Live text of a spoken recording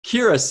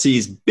Kira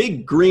sees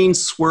big green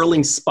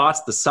swirling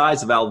spots the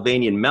size of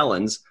Albanian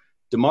melons.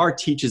 Damar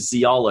teaches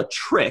Zial a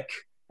trick,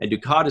 and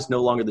Dukat is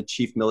no longer the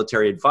chief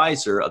military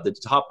advisor of the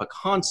Tapa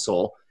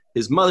consul.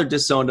 His mother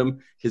disowned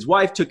him. His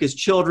wife took his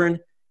children,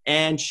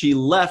 and she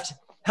left.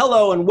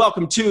 Hello, and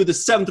welcome to the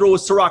 7th Rule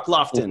with Cirroc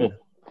Lofton.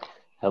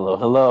 Hello,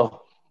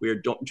 hello. We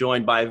are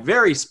joined by a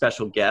very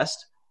special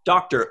guest,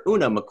 Dr.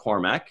 Una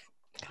McCormack.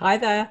 Hi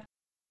there.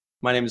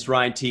 My name is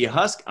Ryan T.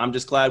 Husk. I'm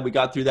just glad we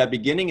got through that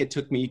beginning. It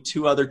took me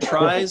 2 other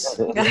tries.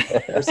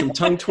 There's some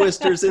tongue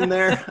twisters in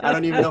there. I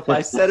don't even know if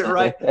I said it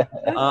right.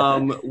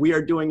 We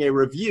are doing a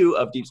review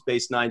of Deep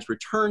Space Nine's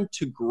Return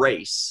to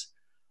Grace,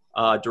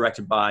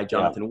 directed by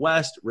Jonathan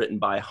West, written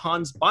by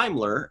Hans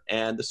Beimler,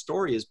 and the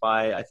story is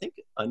by, I think,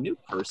 a new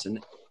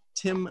person,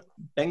 Tim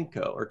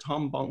Benko, or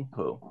Tom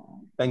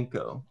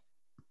Benko.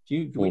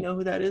 Do we know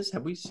who that is?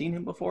 Have we seen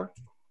him before?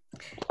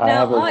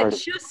 No,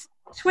 just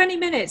 20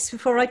 minutes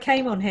before I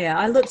came on here,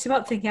 I looked him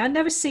up thinking, I'd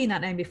never seen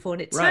that name before.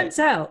 And it turns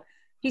out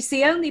he's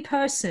the only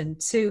person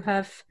to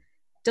have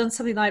done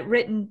something like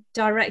written,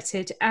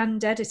 directed,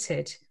 and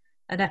edited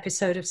an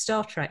episode of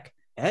Star Trek.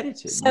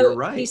 Edited, so you're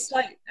right. He's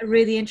like a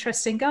really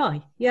interesting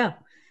guy. Yeah.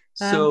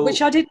 So,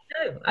 which I didn't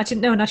know. I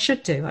didn't know, and I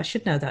should do. I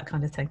should know that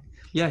kind of thing.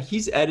 Yeah,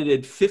 he's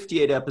edited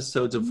 58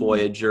 episodes of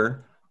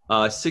Voyager,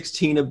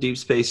 16 of Deep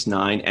Space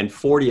Nine, and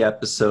 40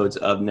 episodes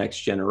of Next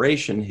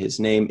Generation. His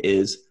name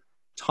is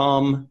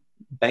Tom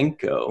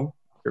Benko.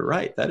 You're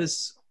right. That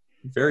is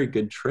very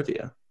good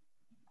trivia.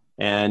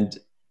 And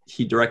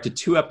he directed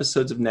 2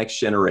 episodes of Next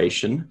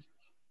Generation,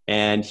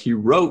 and he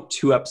wrote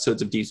 2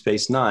 episodes of Deep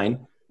Space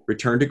Nine,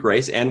 Return to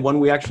Grace, and one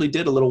we actually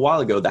did a little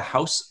while ago, The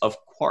House of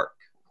Quark.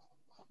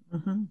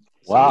 Mm-hmm.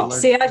 Wow.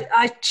 See,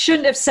 I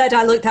shouldn't have said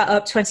I looked that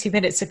up 20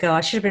 minutes ago.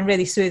 I should have been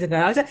really smooth and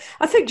go,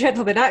 I think,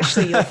 gentlemen,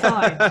 actually, you're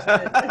fine.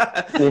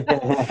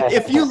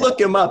 If you look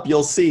him up,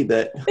 you'll see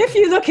that. If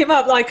you look him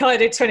up like I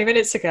did 20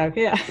 minutes ago,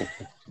 yeah.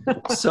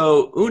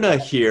 So Una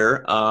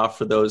here,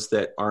 for those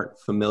that aren't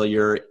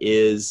familiar,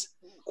 is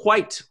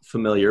quite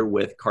familiar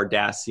with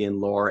Cardassian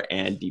lore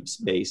and Deep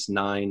Space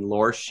Nine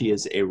lore. She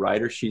is a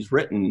writer. She's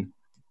written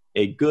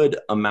a good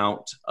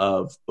amount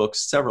of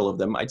books, several of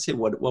them. I'd say,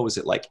 what was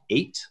it, like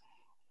 8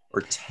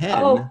 or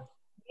 10? Oh,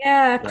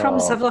 yeah,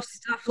 crumbs. I've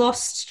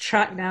lost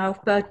track now.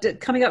 But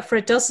coming up for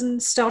a dozen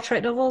Star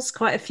Trek novels,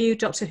 quite a few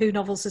Doctor Who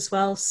novels as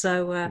well.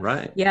 So,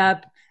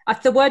 yeah,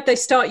 the word they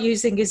start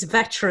using is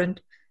veteran.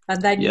 And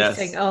then you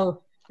think,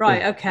 oh,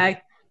 right,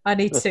 okay, I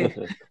need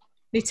to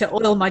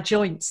oil my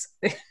joints.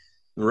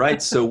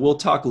 Right, so we'll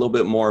talk a little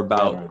bit more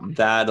about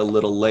that a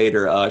little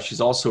later.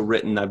 She's also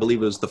written, I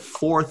believe it was the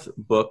 4th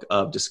book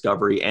of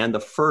Discovery and the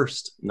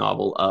 1st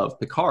novel of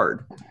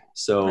Picard.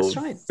 So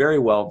very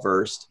well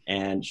versed,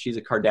 and she's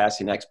a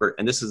Cardassian expert.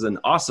 And this is an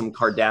awesome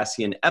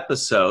Cardassian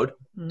episode.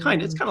 It's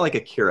kind of like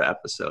a Kira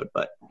episode,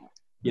 but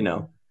you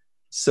know.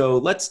 So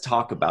let's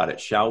talk about it,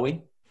 shall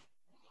we?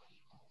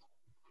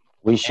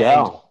 We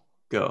shall.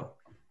 Go.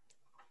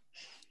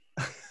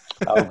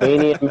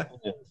 Albanian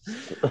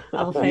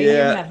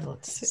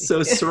melons.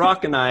 So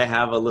Cirroc and I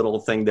have a little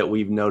thing that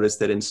we've noticed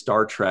that in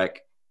Star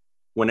Trek,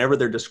 whenever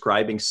they're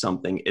describing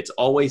something, it's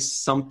always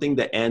something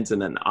that ends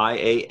in an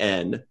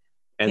IAN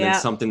and then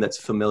something that's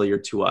familiar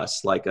to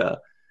us, like a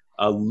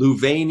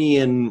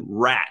Luvanian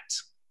rat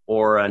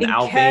or an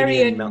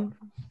Albanian...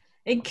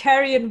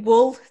 Incarian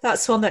wool,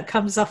 that's one that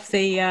comes off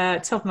the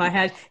top of my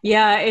head.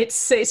 Yeah,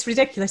 it's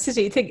ridiculous,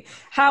 isn't it? You think,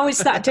 how is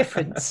that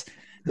different?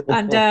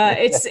 And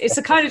it's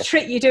the kind of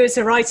trick you do as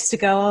a writer to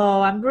go,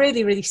 oh, I'm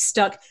really, really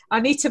stuck. I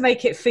need to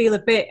make it feel a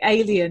bit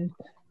alien,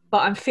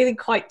 but I'm feeling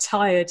quite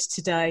tired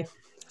today.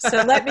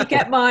 So let me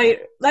get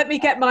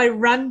my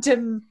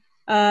random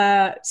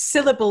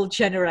syllable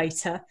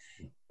generator.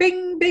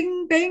 Bing,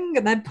 bing, bing,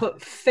 and then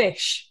put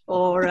fish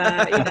or, or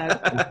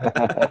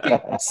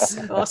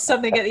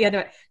something at the end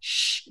of it.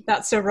 Shh,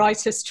 that's a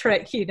writer's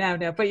trick, you now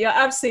know. But you're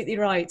absolutely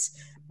right.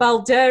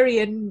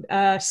 Baldarian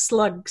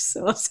slugs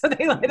or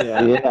something like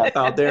that. Yeah,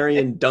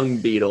 Baldarian dung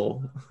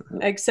beetle.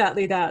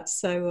 Exactly that.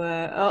 So,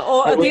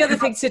 or the other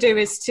thing to do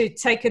is to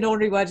take an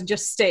ordinary word and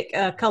just stick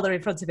a colour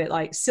in front of it,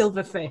 like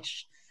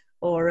silverfish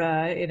or,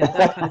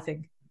 that kind of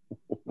thing.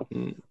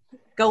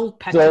 Gold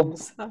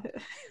petals. So,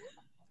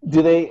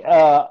 do we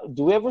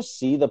ever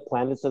see the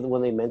planets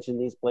when they mention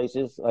these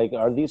places? Like,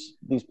 are these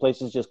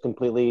places just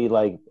completely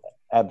like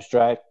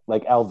abstract,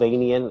 like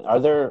Albanian?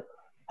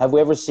 Have we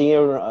ever seen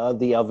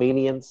the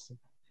Albanians?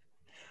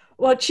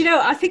 Well,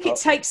 I think it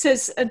takes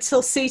us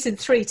until season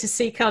 3 to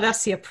see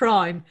Cardassia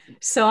Prime,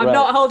 so I'm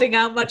not holding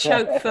out much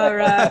hope for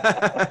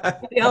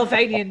the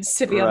Albanians,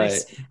 to be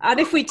honest. And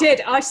if we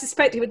did, I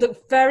suspect it would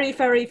look very,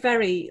 very,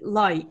 very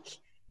like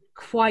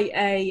quite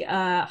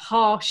a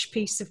harsh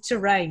piece of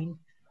terrain,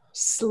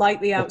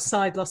 slightly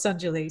outside Los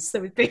Angeles.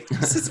 That would be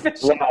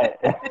suspicious. Right.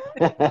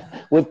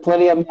 With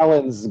plenty of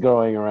melons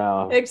growing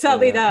around.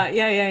 Exactly that.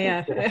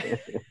 Yeah.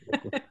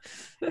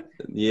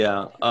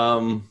 Yeah.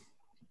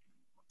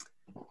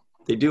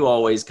 They do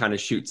always kind of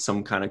shoot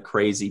some kind of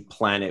crazy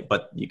planet,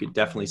 but you could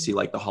definitely see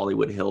like the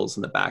Hollywood Hills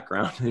in the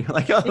background. And you're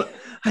like, oh,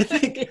 I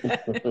think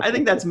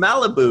that's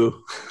Malibu.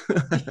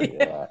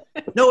 Yeah.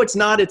 No, it's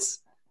not.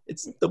 It's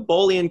the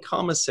Bolian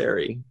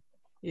Commissary.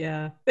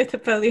 Yeah, the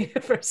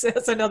Bolian.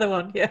 That's another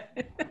one. Yeah,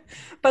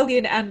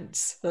 Bolian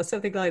ants or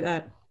something like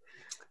that.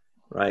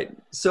 Right.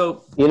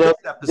 So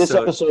this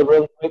episode,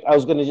 real quick, I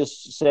was going to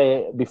just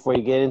say before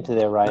you get into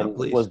there, Ryan,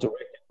 was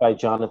directed by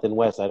Jonathan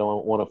West. I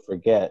don't want to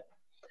forget.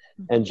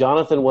 And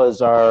Jonathan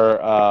was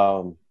our,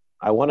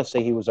 I want to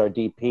say he was our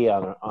DP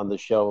on the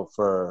show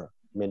for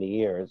many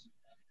years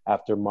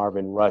after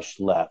Marvin Rush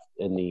left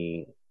in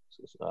the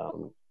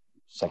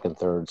second,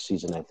 third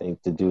season, I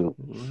think, to do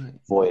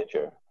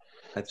Voyager.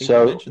 I think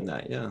you mentioned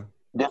that, yeah.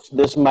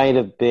 This might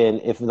have been,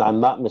 if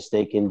I'm not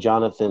mistaken,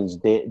 Jonathan's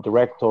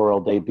directorial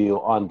debut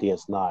on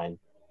DS9,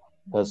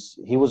 because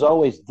he was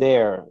always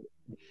there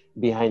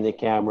behind the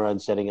camera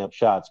and setting up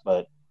shots,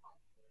 but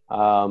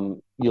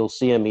you'll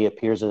see him. He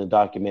appears in the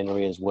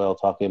documentary as well,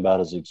 talking about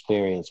his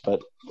experience.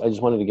 But I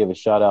just wanted to give a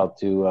shout out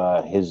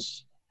to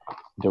his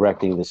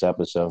directing this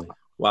episode.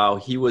 Wow,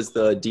 he was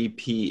the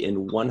DP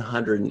in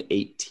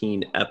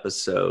 118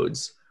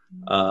 episodes.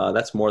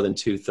 That's more than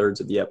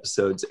 2/3 of the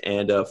episodes,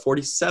 and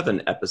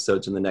 47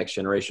 episodes in The Next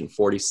Generation.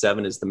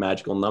 47 is the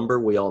magical number,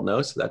 we all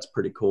know, so that's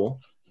pretty cool.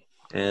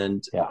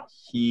 And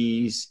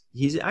he's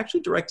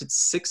actually directed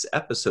 6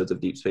 episodes of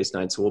Deep Space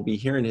Nine, so we'll be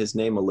hearing his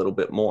name a little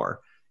bit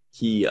more.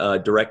 He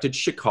directed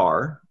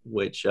Shikar,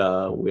 which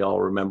we all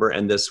remember,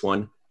 and this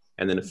one,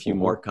 and then a few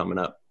more coming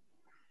up.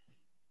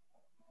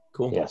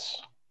 Cool.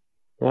 Yes.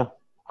 Yeah.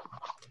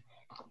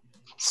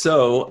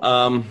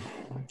 So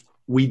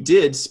we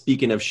did,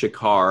 speaking of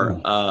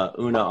Shikar,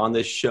 Una, on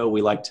this show,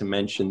 we like to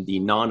mention the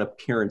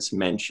non-appearance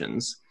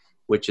mentions,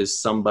 which is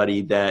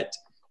somebody that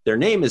their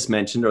name is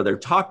mentioned or they're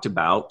talked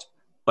about,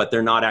 but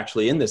they're not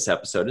actually in this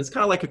episode. It's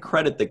kind of like a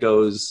credit that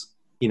goes,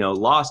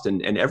 lost.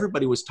 And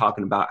everybody was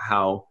talking about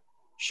how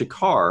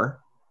Shikar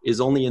is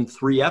only in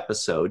 3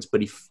 episodes,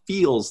 but he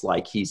feels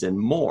like he's in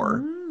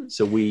more.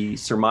 So we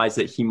surmise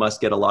that he must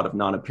get a lot of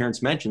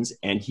non-appearance mentions,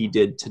 and he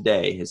did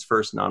today, his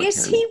first non-appearance.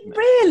 Is he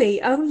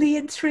really only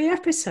in 3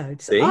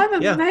 episodes? See? I'm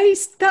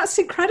amazed. Yeah. That's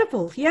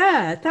incredible.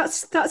 Yeah,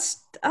 that's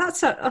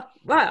wow,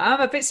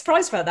 I'm a bit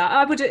surprised about that.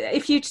 I would,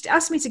 if you'd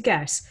asked me to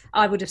guess,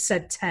 I would have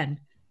said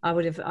 10. I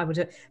would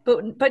have,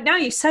 but now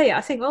you say it,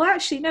 I think, well,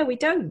 actually, no, we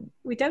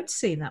don't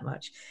see that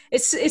much.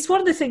 It's one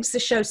of the things the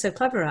show's so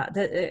clever at,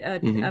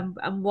 that,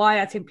 and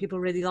why I think people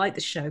really like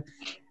the show,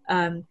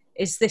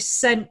 is this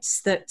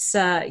sense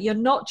that you're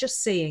not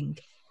just seeing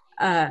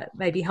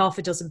maybe half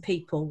a dozen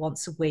people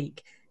once a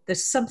week.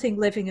 There's something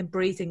living and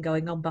breathing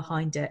going on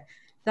behind it.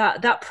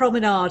 That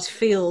promenade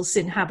feels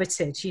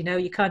inhabited.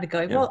 You're kind of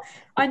going, well,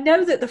 I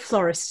know that the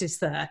florist is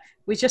there.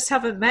 We just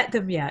haven't met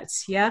them yet.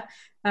 Yeah.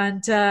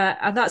 And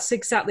that's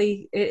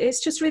exactly,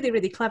 it's just really,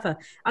 really clever.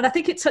 And I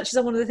think it touches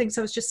on one of the things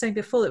I was just saying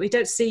before, that we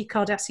don't see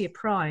Cardassia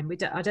Prime.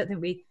 I don't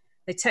think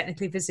they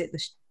technically visit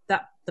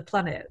the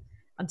planet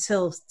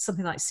until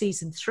something like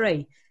season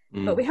 3.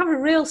 But we have a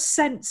real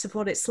sense of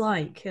what it's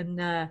like and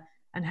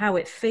how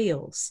it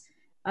feels.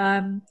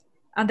 And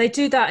they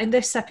do that in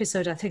this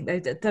episode. I think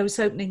those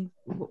opening,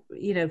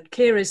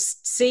 Kira's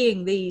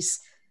seeing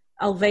these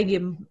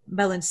Alvanian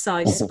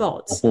melon-sized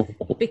spots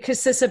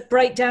because there's a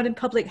breakdown in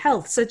public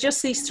health. So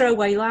just these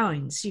throwaway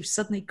lines, you've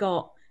suddenly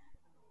got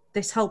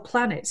this whole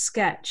planet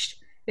sketched.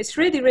 It's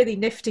really, really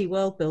nifty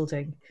world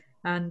building,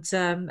 and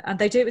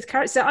they do it with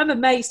characters. So I'm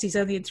amazed he's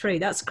only in 3.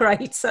 That's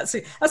great. That's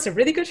a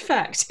really good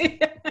fact.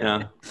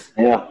 Yeah.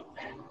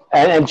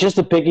 And just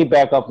to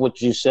piggyback up what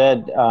you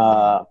said,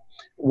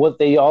 what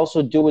they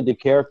also do with the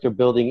character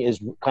building is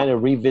kind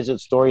of revisit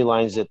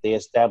storylines that they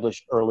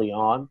established early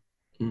on.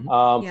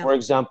 For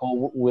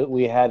example,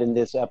 we had in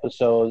this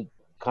episode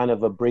kind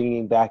of a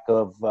bringing back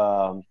of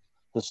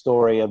the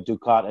story of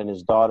Dukat and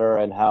his daughter,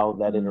 and how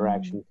that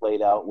interaction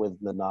played out with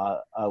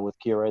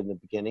Kira in the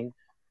beginning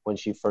when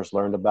she first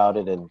learned about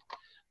it, and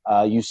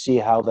you see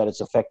how that it's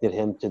affected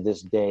him to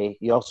this day.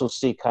 You also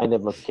see kind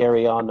of a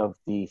carry on of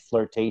the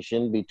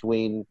flirtation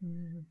between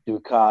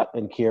Dukat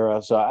and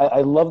Kira. So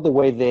I love the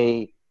way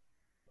they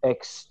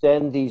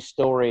extend these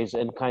stories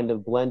and kind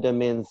of blend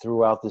them in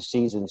throughout the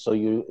season, so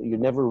you're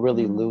never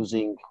really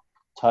losing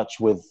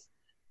touch with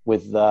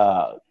what's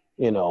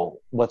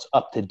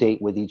up to date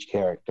with each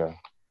character.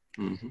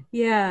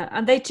 Yeah,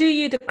 and they do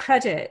you the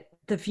credit,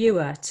 the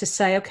viewer, to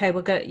say, okay,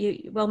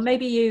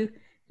 maybe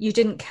you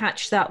didn't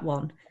catch that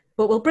one,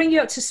 but we'll bring you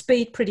up to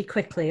speed pretty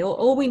quickly.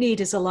 All we need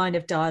is a line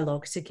of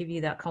dialogue to give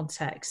you that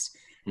context,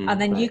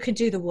 and then you can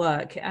do the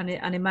work and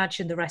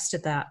imagine the rest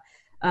of that.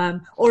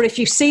 Or if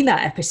you've seen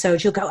that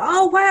episode, you'll go,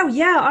 oh wow,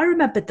 yeah, I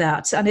remembered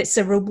that, and it's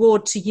a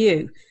reward to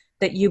you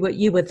that you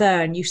were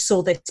there and you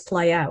saw this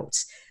play out.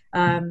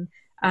 And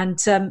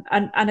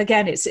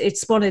again,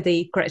 it's one of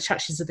the great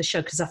attractions of the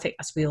show, because I think,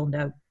 as we all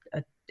know,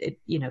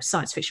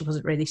 science fiction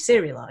wasn't really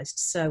serialized,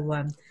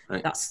 so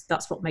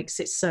that's what makes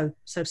it so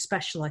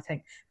special, I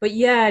think. But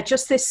yeah,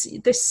 just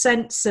this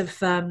sense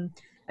of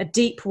a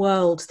deep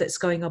world that's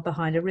going on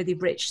behind, a really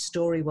rich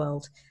story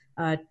world.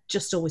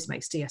 just always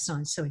makes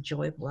DS9 so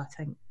enjoyable, I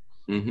think.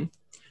 Mm-hmm.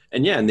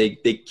 And yeah, and they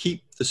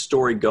keep the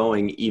story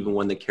going even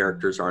when the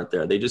characters aren't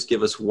there. They just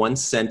give us one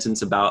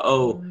sentence about,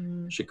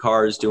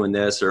 Shakar is doing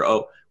this,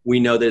 or, we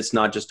know that it's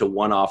not just a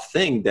one-off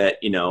thing, that,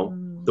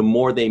 the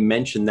more they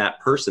mention that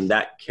person,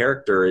 that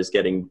character is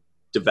getting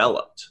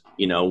developed,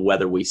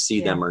 whether we see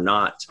them or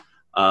not.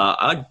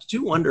 I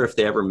do wonder if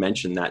they ever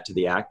mentioned that to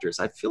the actors.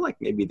 I feel like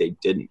maybe they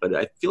didn't, but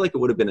I feel like it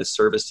would have been a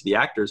service to the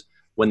actors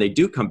when they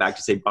do come back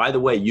to say, by the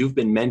way, you've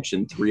been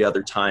mentioned 3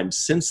 other times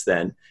since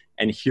then,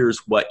 and here's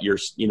what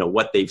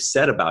what they've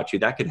said about you.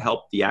 That could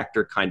help the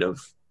actor kind of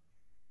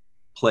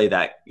play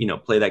that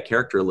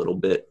character a little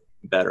bit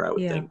better, I would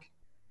think.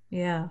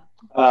 Yeah.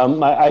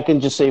 I can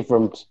just say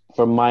from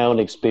my own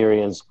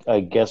experience,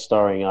 guest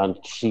starring on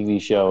TV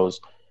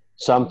shows,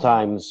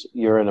 sometimes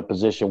you're in a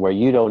position where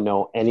you don't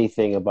know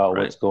anything about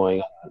what's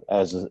going on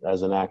as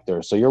an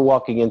actor. So you're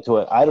walking into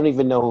it. I don't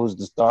even know who's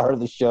the star of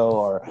the show,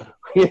 or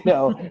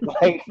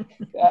like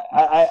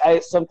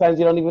I sometimes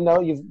you don't even know.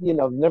 You've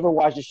never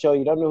watched a show.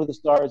 You don't know who the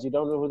stars. You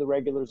don't know who the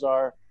regulars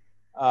are.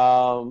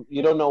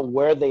 You don't know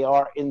where they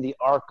are in the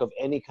arc of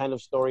any kind of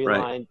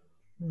storyline.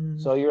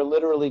 So you're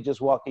literally just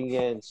walking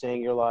in,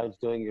 saying your lines,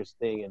 doing your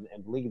thing,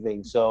 and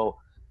leaving. So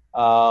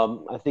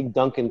I think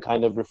Duncan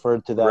kind of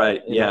referred to that.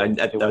 Right. Yeah,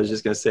 I was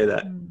just going to say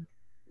that.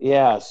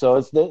 Yeah.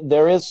 So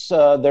there is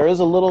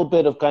a little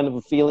bit of kind of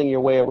a feeling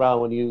your way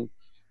around when you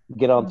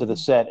get onto the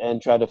set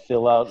and try to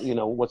fill out,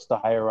 what's the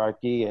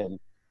hierarchy and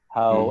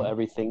how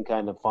everything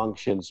kind of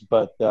functions.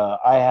 But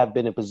I have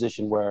been in a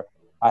position where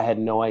I had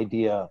no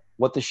idea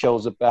what the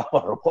show's about,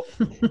 or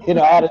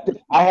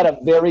I had a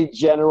very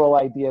general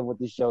idea of what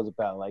the show's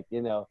about. Like,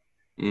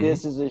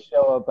 this is a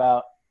show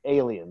about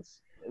aliens.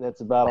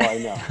 That's about all I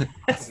know.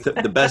 That's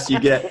the best you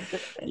get.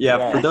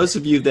 Yeah. For those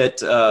of you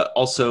that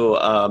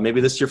also maybe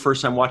this is your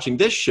first time watching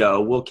this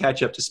show, we'll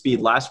catch up to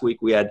speed. Last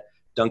week we had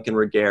Duncan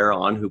Regehr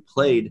on, who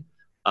played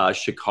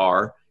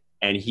Shakar,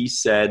 and he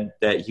said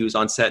that he was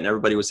on set and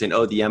everybody was saying,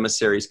 "Oh, the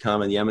emissary's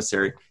come," and the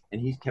emissary,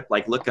 and he kept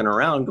like looking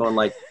around, going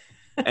like,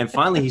 and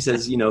finally he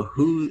says,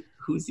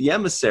 who's the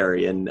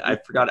emissary? And I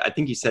forgot. I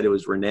think he said it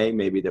was Renee,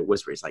 maybe, that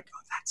whispered. He's like, "Oh,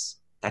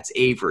 that's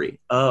Avery."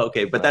 Oh,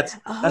 okay. But that's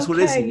what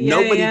it is.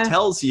 Nobody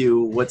tells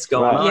you what's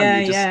going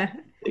on. You just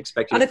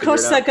expect you and of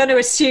course they're going to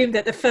assume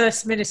that the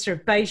first minister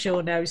of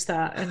Bejor knows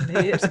that. And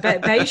it's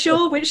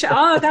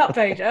Bejor? That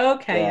Bejor.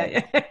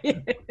 Okay.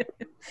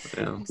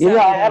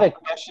 I had a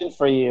question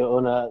for you,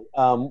 Una.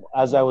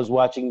 As I was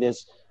watching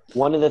this,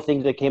 one of the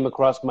things that came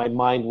across my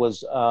mind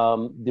was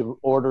the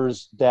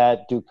orders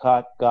that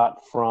Dukat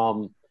got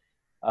from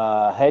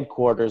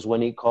headquarters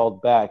when he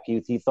called back.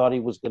 He thought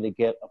he was going to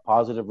get a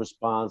positive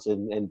response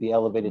and be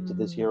elevated to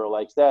this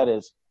hero-like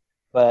status,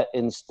 but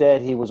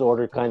instead he was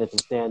ordered kind of to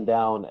stand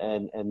down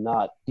and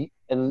not.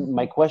 And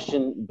my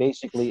question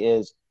basically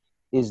is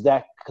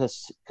that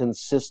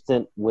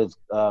consistent with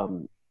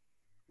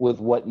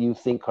what you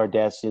think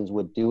Cardassians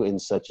would do in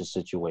such a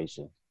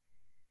situation?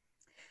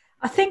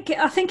 I think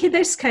in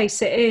this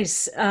case it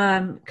is,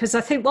 because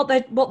I think what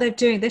they're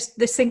doing,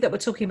 this thing that we're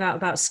talking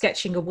about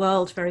sketching a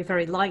world very,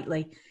 very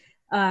lightly.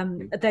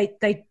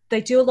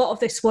 They do a lot of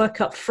this work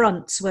up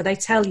front where they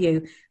tell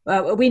you,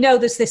 we know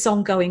there's this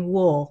ongoing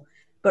war,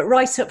 but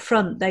right up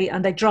front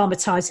they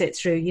dramatize it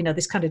through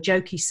this kind of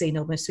jokey scene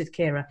almost with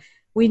Kira.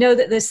 We know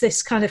that there's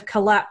this kind of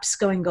collapse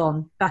going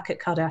on back at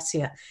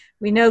Cardassia.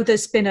 We know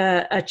there's been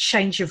a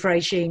change of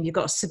regime. You've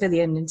got a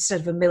civilian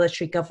instead of a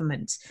military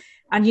government.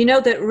 And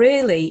that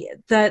really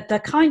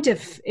they're kind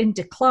of in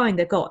decline.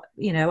 They've got,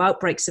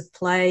 outbreaks of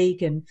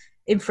plague and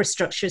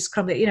infrastructure's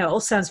crumbling. It all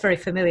sounds very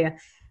familiar.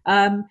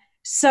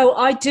 So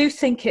I do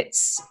think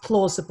it's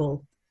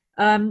plausible.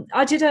 I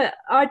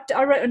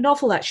wrote a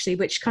novel actually,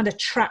 which kind of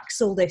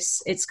tracks all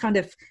this. It's kind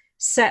of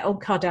set on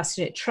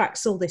Cardassia. It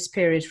tracks all this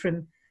period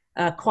from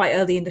quite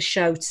early in the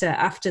show to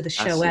after the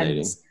show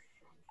ends.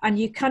 And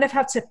you kind of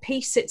have to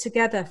piece it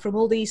together from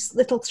all these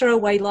little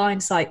throwaway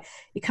lines, like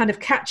you're kind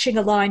of catching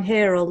a line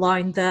here or a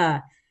line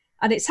there.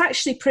 And it's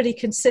actually pretty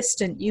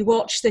consistent. You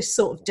watch this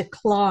sort of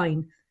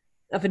decline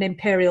of an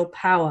imperial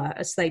power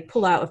as they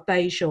pull out of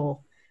Bejor,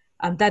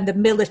 and then the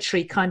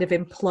military kind of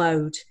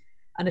implode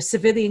and a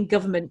civilian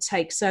government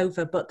takes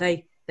over, but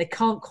they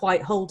can't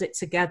quite hold it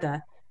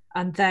together.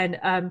 And then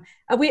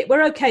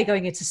we're okay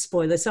going into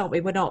spoilers, aren't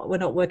we? We're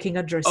not working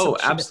under assumption.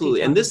 Oh,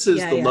 absolutely. And this is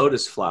the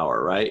Lotus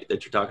Flower, right?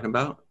 That you're talking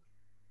about?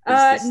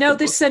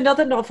 This is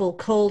another novel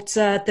called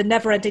The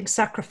Never-Ending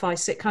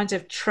Sacrifice. It kind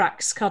of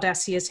tracks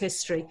Cardassia's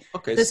history.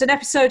 Okay. There's an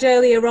episode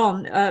earlier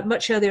on,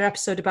 much earlier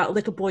episode, about a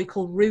little boy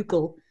called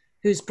Rugal,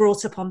 who's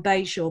brought up on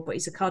Bejor, but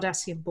he's a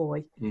Cardassian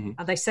boy. Mm-hmm.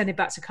 And they send him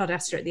back to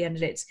Cardassia at the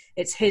end, and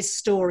it's his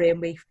story,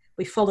 and we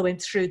follow him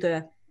through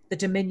the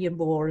Dominion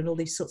War and all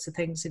these sorts of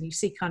things, and you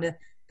see kind of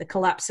the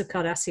collapse of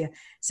Cardassia.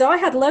 So I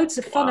had loads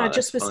of fun. I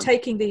just was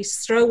taking these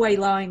throwaway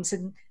lines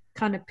and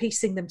kind of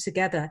piecing them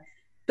together.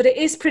 But it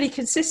is pretty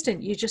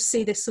consistent. You just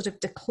see this sort of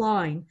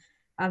decline.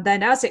 And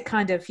then as it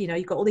kind of,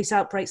 you've got all these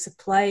outbreaks of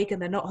plague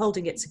and they're not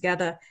holding it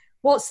together.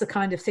 What's the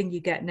kind of thing you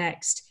get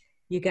next?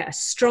 You get a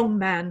strong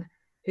man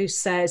who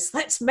says,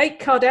 "Let's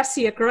make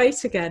Cardassia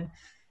great again."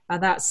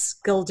 And that's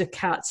Gulda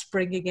Cat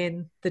bringing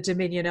in the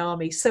Dominion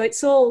army. So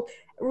it's all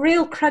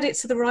real credit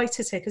to the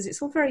writers here, because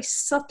it's all very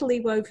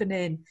subtly woven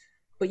in,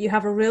 but you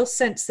have a real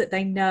sense that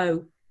they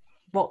know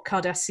what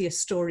Cardassia's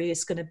story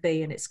is going to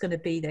be, and it's going to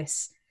be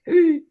this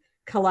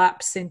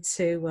collapse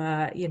into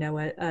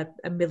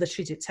a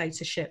military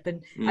dictatorship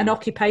and an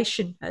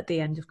occupation at the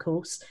end, of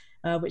course,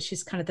 which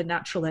is kind of the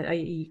natural.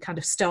 You kind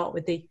of start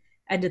with the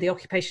end of the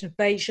occupation of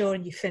Bajor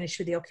and you finish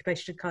with the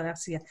occupation of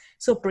Cardassia.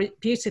 It's all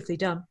beautifully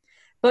done.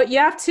 But you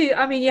have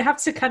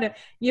to kind of,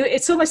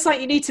 it's almost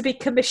like you need to be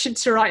commissioned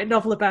to write a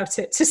novel about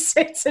it, to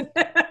sit and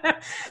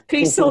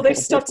piece all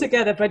this stuff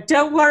together. But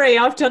don't worry,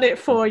 I've done it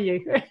for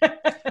you.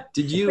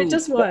 Did you? It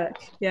does work.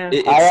 Yeah.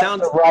 It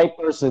sounds the right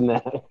person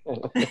now.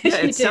 Yeah,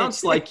 it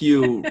sounds like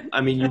you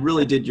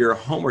really did your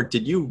homework.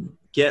 Did you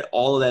get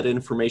all of that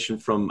information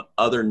from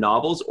other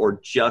novels or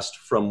just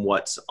from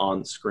what's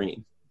on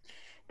screen?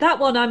 That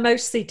one I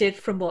mostly did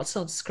from what's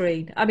on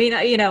screen. I mean,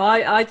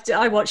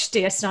 I watch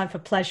DS9 for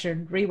pleasure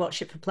and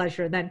rewatch it for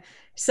pleasure, and then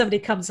somebody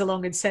comes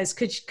along and says,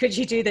 "Could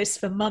you do this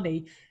for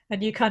money?"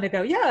 And you kind of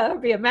go, "Yeah, that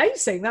would be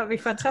amazing. That would be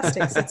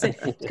fantastic." So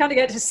you kind of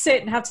get to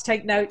sit and have to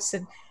take notes,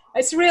 and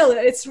it's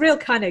real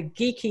kind of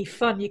geeky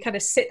fun. You kind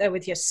of sit there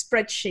with your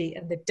spreadsheet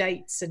and the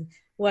dates and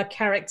where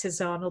characters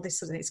are and all this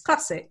sort of thing. It's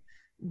classic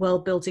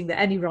world building that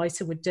any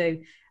writer would do.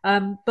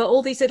 But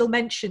all these little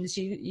mentions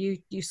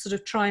you sort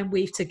of try and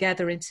weave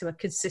together into a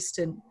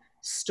consistent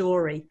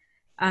story,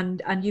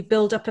 and you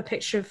build up a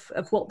picture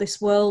of what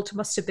this world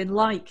must have been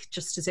like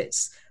just as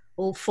it's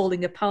all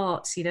falling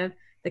apart.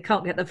 They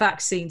can't get the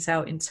vaccines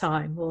out in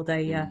time, or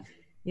the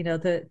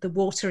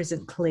water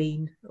isn't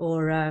clean,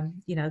 or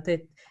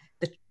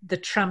the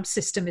tram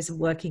system isn't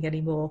working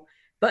anymore.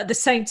 But at the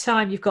same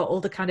time, you've got all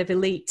the kind of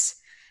elite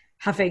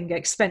having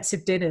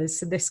expensive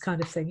dinners and this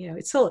kind of thing.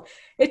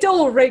 It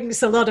all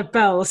rings a lot of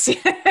bells. Deep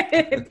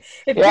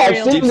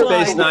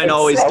Space Nine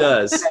always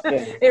does.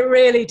 It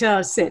really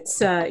does. It's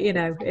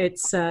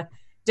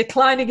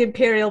declining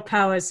imperial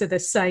powers are the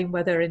same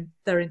whether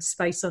they're in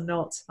space or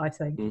not, I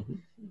think. Mm-hmm.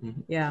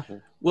 Mm-hmm. Yeah.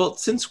 Well,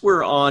 since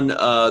we're on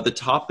the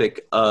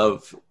topic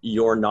of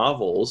your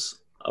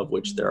novels, of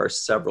which there are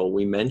several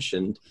we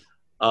mentioned,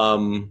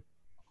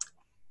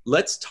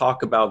 let's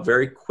talk about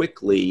very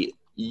quickly.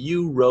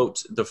 You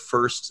wrote the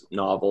first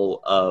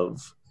novel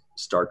of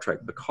Star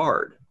Trek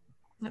Picard.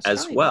 That's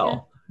as right,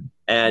 well. Yeah.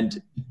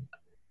 And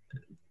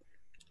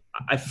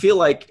I feel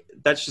like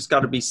that's just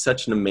got to be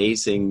such an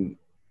amazing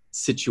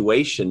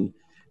situation.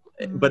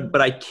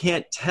 But I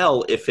can't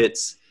tell if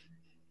it's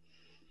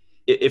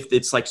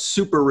like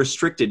super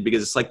restricted,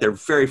 because it's like their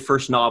very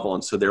first novel.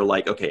 And so they're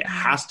like, okay, it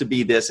has to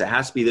be this. It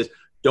has to be this.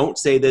 Don't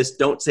say this.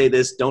 Don't say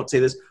this. Don't say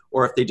this.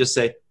 Or if they just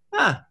say,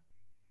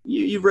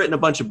 you've written a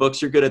bunch of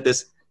books. You're good at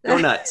this. Go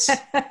nuts.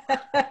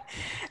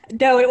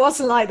 No, it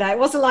wasn't like that. It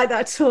wasn't like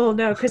that at all.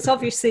 No, because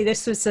obviously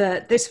this was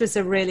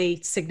a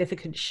really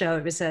significant show.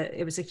 It was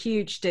a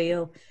huge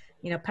deal.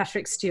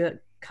 Patrick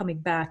Stewart coming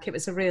back. It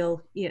was a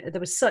real. There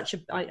was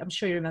I'm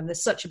sure you remember.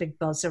 There's such a big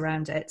buzz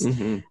around it.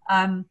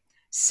 Mm-hmm.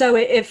 So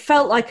it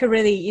felt like a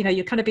really,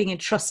 you're kind of being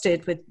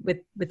entrusted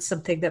with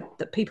something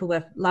that people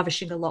were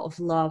lavishing a lot of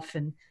love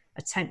and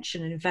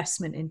attention and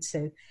investment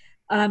into.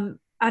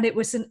 And it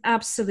was an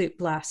absolute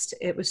blast.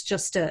 It was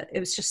just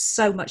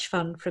so much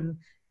fun from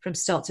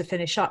start to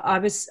finish. I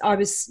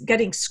was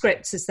getting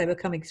scripts as they were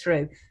coming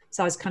through,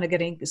 so I was kind of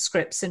getting the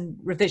scripts and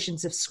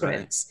revisions of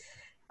scripts.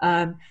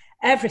 Right.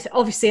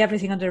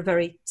 Everything under a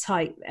very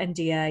tight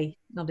NDA,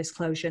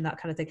 non-disclosure and that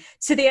kind of thing.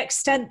 To the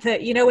extent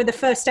that, when the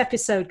first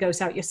episode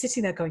goes out, you're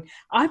sitting there going,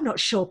 I'm not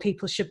sure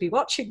people should be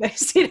watching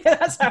this.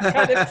 That's how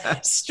kind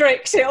of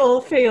strict it all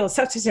feels.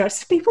 So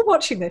people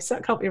watching this,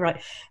 that can't be right.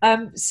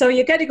 So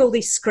you're getting all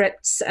these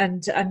scripts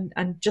and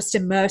just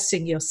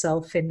immersing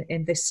yourself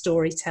in this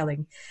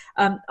storytelling.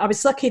 I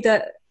was lucky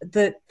that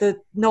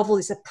the novel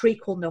is a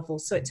prequel novel,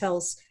 so it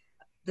tells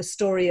the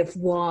story of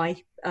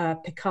why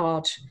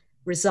Picard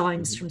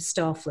resigns from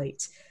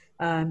Starfleet.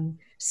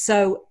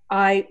 So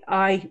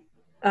I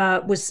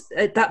was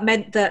that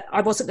meant that I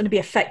wasn't going to be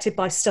affected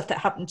by stuff that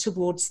happened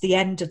towards the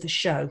end of the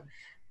show,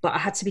 but I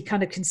had to be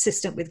kind of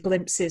consistent with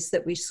glimpses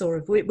that we saw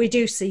of. We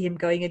do see him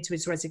going into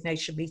his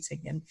resignation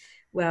meeting, and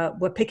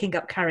we're picking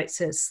up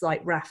characters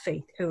like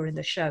Raffi who are in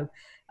the show.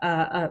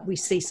 We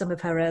see some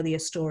of her earlier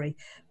story,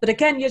 but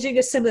again, you're doing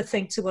a similar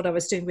thing to what I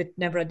was doing with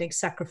Never-Ending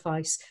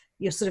Sacrifice.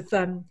 You're sort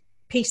of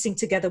piecing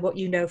together what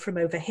you know from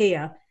over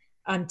here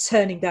and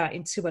turning that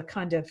into a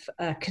kind of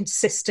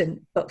consistent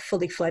but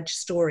fully fledged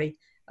story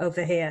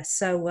over here.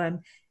 So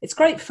it's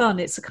great fun.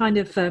 It's a kind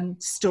of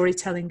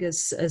storytelling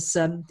as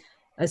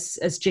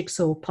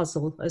jigsaw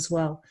puzzle as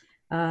well,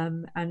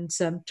 and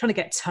trying to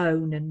get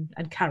tone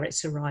and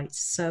character right.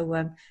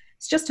 So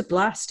it's just a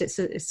blast. It's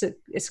a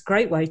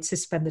great way to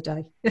spend the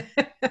day.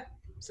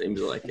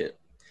 Seems like it.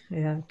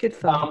 Yeah, good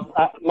fun.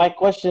 My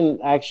question,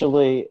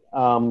 actually,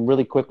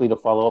 really quickly to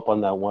follow up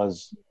on that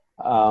was,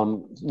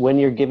 when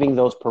you're giving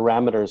those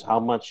parameters, how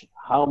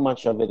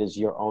much of it is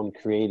your own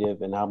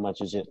creative, and how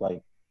much is it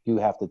like you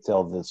have to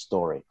tell this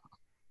story?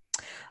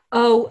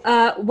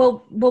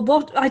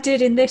 What I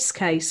did in this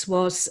case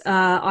was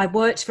I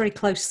worked very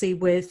closely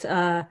with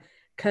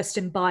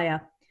Kirsten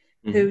Beyer,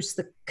 who's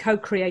the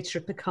co-creator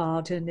of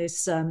Picard and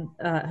has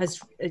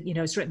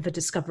written for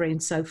Discovery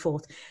and so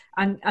forth.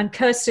 And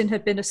Kirsten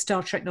had been a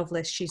Star Trek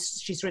novelist.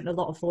 She's written a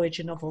lot of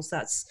Voyager novels.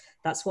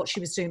 That's what she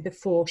was doing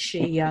before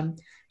she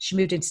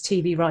moved into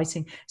TV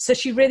writing. So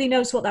she really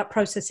knows what that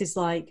process is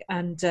like,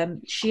 and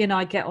she and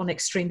I get on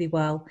extremely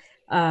well.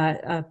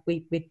 We're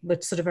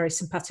sort of very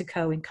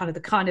simpatico in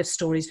kind of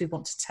stories we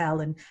want to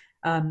tell, and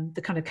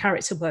the kind of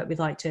character work we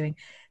like doing.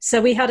 So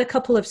we had a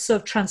couple of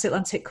sort of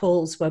transatlantic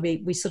calls where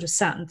we sort of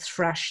sat and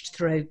thrashed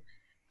through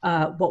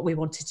what we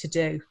wanted to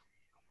do.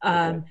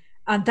 And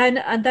then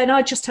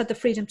I just had the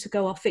freedom to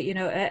go off it,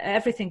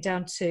 everything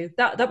down to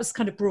that was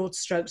kind of broad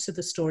strokes of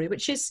the story,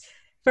 which is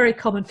very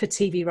common for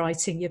TV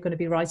writing. You're going to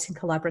be writing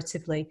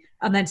collaboratively,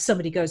 and then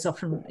somebody goes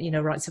off and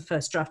writes a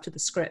first draft of the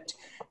script.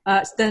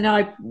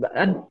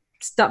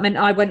 That meant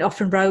I went off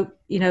and wrote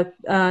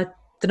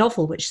the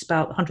novel, which is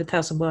about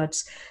 100,000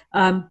 words.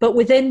 But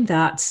within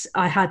that,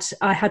 I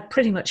had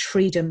pretty much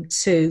freedom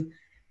to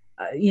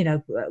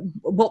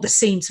what the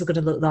scenes were going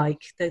to look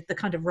like, the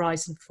kind of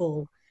rise and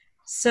fall.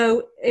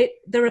 So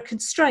there are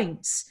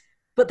constraints,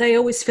 but they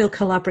always feel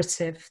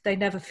collaborative. They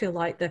never feel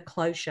like they're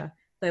closure.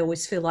 They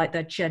always feel like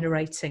they're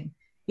generating.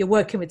 You're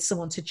working with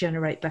someone to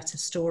generate better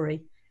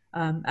story.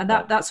 And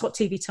that's what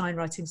TV time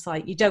writing's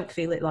like. You don't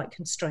feel it like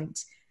constraint.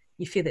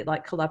 You feel it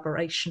like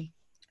collaboration.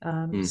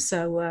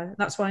 So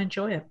that's why I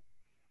enjoy it.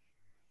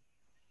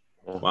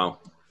 Wow.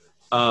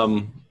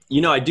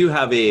 I do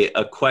have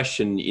a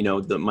question,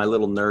 my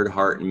little nerd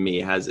heart in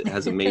me has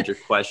a major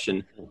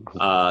question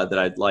that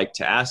I'd like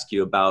to ask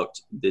you about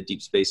the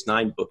Deep Space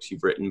Nine books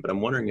you've written, but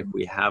I'm wondering if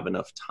we have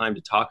enough time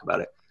to talk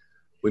about it.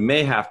 We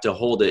may have to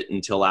hold it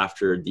until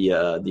after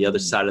the other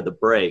side of the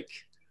break.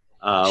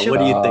 Sure. What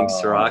do you think,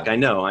 Cirroc? I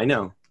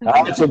know.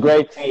 That's a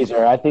great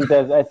teaser. I think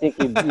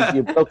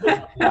you broke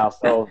it now,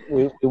 so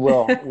we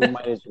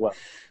might as well.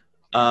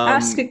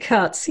 Ask and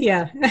cuts,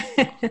 yeah.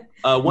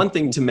 One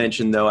thing to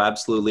mention, though,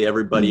 absolutely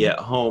everybody at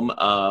home,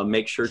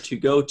 make sure to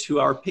go to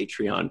our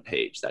Patreon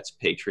page. That's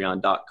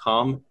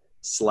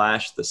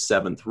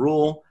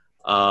patreon.com/the7th-rule.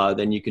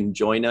 Then you can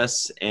join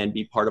us and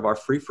be part of our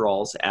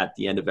free-for-alls at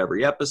the end of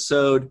every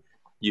episode.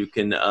 You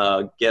can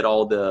get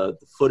all the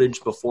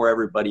footage before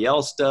everybody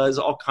else does,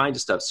 all kinds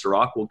of stuff.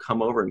 Cirroc will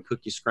come over and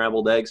cook you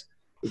scrambled eggs.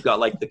 We've got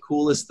like the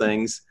coolest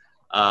things.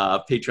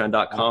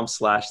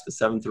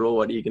 Patreon.com/the7th-rule.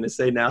 What are you going to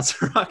say now,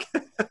 Cirroc?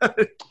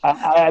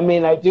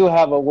 I do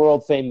have a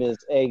world famous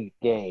egg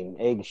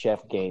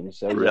chef game.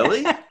 So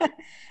really,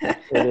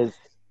 it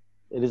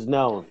is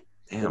known.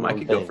 Damn, I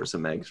could go for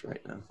some eggs right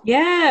now.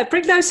 Yeah,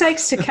 bring those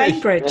eggs to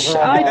Cambridge.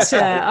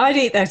 I'd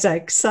eat those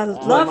eggs. I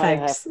love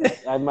eggs.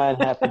 I might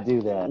have to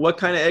do that. What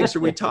kind of eggs are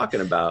we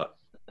talking about?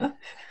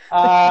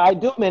 I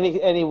do them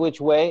any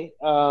which way.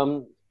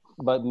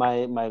 But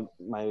my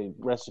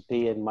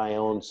recipe and my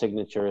own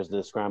signature is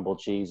the scrambled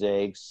cheese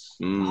eggs.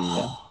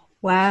 Yeah.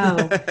 Wow.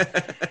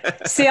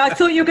 See, I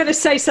thought you were going to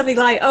say something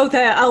like,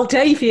 they're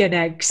Aldavian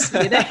eggs.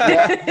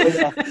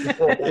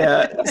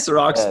 Yeah,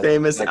 Cirroc's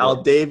famous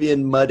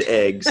Aldavian mud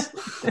eggs.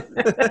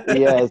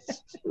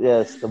 yes,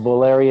 the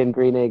Valerian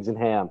green eggs and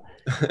ham.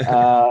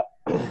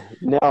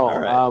 No,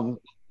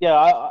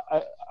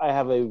 right. I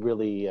have a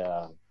really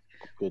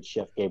good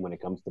chef game when it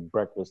comes to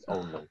breakfast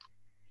only.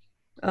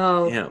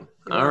 Oh, yeah.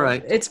 All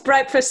right. It's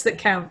breakfast that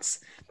counts.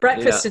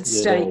 Breakfast and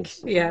steak.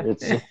 Yeah.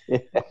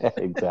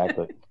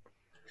 Exactly.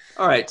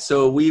 All right.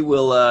 So we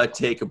will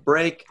take a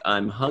break.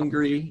 I'm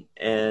hungry,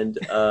 and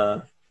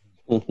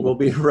we'll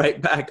be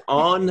right back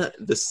on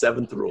the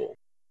 7th Rule.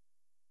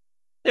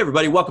 Hey,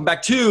 everybody. Welcome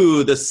back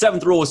to the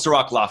 7th Rule with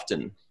Cirroc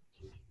Lofton.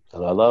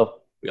 Hello.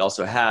 We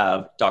also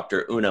have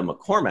Dr. Una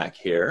McCormack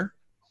here.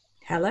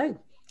 Hello.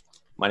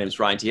 My name is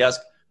Ryan T.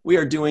 Husk. We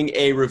are doing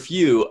a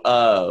review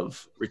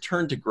of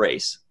Return to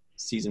Grace,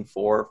 Season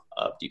 4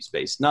 of Deep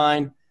Space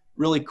Nine.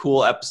 Really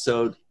cool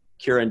episode.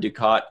 Kira and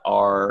Dukat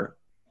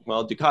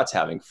Dukat's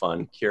having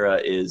fun.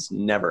 Kira is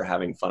never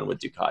having fun with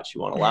Dukat. She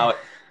won't allow it.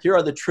 Here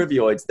are the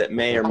trivioids that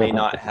may or may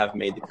not have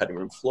made the cutting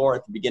room floor.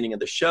 At the beginning of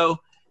the show,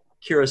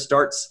 Kira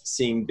starts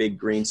seeing big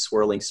green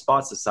swirling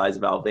spots the size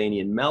of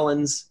Albanian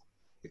melons.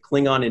 The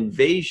Klingon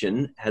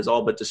invasion has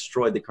all but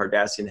destroyed the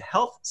Cardassian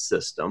health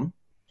system.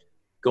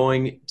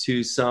 Going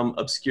to some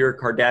obscure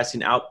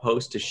Cardassian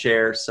outpost to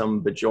share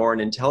some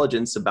Bajoran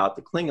intelligence about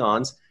the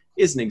Klingons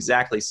isn't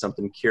exactly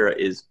something Kira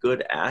is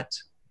good at.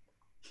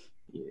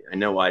 Yeah, I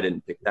know why I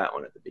didn't pick that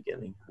one at the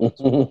beginning.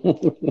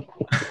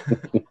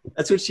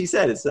 That's what she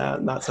said. It's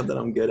not something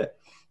I'm good at.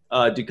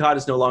 Dukat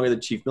is no longer the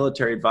chief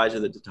military advisor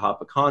of the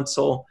Tatapa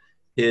Consul.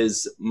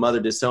 His mother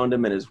disowned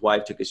him and his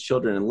wife took his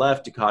children and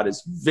left. Dukat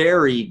is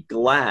very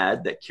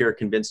glad that Kira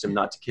convinced him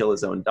not to kill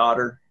his own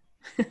daughter.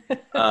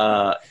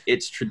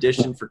 It's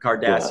tradition for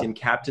Cardassian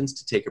captains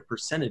to take a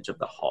percentage of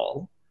the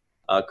haul.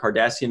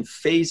 Cardassian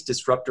phase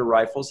disruptor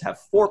rifles have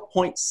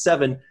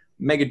 4.7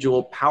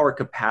 megajoule power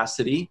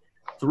capacity,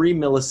 3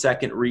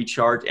 millisecond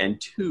recharge, and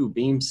 2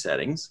 beam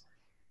settings.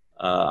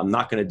 I'm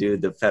not going to do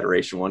the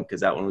Federation one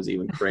because that one was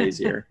even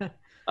crazier.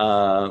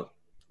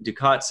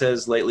 Ducat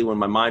says, lately when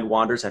my mind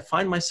wanders, I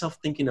find myself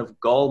thinking of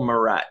Gul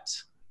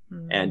Marat.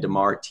 And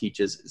Damar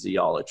teaches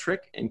Zial a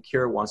trick, and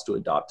Kira wants to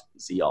adopt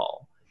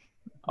Zial.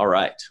 All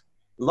right.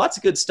 Lots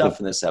of good stuff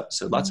in this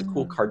episode. Lots of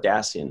cool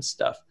Cardassian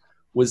stuff.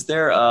 Was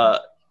there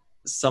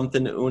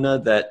something, Una,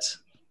 that...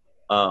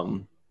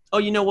 oh,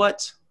 you know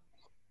what?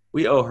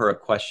 We owe her a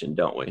question,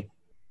 don't we?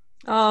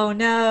 Oh,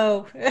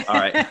 no. All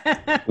right.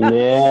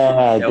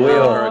 Yeah, we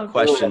owe her a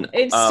question.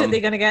 Instantly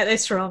going to get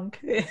this wrong.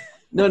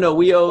 No,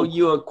 we owe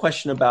you a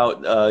question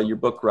about your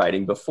book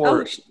writing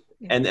before,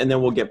 and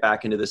then we'll get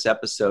back into this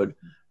episode.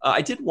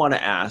 I did want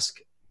to ask,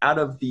 out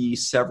of the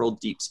several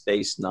Deep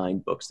Space Nine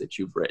books that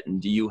you've written,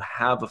 do you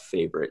have a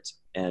favorite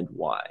and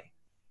why?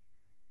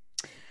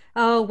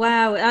 Oh,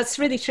 wow. That's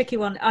a really tricky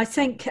one. I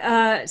think,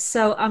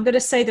 so I'm going to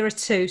say there are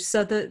two.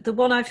 So the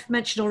one I've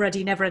mentioned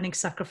already, Never Ending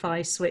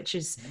Sacrifice, which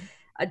is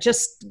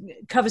just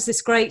covers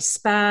this great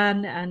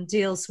span and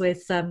deals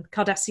with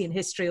Cardassian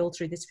history all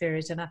through this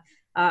period. And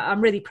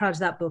I'm really proud of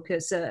that book.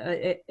 It's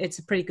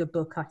a pretty good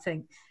book, I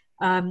think.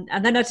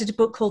 And then I did a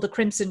book called The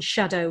Crimson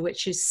Shadow,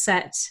 which is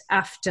set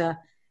after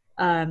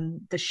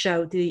the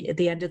show,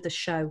 the end of the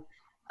show.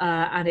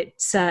 And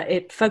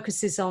it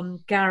focuses on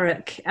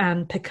Garak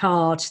and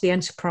Picard. The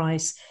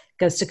Enterprise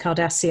goes to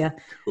Cardassia.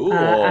 Cool.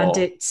 And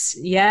it's,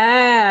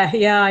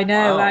 I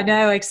know, Wow. I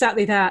know,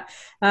 exactly that.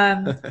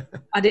 And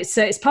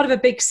it's part of a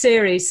big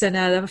series, and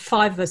there were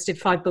 5 of us did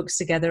 5 books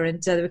together,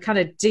 and they were kind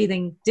of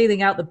dealing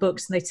out the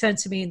books, and they turned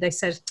to me and they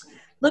said,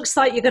 looks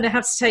like you're going to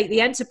have to take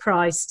the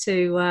Enterprise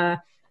to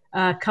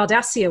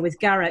Cardassia with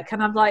Garak.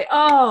 And I'm like,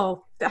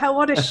 oh,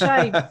 what a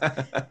shame.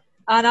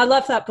 And I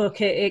love that book.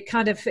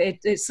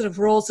 It sort of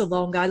rolls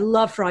along. I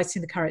love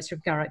writing the character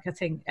of Garak. I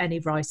think any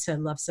writer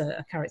loves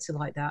a character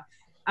like that.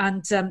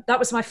 And that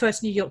was my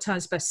first New York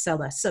Times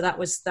bestseller. So that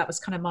was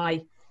kind of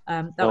my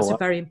was a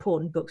very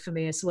important book for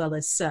me, as well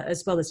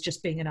as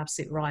just being an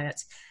absolute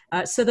riot.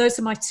 So those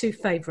are my 2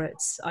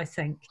 favorites, I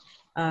think,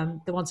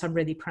 the ones I'm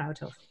really proud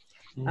of.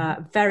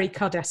 Very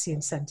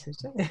Cardassian centered.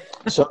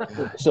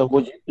 So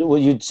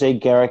would you say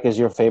Garak is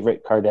your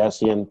favorite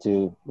Cardassian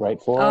to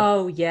write for?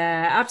 Oh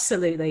yeah,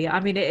 absolutely. I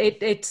mean,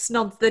 it's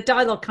not, the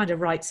dialogue kind of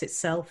writes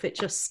itself. It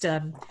just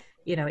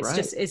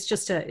it's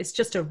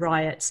just a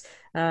riot.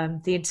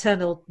 The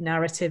internal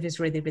narrative is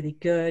really, really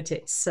good.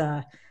 It's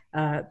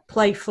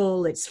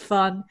playful. It's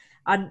fun.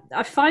 And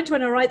I find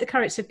when I write the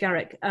character of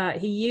Garak,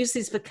 he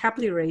uses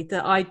vocabulary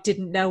that I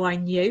didn't know I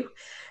knew.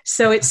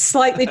 So it's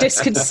slightly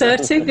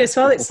disconcerting as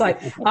well. It's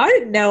like, I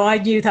didn't know I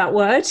knew that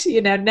word.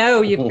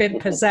 No, you've been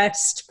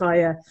possessed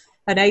by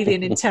an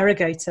alien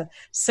interrogator.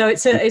 So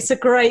it's a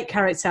great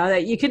character.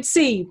 You can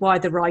see why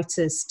the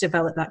writers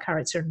developed that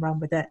character and ran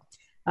with it.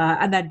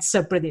 And then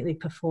so brilliantly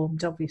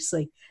performed,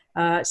 obviously.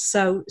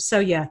 So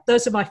yeah,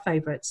 those are my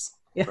favorites.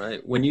 Yeah.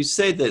 Right. When you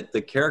say that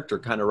the character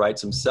kind of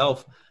writes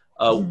himself,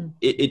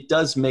 it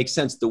does make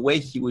sense. The way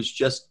he was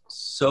just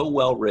so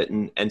well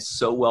written and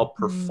so well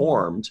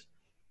performed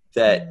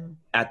that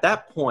at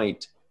that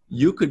point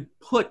you could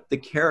put the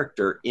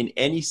character in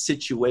any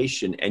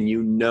situation and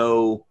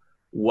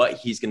what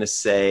he's going to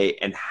say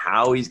and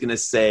how he's going to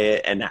say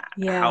it and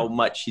how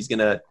much he's going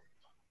to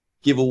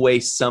give away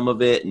some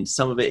of it, and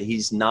some of it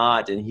he's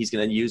not, and he's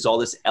going to use all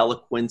this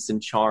eloquence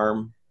and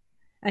charm.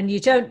 And you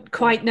don't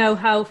quite know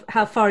how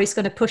far he's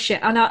going to push it.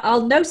 And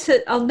I'll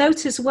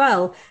note as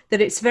well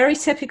that it's very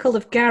typical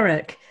of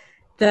Garak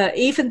that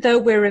even though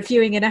we're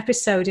reviewing an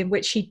episode in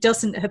which he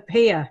doesn't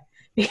appear,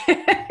 he's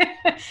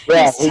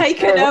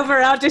taken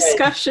over our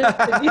discussion. He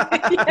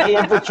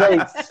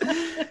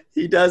infiltrates.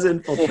 He does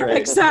infiltrate.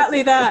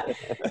 Exactly that.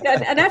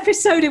 An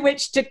episode in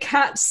which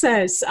Ducat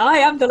says, I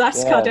am the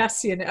last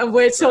Cardassian, and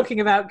we're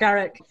talking about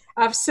Garak.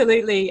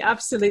 Absolutely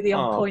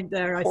on point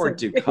there, I think. Poor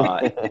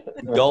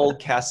Ducat. Gul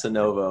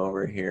Casanova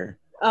over here.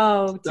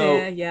 Oh,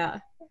 dear, yeah.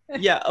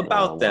 Yeah,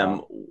 about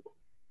them.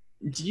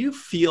 Do you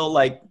feel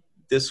like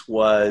this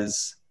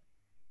was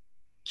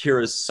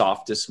Kira's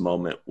softest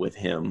moment with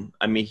him?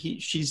 I mean,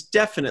 she's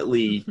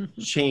definitely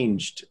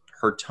changed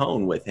her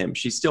tone with him.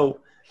 She still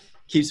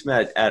keeps him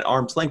at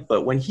arm's length,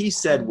 but when he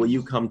said, will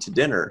you come to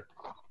dinner?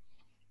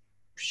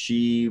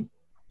 She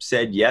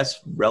said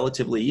yes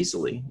relatively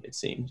easily, it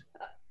seemed.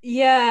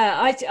 Yeah,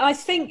 I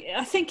think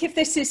if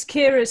this is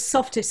Kira's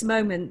softest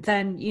moment,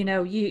 then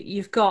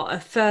you've got a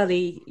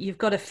fairly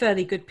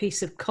good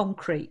piece of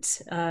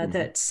concrete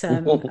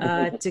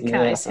that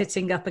Ducat is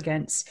hitting up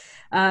against.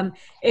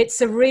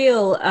 It's a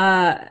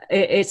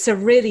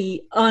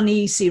really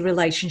uneasy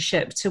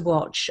relationship to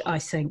watch. I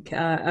think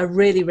a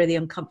really, really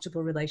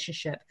uncomfortable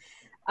relationship.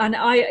 And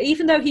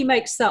even though he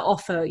makes that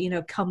offer,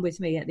 come with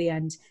me at the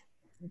end,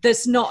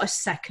 there's not a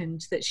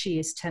second that she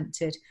is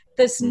tempted.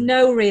 There's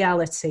no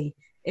reality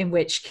in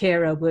which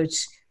Kira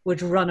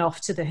would run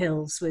off to the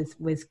hills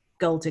with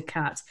Gul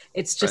Dukat.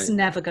 It's just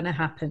never going to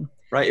happen.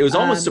 Right. It was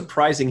almost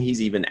surprising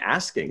he's even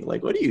asking.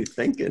 Like, what are you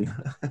thinking?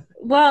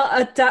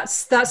 Well,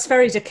 that's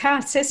very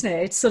Dukat, isn't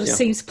it? It sort of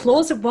seems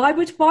plausible.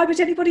 Why would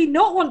anybody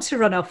not want to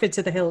run off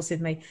into the hills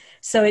with me?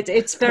 So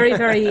it's very,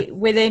 very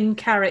within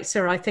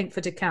character, I think,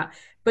 for Dukat.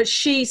 But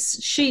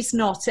she's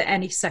not at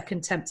any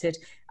second tempted.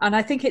 And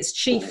I think it's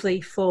chiefly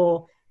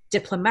for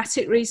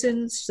diplomatic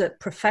reasons, that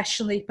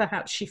professionally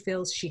perhaps she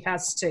feels she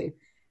has to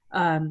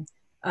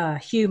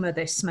humour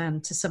this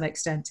man to some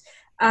extent.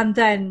 And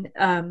then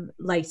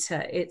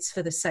later, it's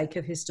for the sake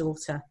of his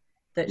daughter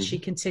that she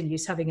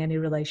continues having any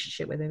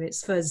relationship with him.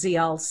 It's for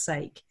Zial's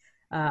sake.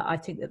 I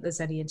think that there's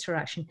any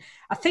interaction.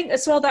 I think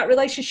as well that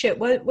relationship,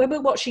 when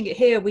we're watching it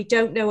here, we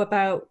don't know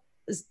about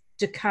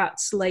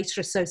Dukat's later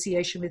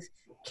association with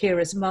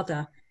Kira's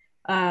mother.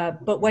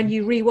 But when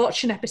you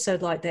rewatch an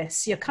episode like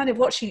this, you're kind of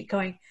watching it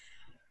going,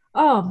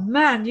 oh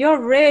man, you're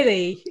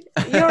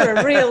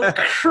a real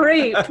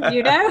creep,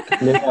 you know?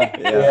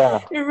 Yeah.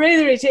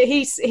 Really,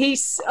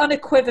 he's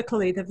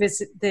unequivocally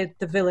the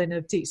villain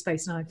of Deep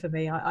Space Nine for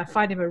me. I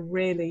find him a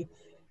really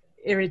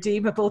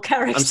irredeemable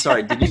character. I'm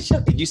sorry,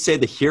 did you say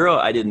the hero?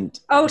 I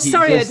didn't. Oh,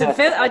 sorry,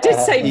 I did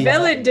say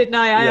villain, didn't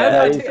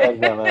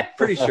I?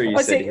 Pretty sure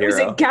you said hero. Was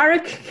it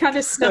Garrick kind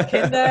of snuck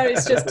in there?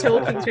 It's just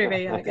talking through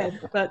me again.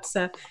 But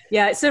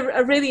it's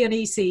a really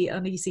uneasy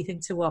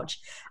thing to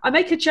watch. I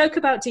make a joke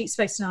about Deep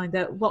Space Nine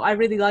that what I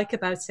really like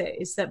about it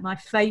is that my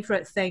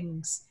favourite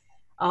things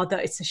are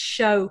that it's a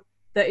show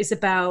that is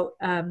about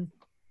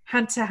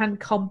hand-to-hand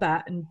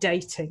combat and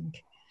dating.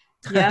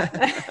 Yeah.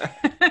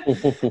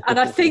 And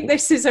I think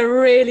this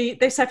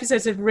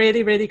episode's a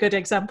really, really good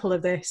example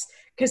of this,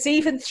 because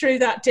even through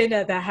that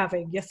dinner they're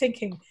having, you're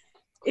thinking,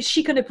 is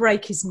she going to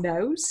break his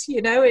nose?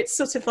 You know, it's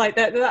sort of like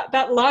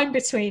that line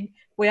between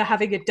we are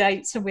having a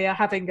date and we're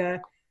having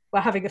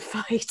a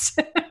fight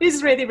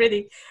is really,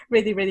 really,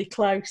 really, really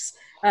close.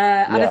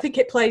 And I think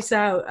it plays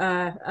out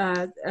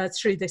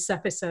through this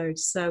episode.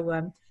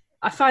 So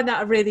I find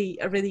that a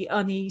really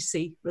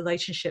uneasy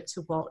relationship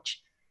to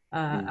watch.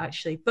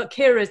 Actually, but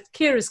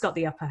Kira's got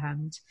the upper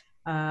hand.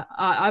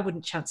 I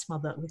wouldn't chance my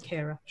luck with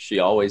Kira. She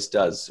always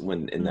does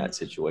when in that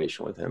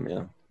situation with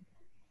him.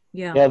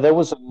 Yeah. There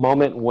was a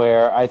moment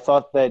where I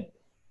thought that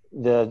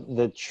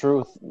the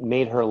truth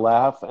made her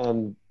laugh,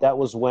 and that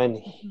was when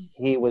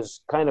he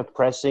was kind of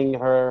pressing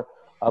her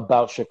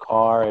about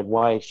Shakar and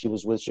why she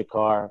was with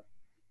Shakar,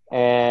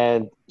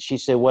 and she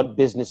said, "What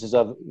business is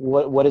of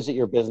what is it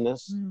your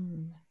business?"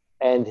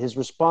 And his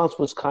response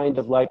was kind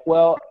of like,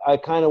 well, I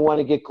kind of want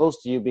to get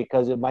close to you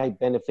because it might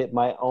benefit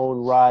my own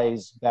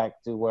rise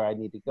back to where I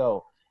need to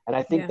go. And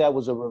I think that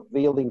was a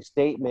revealing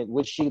statement,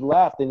 which she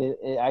laughed and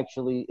it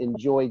actually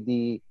enjoyed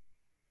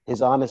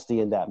his honesty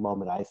in that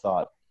moment, I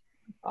thought.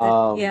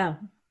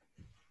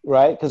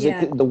 Right? Because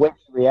the way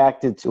she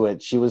reacted to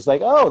it, she was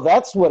like, oh,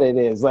 that's what it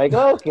is. Like,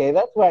 okay,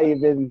 that's why you've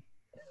been...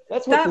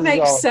 That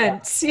makes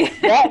sense. Yeah.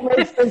 That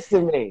makes sense to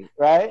me,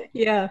 right?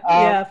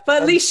 Yeah.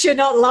 But at least you're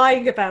not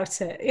lying about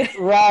it.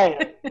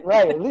 Right.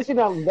 At least you're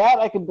not. That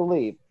I can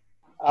believe.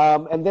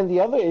 And then the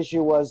other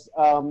issue was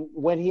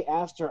when he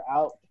asked her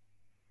out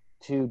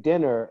to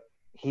dinner,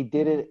 he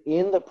did it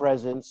in the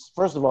presence.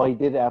 First of all, he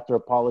did it after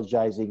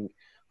apologizing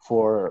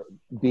for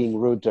being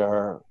rude to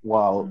her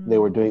while they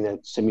were doing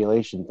that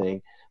simulation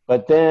thing.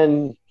 But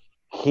then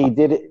he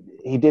did it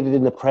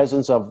in the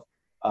presence of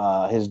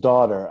his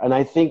daughter, and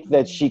I think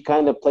that she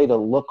kind of played a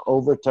look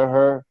over to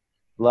her,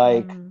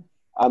 like,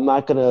 I'm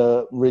not going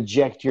to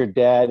reject your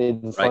dad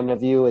in front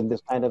of you in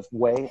this kind of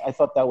way. I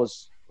thought that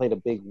played a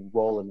big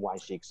role in why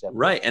she accepted.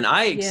 Right, and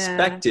I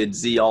expected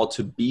Zial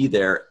to be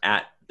there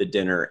at the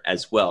dinner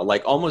as well,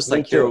 like almost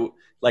like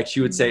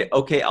she would say,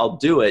 "Okay, I'll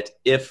do it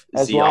if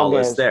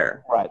Zial is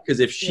there." Right, because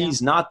if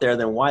she's not there,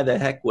 then why the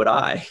heck would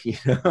I? You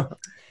know.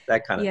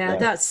 That kind of thing.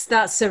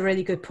 That's a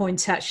really good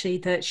point, actually,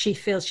 that she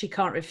feels she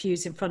can't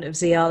refuse in front of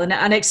Zial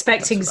and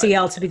expecting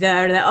Zial to be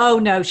there. And oh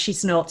no,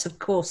 she's not. Of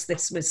course,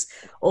 this was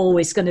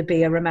always going to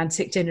be a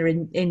romantic dinner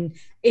in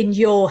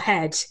your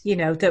head. You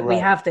know that we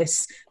have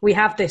this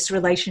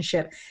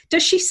relationship.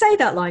 Does she say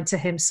that line to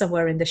him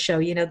somewhere in the show?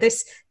 You know,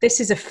 this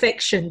is a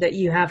fiction that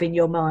you have in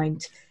your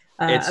mind.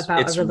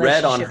 It's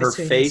red on her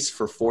face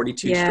for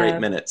 42 straight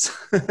minutes.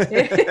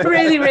 It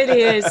really,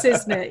 really is,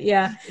 isn't it?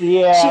 Yeah. She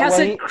has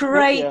a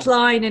great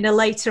line in a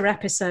later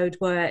episode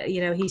where,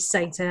 you know, he's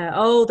saying to her,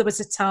 oh, there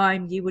was a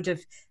time you would have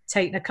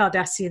taken a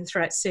Cardassian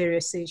threat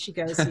seriously. She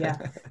goes, yeah,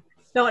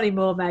 not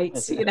anymore,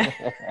 mates, you know.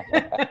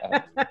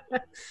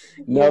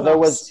 No,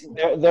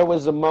 there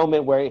was a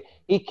moment where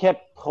he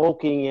kept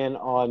poking in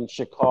on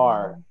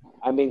Shakar.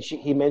 I mean,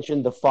 he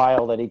mentioned the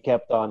file that he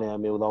kept on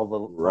him with all the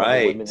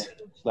women that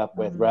he slept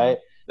with, right?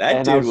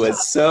 That dude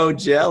was so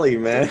jelly,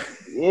 man.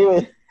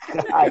 He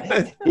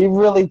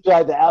really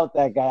tried to out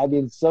that guy. I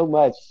mean, so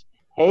much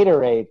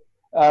haterade.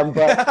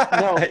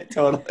 But no,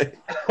 totally.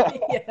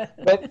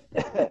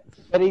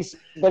 But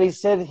he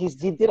said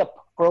he did a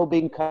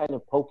probing kind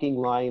of poking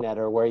line at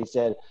her where he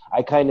said,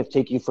 "I kind of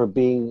take you for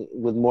being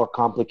with more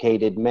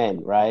complicated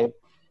men," right?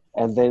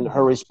 And then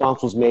her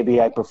response was,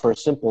 maybe I prefer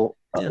simple,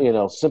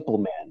 simple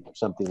man or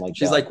something like that.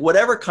 She's like,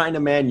 whatever kind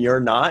of man you're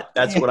not,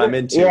 that's what I'm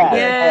into.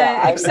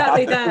 Yeah,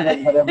 exactly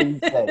that. Whatever you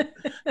say.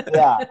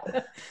 Yeah.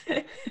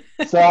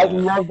 So I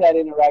love that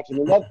interaction.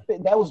 And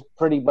that was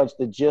pretty much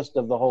the gist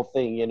of the whole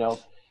thing, you know.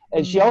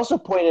 And she also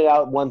pointed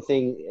out one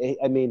thing.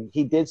 I mean,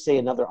 he did say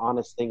another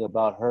honest thing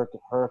about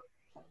her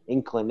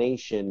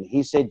inclination.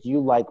 He said, you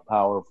like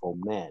powerful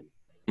men.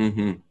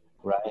 Mm-hmm.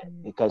 Right?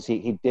 Because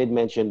he did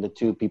mention the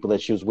two people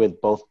that she was with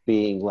both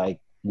being like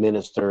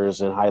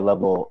ministers and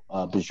high-level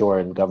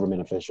Bajoran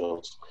government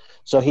officials.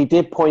 So he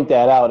did point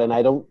that out, and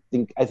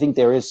I think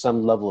there is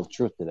some level of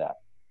truth to that.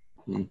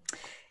 Mm.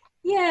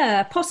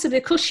 Yeah, possibly.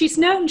 Of course, she's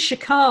known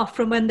Shakar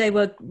from when they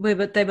were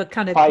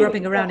kind of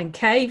grubbing around in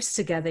caves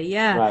together.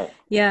 Yeah, right.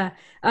 Yeah.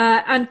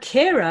 And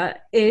Kira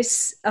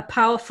is a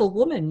powerful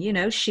woman. You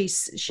know,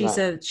 she's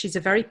a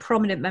very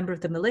prominent member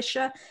of the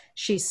militia.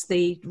 She's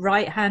the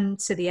right hand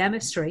to the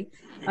emissary.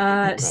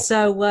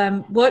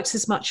 So works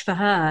as much for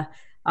her,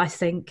 I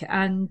think.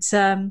 And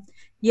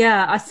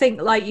yeah, I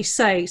think, like you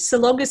say, so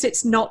long as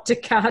it's not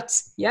Ducat,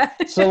 yeah.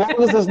 So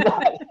long as it's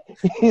not.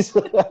 He's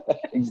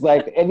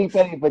like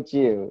anybody but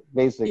you,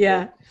 basically.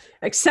 Yeah,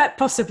 except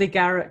possibly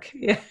Garrick.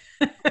 Yeah.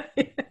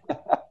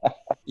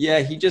 Yeah,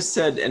 he just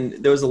said,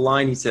 and there was a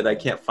line he said, I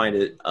can't find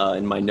it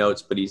in my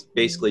notes, but he's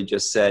basically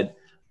just said,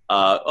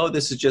 oh,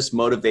 this is just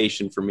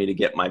motivation for me to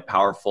get my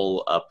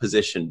powerful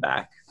position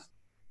back.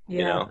 Yeah.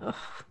 You know?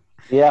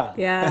 Yeah.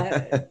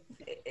 Yeah.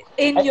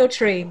 In your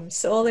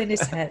dreams, all in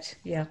his head.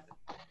 Yeah.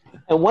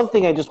 And one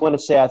thing I just want to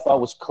say I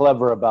thought was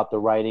clever about the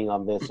writing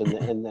on this,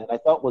 and I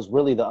thought was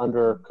really the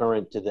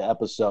undercurrent to the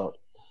episode.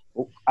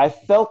 I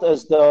felt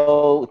as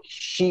though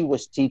she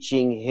was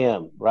teaching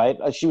him, right?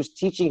 She was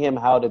teaching him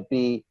how to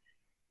be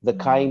the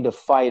kind of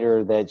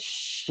fighter that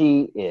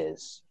she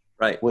is,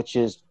 right? Which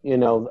is,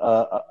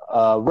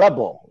 a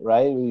rebel,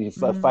 right?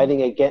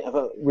 Fighting against,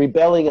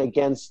 rebelling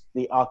against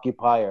the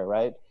occupier,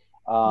 right?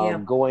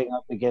 Going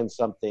up against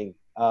something,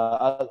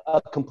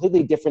 a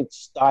completely different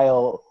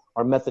style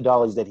or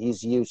methodology that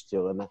he's used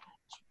to. And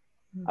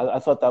I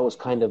thought that was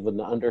kind of an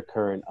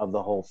undercurrent of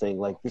the whole thing.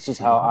 Like, this is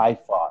how I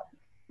fought.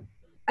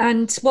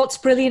 And what's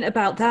brilliant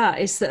about that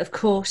is that, of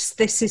course,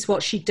 this is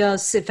what she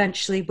does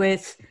eventually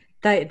with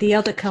the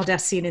other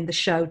Cardassian in the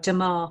show,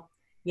 Damar.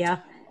 Yeah.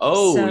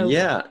 Oh, so,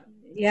 yeah.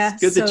 Yeah.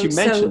 It's good that you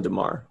mentioned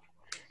Damar.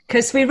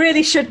 Because we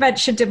really should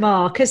mention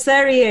Damar, because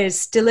there he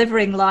is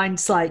delivering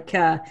lines like,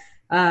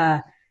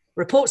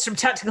 reports from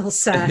tactical,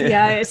 sir.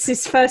 Yeah, it's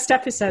his first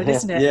episode,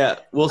 isn't it? Yeah.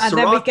 Well,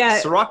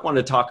 Cirroc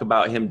wanted to talk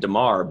about him,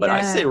 Damar, but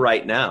I say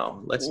right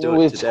now, let's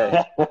do it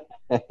today.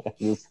 Let's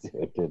do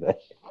it today.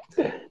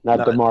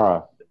 Not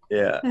tomorrow.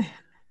 Yeah.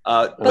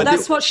 But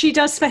that's what she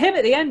does for him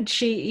at the end.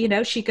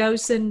 She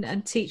goes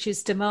and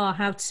teaches Damar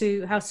how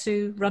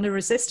to run a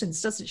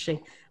resistance, doesn't she,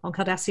 on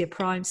Cardassia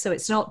Prime? So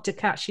it's not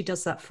Ducat she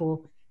does that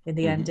for. In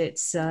the end,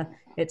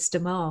 it's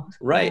Damar.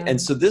 Right. And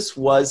so this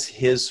was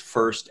his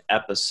first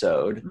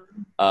episode.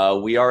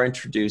 We are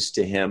introduced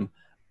to him.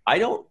 I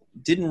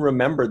didn't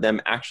remember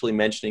them actually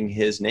mentioning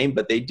his name,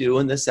 but they do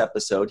in this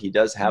episode. He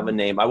does have a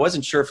name. I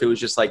wasn't sure if it was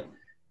just like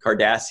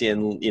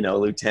Cardassian,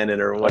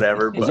 lieutenant or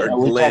whatever. Are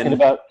we talking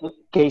about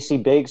Casey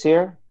Biggs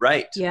here?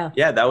 Right. Yeah.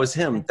 Yeah, that was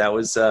him. That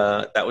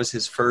was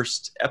his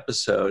first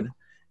episode.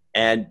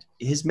 And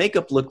his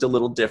makeup looked a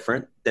little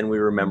different than we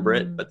remember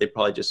it, but they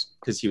probably just,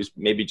 because he was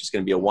maybe just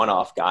going to be a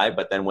one-off guy,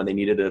 but then when they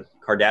needed a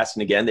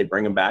Cardassian again, they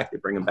bring him back,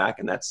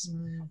 and that's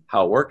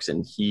how it works.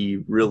 And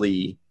he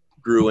really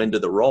grew into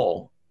the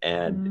role,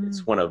 and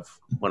it's one of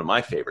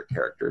my favorite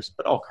characters,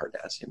 but all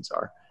Cardassians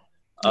are.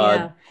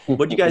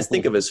 What do you guys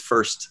think of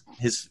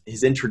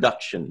his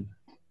introduction?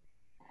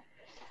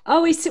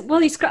 Oh, he's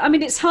great. I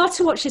mean, it's hard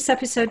to watch this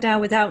episode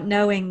now without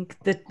knowing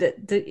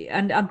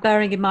and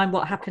bearing in mind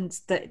what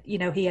happens, that,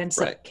 he ends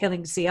up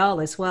killing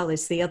Zial as well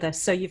as the other.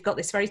 So you've got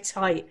this very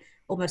tight,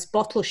 almost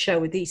bottle show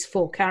with these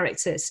four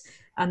characters,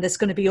 and there's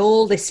going to be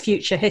all this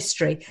future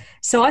history.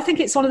 So I think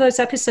it's one of those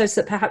episodes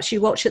that perhaps you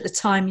watch at the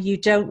time, you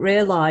don't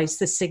realize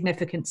the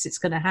significance it's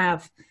going to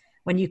have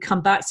when you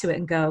come back to it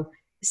and go,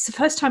 it's the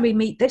first time we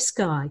meet this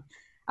guy.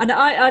 And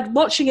I'm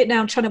watching it now,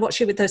 I'm trying to watch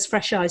it with those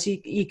fresh eyes.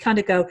 You kind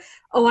of go,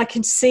 oh, I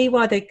can see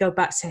why they go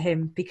back to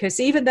him, because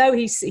even though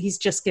he's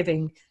just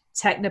giving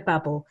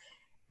technobabble,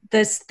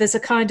 there's a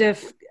kind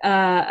of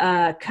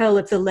curl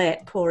of the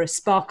lip or a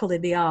sparkle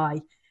in the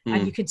eye,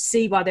 and you can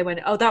see why they went,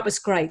 oh, that was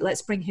great,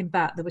 let's bring him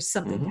back. There was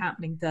something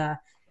happening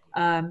there.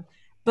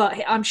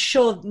 But I'm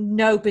sure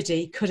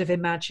nobody could have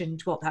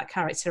imagined what that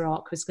character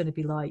arc was going to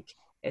be like.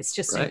 It's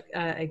just an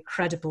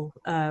incredible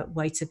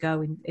way to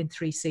go in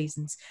 3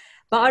 seasons.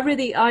 But I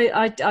really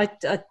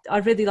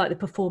like the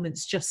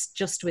performance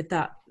just with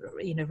that,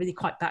 really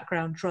quite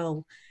background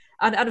role.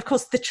 And of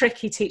course, the trick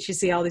he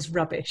teaches Zial is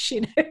rubbish.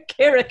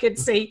 Kira can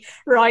see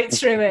right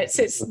through it.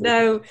 It's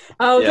that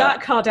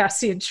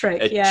Cardassian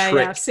trick.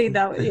 Trick. I've seen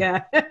that.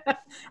 Yeah,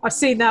 I've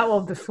seen that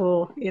one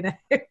before.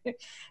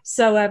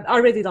 So I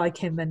really like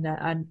him, and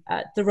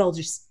the role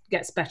just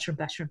gets better and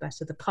better and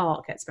better. The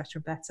part gets better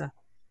and better.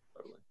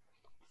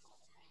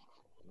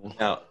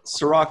 Now,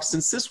 Cirroc,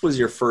 since this was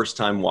your first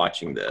time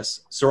watching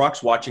this,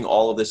 Cirroc's watching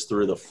all of this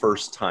through the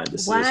first time.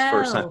 This is his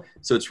first time,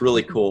 so it's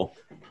really cool.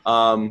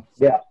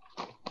 Yeah.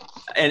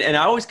 And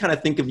I always kind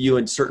of think of you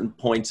in certain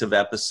points of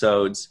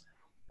episodes.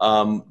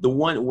 The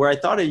one where I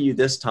thought of you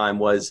this time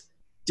was,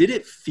 did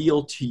it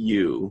feel to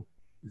you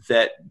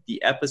that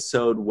the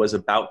episode was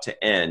about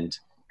to end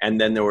and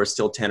then there were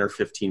still 10 or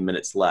 15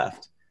 minutes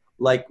left?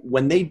 Like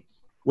when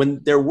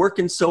they're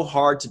working so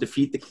hard to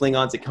defeat the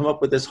Klingons, they come up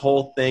with this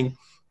whole thing,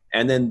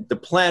 and then the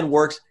plan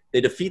works.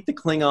 They defeat the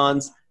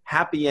Klingons,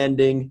 happy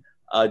ending.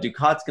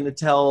 Ducat's going to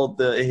tell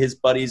his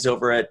buddies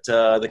over at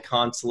the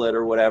consulate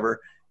or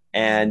whatever,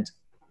 and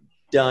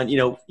done. You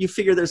know, you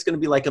figure there's going to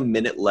be like a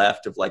minute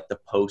left of like the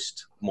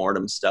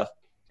post-mortem stuff,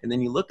 and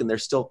then you look and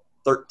there's still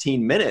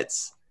 13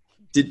 minutes.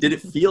 Did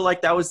it feel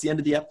like that was the end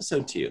of the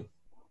episode to you?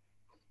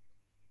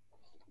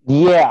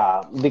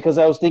 Yeah, because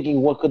I was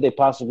thinking, what could they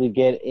possibly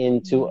get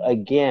into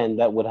again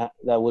that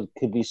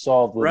could be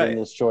solved within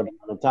this short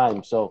amount of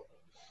time? So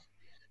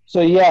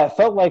yeah, it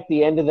felt like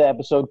the end of the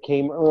episode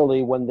came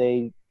early when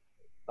they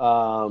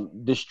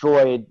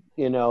destroyed,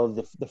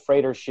 the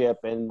freighter ship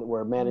and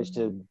were managed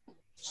to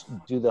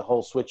do the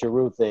whole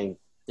switcheroo thing.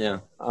 Yeah.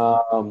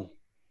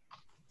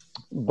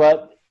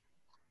 But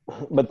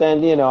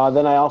then, then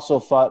I also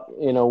thought,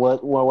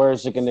 where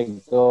is it going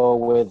to go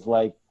with,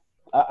 like,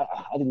 I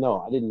didn't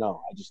know. I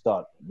just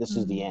thought this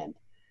is the end.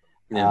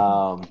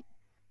 Yeah.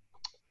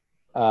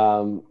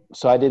 So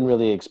I didn't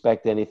really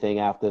expect anything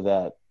after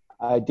that.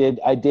 I did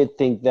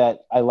think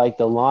that I liked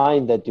the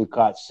line that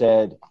Ducat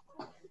said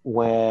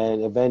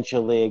when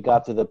eventually it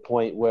got to the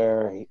point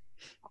where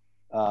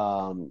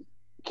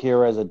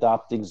Kira's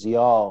adopting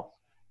Zial,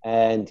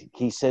 and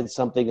he said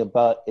something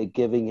about it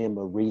giving him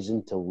a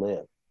reason to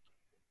live.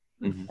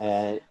 Mm-hmm.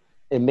 And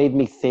it made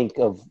me think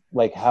of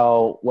like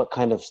what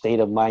kind of state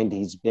of mind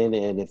he's been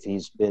in if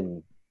he's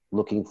been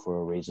looking for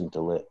a reason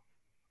to live.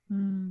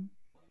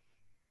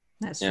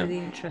 That's really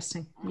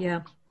interesting.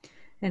 Yeah.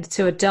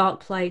 Into a dark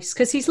place,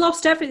 because he's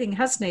lost everything,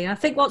 hasn't he? And I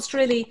think what's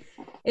really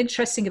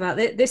interesting about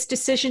this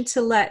decision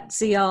to let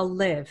Zial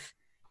live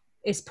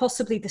is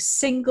possibly the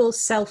single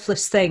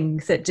selfless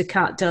thing that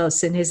Ducat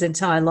does in his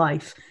entire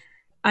life,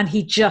 and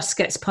he just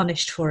gets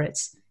punished for it.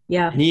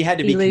 Yeah, and he had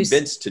to be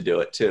convinced to do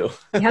it too.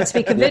 He had to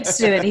be convinced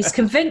to do it. And he's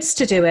convinced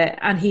to do it,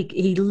 and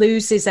he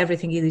loses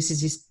everything. He loses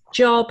his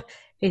job.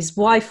 His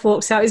wife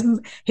walks out.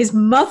 His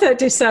mother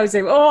disowns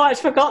him. Oh, I'd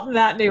forgotten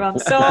that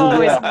nuance.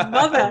 Oh, his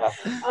mother.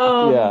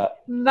 Oh, yeah.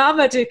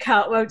 Mama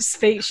Ducat won't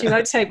speak. She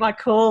won't take my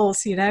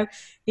calls, He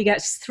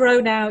gets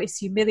thrown out. He's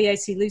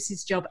humiliated. He loses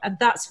his job. And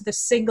that's for the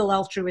single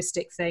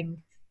altruistic thing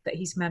that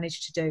he's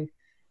managed to do.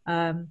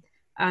 That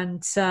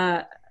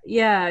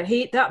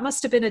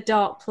must have been a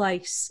dark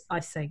place, I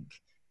think,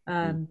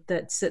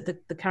 that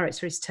the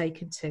character is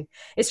taken to.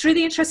 It's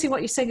really interesting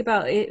what you're saying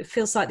about it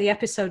feels like the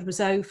episode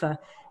was over.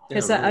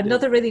 Because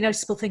another really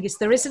noticeable thing is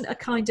there isn't a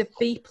kind of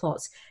B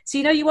plot. So,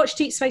 you watch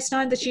Deep Space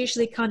Nine, there's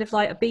usually kind of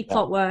like a B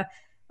plot where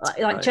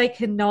like Jake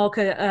and Nog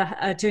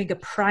are doing a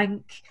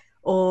prank,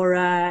 or,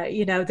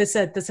 there's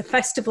a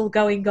festival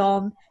going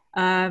on,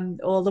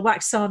 or the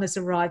Waxanas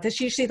arrive. There's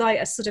usually like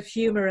a sort of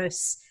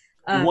humorous...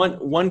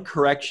 One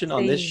correction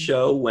on this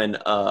show: when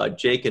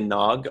Jake and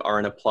Nog are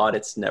in a plot,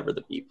 it's never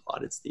the B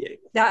plot; it's the A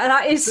plot.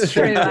 That is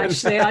true.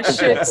 Actually, I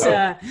should.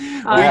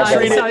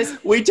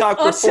 We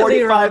talked for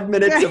 45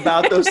 minutes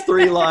about those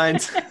three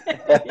lines.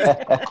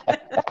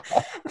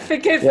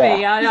 Forgive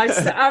me, I'm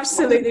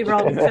absolutely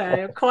wrong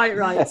there. Quite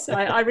right.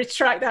 I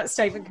retract that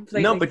statement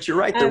completely. No, but you're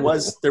right. There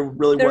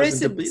really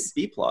wasn't a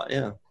B plot.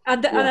 Yeah.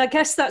 And I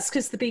guess that's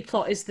because the B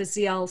plot is the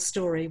Zial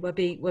story. We're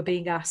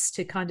being asked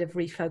to kind of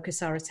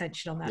refocus our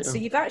attention on that. Yeah. So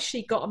you've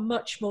actually got a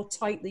much more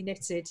tightly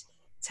knitted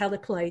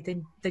teleplay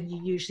than you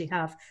usually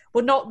have.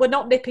 We're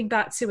not nipping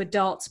back to a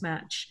darts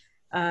match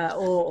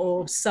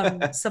or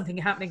something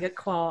happening at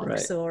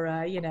Quarks, or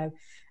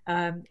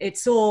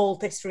it's all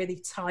this really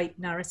tight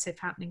narrative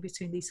happening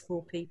between these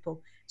four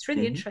people. It's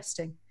really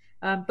interesting,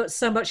 but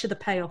so much of the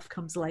payoff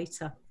comes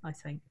later, I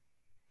think.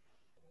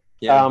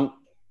 Yeah.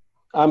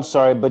 I'm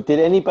sorry, but did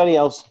anybody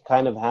else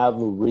kind of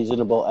have a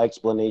reasonable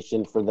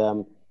explanation for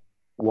them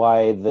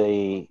why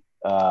the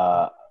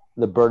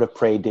bird of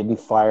prey didn't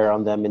fire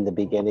on them in the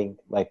beginning,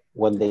 like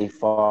when they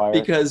fired?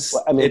 Because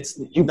it's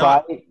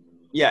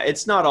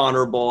not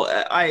honorable.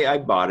 I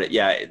bought it.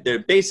 Yeah, they're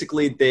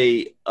basically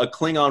a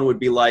Klingon would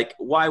be like,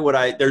 why would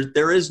I?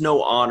 There is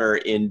no honor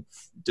in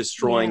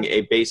destroying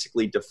a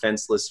basically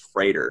defenseless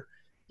freighter.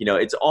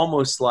 It's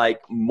almost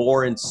like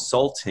more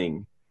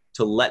insulting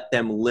to let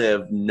them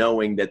live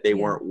knowing that they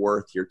weren't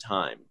worth your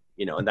time,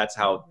 and that's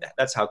how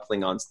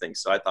Klingons think.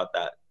 So I thought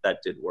that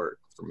did work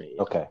for me.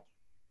 Okay.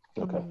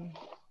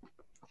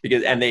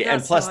 Because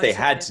and plus they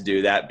had to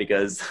do that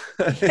because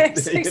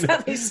yes,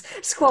 exactly.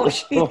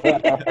 Squash.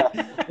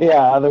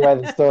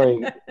 Otherwise the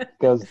story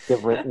goes a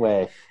different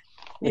way.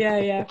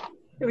 Yeah.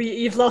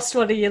 You've lost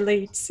one of your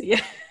leads. Yeah.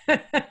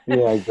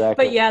 Yeah,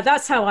 exactly. But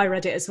that's how I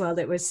read it as well.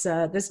 It was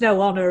there's no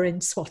honor in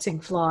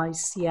swatting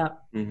flies. Yeah.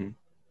 Mm-hmm.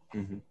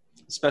 Mm-hmm.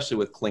 Especially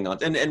with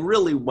Klingons, and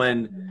really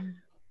when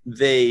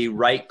they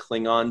write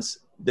Klingons,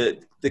 the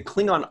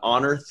Klingon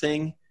honor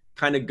thing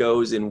kind of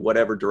goes in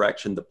whatever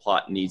direction the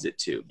plot needs it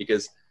to,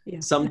 because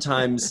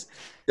sometimes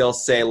they'll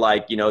say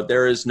like,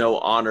 there is no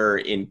honor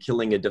in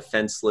killing a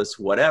defenseless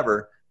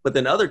whatever, but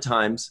then other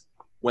times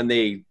when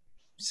they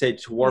say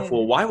to Worf,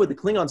 well, why would the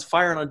Klingons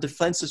fire on a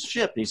defenseless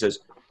ship? And he says,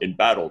 in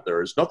battle,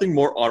 there is nothing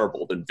more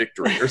honorable than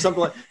victory, or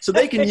something like. So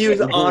they can use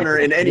honor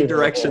in any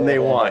direction they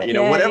want,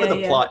 whatever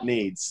the plot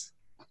needs.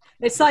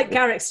 It's like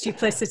Garrick's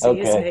duplicity,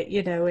 isn't it?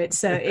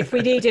 It's if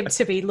we need him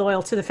to be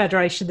loyal to the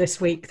Federation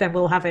this week, then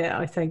we'll have it,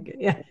 I think.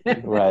 Yeah.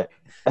 Right.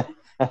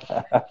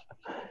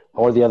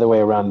 Or the other way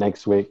around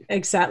next week.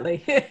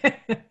 Exactly.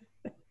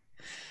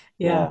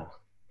 Yeah,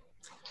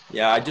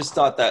 I just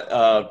thought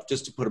that,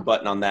 just to put a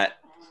button on that,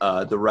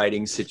 the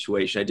writing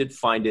situation, I did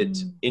find it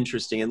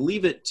interesting, and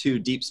leave it to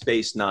Deep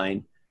Space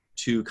Nine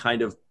to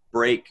kind of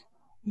break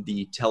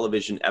the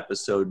television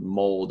episode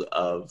mold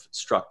of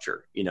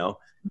structure.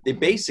 They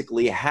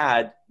basically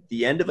had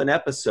the end of an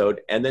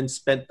episode and then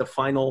spent the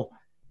final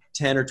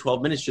 10 or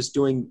 12 minutes just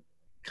doing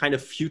kind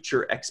of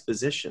future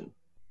exposition.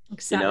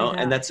 Exactly.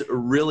 And that's a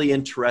really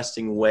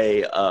interesting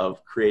way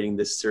of creating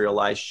this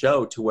serialized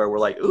show, to where we're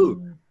like,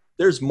 ooh,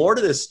 there's more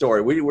to this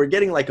story. We're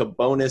getting like a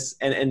bonus,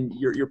 and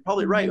you're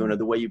probably right, Una.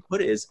 The way you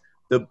put it is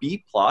the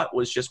B plot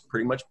was just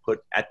pretty much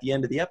put at the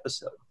end of the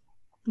episode.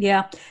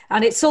 Yeah,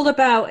 and it's all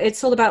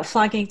about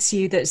flagging to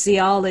you that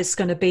Zial is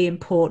going to be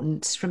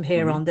important from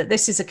here on. That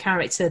this is a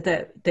character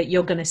that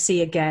you're going to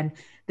see again.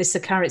 This is a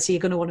character you're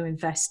going to want to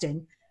invest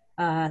in.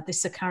 This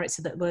is a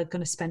character that we're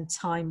going to spend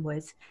time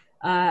with.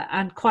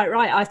 And quite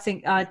right, I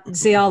think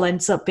Zial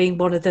ends up being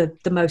one of the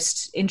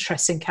most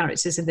interesting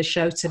characters in the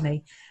show to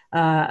me.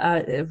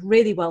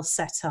 Really well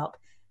set up,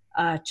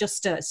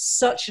 just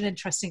such an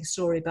interesting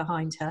story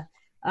behind her.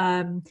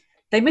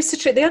 They missed a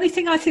trick. The only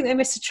thing I think they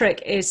missed a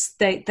trick is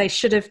they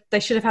should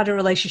have had a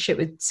relationship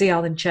with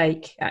Zial and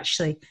Jake.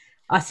 Actually,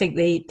 I think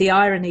the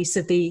ironies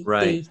of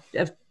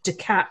of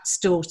Decat's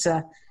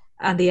daughter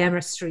and the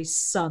emissary's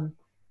son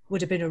would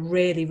have been a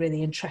really,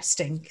 really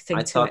interesting thing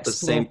to explore. I thought the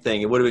same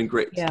thing. It would have been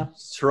great. Yeah.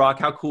 Cirroc,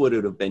 how cool would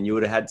it have been? You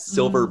would have had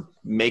silver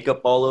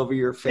makeup all over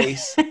your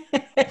face.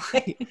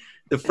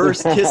 The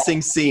first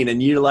kissing scene, and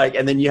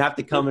then you have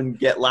to come and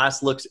get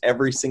last looks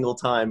every single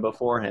time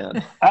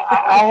beforehand.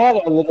 I had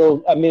a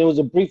little, it was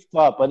a brief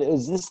thought, but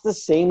is this the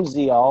same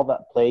Zial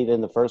that played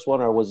in the first one,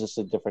 or was this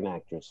a different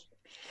actress?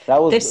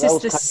 This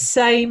is the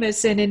same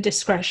as in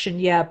Indiscretion,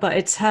 but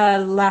it's her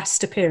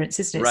last appearance,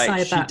 isn't it?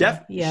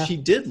 Right. She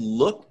did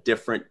look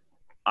different,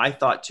 I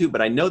thought too,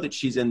 but I know that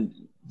she's in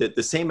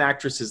the same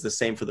actress is the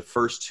same for the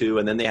first two,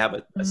 and then they have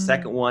a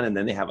second one, and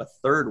then they have a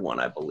third one,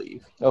 I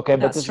believe. Okay,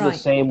 but this is the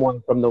same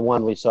one from the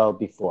one we saw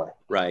before.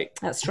 Right.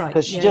 That's right.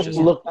 Because she just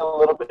looked a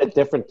little bit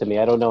different to me.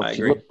 I don't know if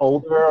she looked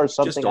older or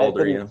something. Just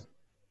older,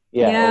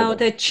 older.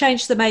 They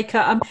changed the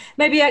makeup.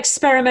 Maybe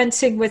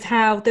experimenting with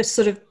how the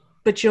sort of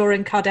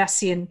Bajoran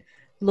Cardassian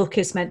look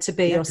is meant to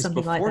be, or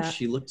something like that. Before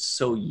she looked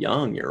so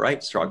young. You're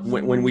right, Cirroc.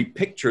 When we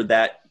pictured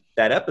that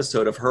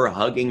episode of her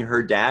hugging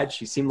her dad,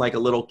 she seemed like a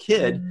little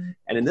kid,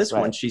 and in this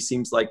one she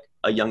seems like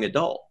a young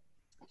adult.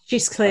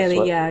 She's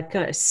clearly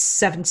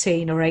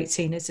 17 or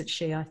 18, isn't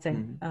she? I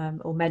think,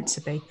 or meant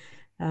to be.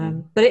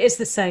 But it is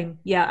the same,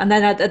 and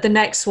then the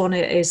next one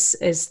is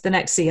the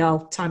next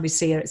Zial time we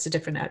see her, it's a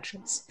different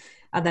actress,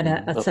 and then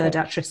a third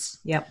actress.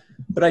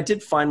 But I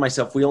did find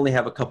myself, we only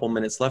have a couple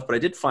minutes left, but I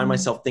did find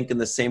myself thinking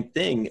the same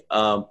thing,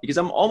 because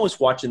I'm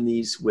almost watching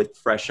these with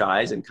fresh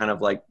eyes and kind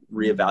of like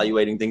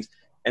reevaluating things.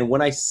 And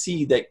when I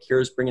see that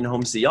Kira's bringing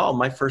home Zial,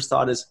 my first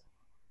thought is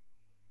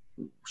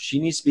she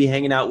needs to be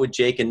hanging out with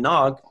Jake and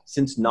Nog,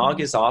 since Nog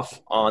is off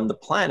on the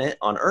planet,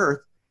 on Earth.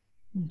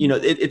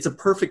 It's a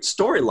perfect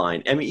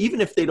storyline.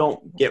 Even if they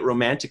don't get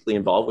romantically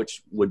involved,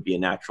 which would be a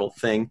natural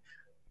thing,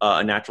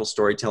 a natural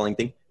storytelling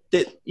thing,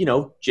 that,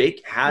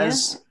 Jake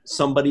has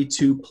somebody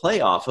to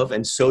play off of,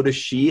 and so does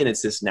she. And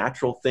it's this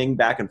natural thing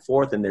back and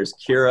forth. And there's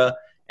Kira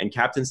and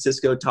Captain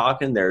Sisko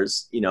talking.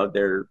 There's,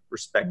 their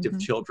respective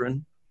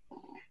children.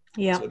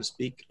 So to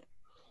speak.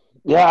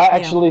 I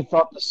actually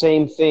thought the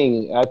same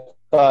thing. I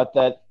thought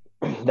that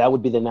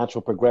would be the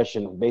natural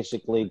progression.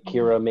 Basically,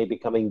 Kira maybe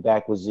coming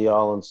back with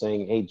Zial and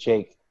saying, "Hey,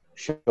 Jake,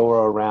 show her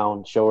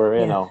around, show her,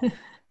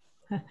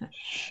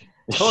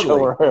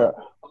 Totally.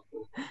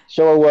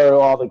 show her where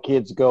all the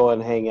kids go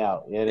and hang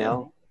out."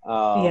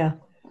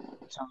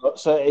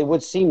 So it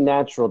would seem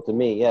natural to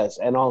me, yes,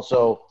 and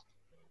also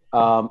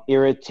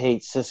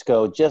irritate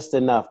Sisko just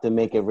enough to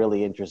make it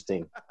really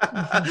interesting.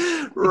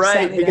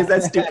 Right, because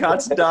that's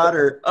Ducat's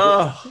daughter.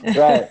 Oh,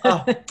 right.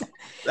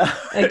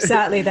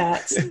 Exactly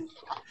that.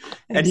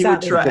 And he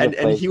would try,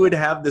 and he would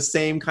have the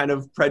same kind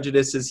of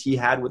prejudices he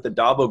had with the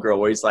Dabo girl,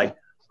 where he's like,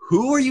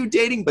 "Who are you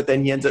dating?" But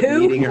then he ends up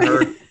meeting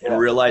her and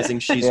realizing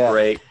she's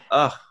great.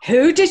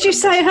 Who did you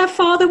say her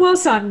father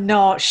was? I'm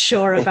not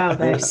sure about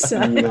this.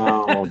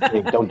 No,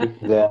 don't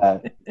do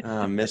that.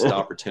 Missed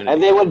opportunity.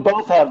 And they would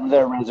both have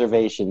their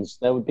reservations.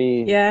 That would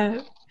be...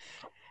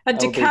 And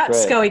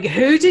Ducat's going,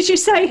 who did you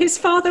say his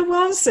father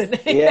was? And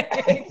Yeah.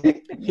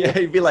 Yeah,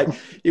 you'd be like,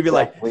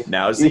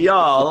 now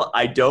Zial,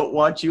 I don't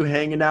want you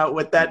hanging out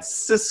with that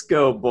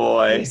Sisko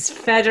boy. These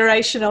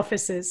Federation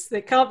officers,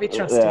 they can't be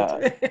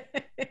trusted.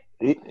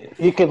 Yeah.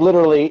 You could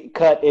literally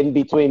cut in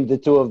between the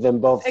two of them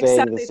both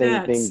saying the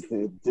Exactly same that.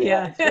 thing.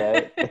 Yeah.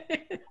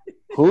 Right?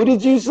 Who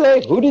did you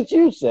say? Who did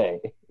you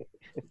say?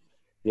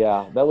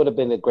 Yeah, that would have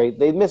been a great.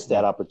 They missed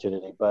that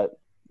opportunity, but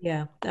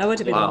Yeah, that would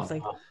have been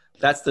lovely.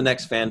 That's the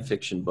next fan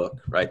fiction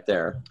book right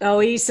there.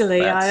 Oh,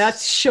 easily. I'm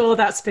sure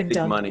that's been Big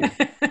done. money.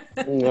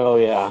 Oh,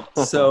 yeah.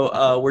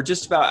 So we're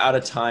just about out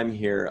of time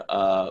here.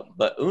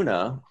 But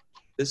Una,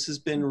 this has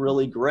been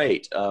really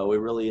great. We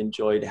really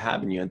enjoyed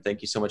having you. And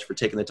thank you so much for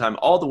taking the time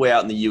all the way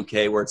out in the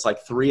UK where it's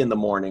like 3 a.m.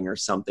 or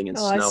something and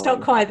snowing. It's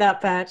not quite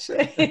that bad.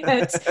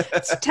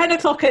 It's 10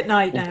 o'clock at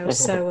night now.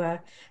 So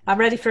I'm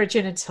ready for a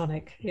gin and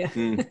tonic. Yeah.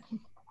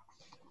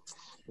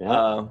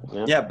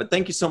 Yeah, but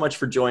thank you so much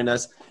for joining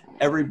us.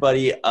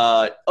 Everybody,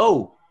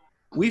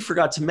 we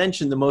forgot to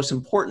mention the most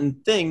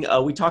important thing.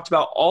 We talked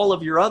about all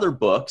of your other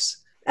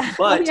books,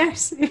 but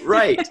yes.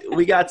 Right,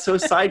 we got so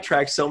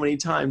sidetracked so many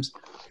times.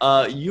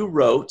 You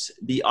wrote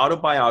the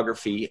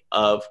autobiography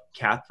of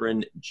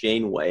Kathryn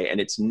Janeway,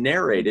 and it's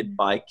narrated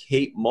by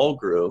Kate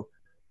Mulgrew.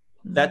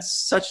 That's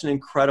such an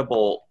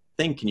incredible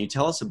thing. Can you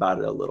tell us about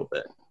it a little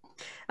bit?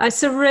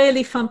 It's a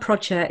really fun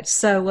project.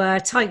 So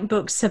Titan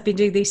Books have been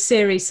doing these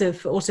series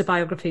of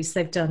autobiographies.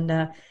 They've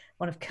done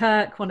one of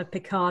Kirk, one of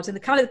Picard, and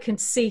the kind of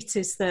conceit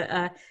is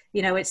that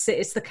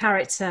it's the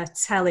character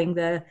telling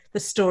the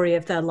story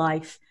of their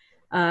life.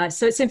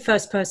 So it's in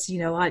first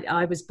person.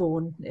 I was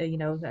born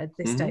at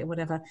this date or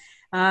whatever.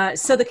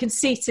 So the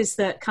conceit is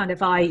that kind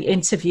of I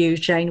interview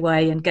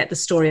Janeway and get the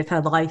story of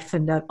her life,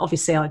 and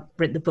obviously I've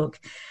written the book.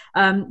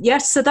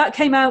 So that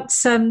came out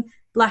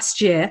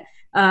last year.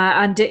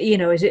 And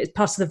it's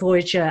part of the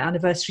Voyager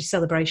anniversary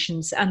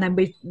celebrations. And then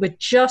we're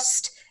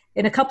just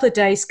in a couple of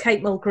days.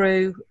 Kate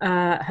Mulgrew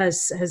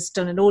has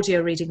done an audio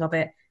reading of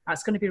it.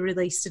 That's going to be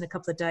released in a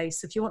couple of days.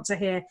 So if you want to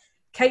hear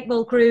Kate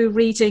Mulgrew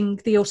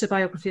reading the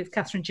autobiography of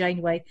Kathryn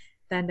Janeway,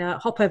 then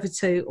hop over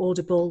to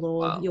Audible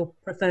or your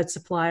preferred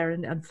supplier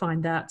and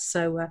find that.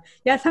 So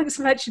thanks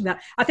for mentioning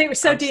that. I think we're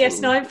so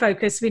DS9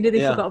 focused, we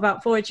nearly forgot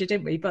about Voyager,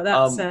 didn't we? But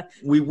that's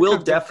we will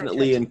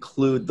definitely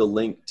include the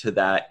link to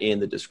that in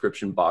the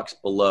description box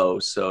below.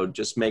 So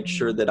just make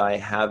sure that I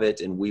have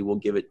it, and we will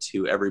give it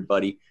to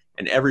everybody.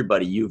 And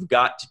everybody, you've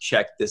got to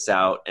check this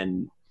out.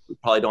 And we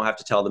probably don't have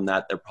to tell them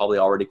that. They're probably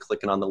already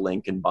clicking on the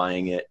link and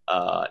buying it.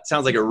 It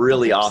sounds like a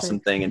really awesome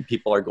thing, and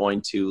people are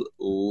going to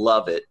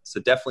love it. So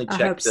definitely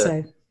check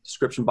the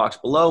description box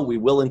below. We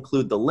will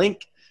include the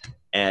link,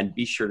 and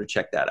be sure to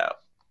check that out.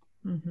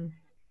 Mm-hmm.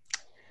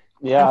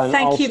 Yeah. And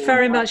thank you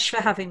very much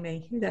for having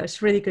me. That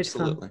was really good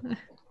fun.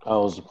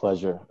 Oh, it was a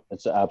pleasure.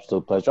 It's an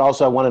absolute pleasure.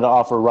 Also, I wanted to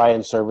offer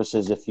Ryan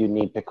services if you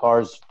need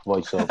Picard's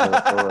voiceover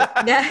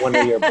for one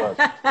of your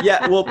books.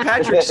 Yeah, well,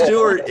 Patrick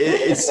Stewart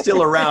is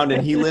still around,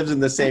 and he lives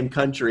in the same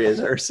country as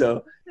her,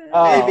 so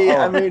maybe,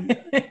 I mean,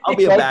 I'll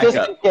be a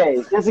backup.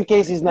 Just in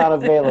case he's not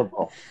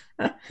available.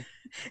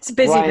 It's a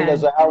busy Ryan man.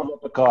 does a hell of a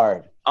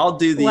Picard. I'll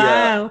do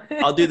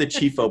the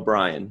Chief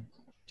O'Brien.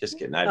 Just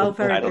kidding. I don't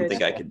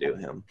think I could do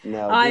him.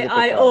 No,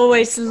 I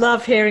always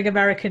love hearing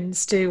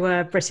Americans do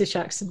British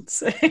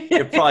accents.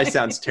 It probably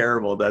sounds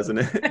terrible, doesn't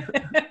it?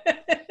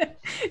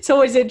 It's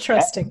always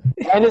interesting.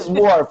 And his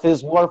Worf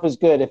is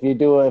good if you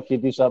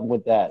do something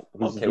with that.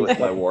 Okay, with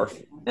my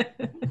Worf.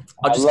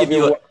 I'll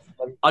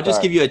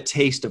just give you a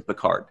taste of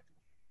Picard.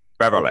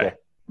 Okay.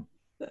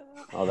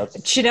 Oh,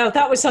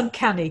 that was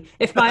uncanny.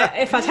 If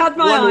I'd had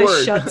my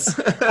eyes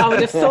shut, I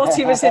would have thought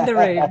he was in the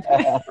room.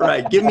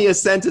 Right. Give me a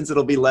sentence;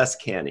 it'll be less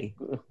canny.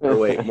 Or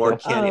wait, more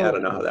canny. I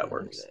don't know how that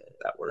works.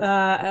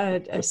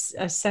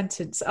 A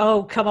sentence.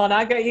 Oh, come on!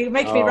 You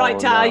make me write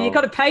down. No. You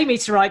got to pay me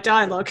to write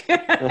dialogue.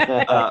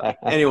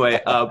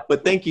 Anyway,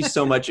 but thank you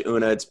so much,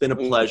 Una. It's been a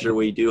pleasure.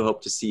 We do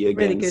hope to see you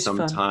again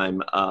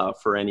sometime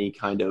for any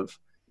kind of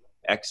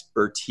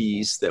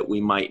expertise that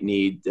we might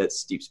need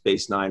that's Deep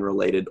Space Nine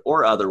related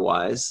or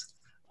otherwise.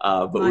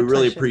 But we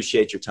really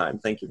appreciate your time.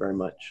 Thank you very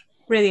much.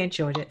 Really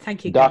enjoyed it.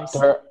 Thank you, guys.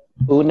 Dr.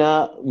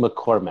 Una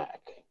McCormack.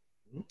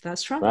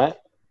 That's right. Right?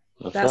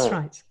 That's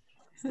right.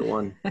 That's the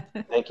one.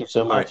 Thank you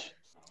so much. Right.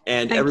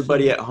 And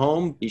everybody at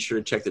home, be sure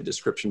to check the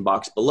description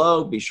box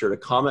below. Be sure to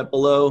comment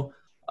below.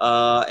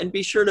 And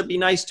be sure to be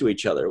nice to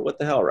each other. What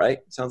the hell, right?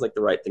 Sounds like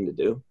the right thing to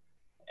do.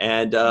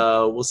 And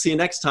we'll see you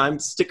next time.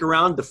 Stick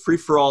around. The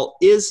free-for-all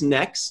is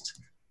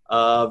next.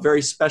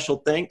 Very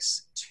special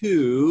thanks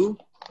to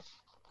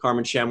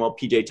Carmen Shamwell,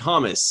 PJ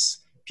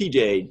Tomas,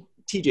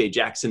 TJ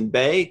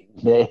Jackson-Bey.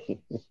 I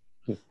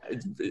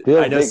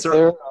know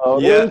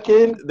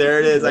there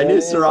it is. I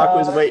knew Cirroc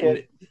was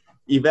waiting.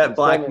 Yvette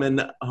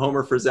Blackmon,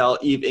 Homer Frizzell,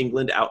 Eve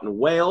England out in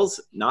Wales,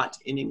 not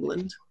in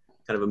England.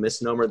 Kind of a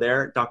misnomer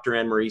there. Dr.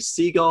 Marie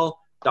Segal,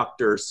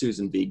 Dr.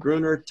 Susan V.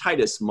 Gruner,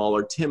 Titus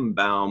Mohler, Tim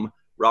Baum,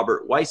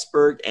 Robert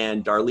Weissburg,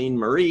 and Darlena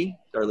Marie.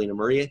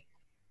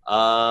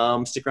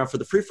 Stick around for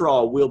the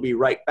free-for-all. We'll be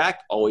right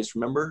back. Always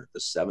remember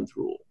the 7th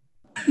rule.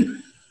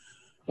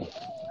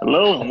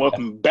 Hello and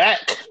welcome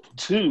back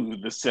to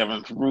the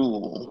Seventh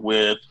Rule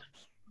with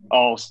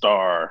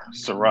All-Star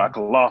Cirroc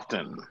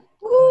Lofton.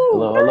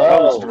 Hello,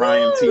 Host hello.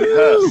 Ryan T.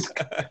 Husk.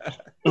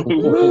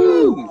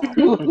 Woo!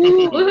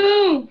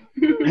 Woohoo!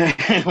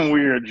 And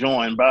we are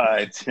joined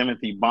by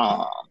Timothy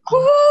Baum.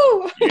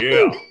 Woo!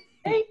 Yeah.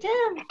 Hey,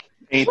 Tim.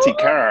 A.T.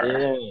 Carr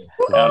Yeah.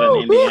 out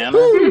in Indiana.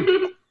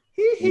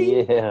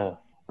 Yeah.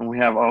 And we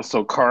have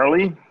also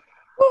Carly.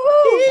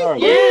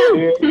 Yeah.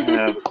 We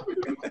have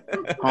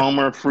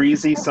Homer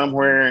Freezy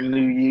somewhere in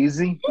New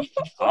Yeezy.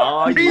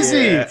 Oh,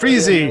 Freezy,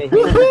 Freezy.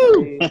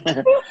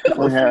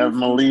 We have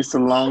Melissa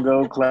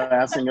Longo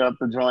classing up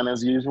to join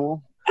as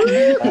usual. We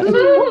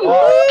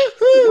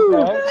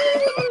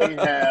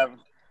have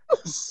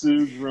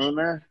Sue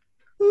Gruner,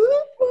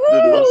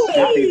 the most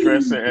skimpy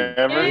dresser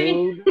ever.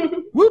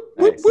 Whoop,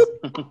 whoop,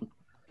 whoop.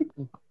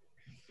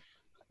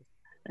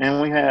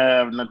 And we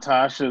have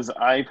Natasha's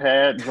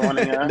iPad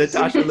joining us.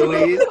 Natasha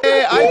Louise.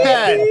 Hey,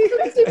 iPad.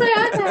 See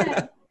my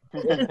iPad.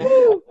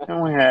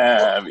 And we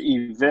have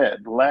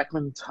Yvette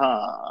Blackmon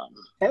Tom.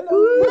 Yeah.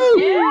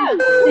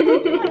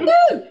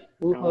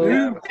 And we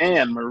have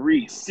Anne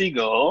Marie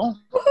Segal.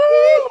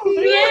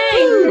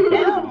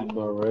 Yay.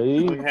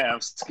 Marie. We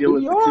have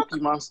Skillet the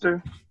Cookie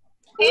Monster.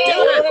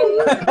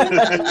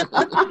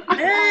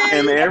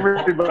 And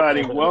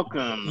everybody,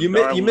 welcome. You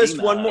missed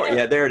Darlena. one more.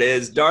 Yeah, there it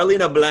is.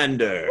 Darlena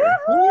Blender.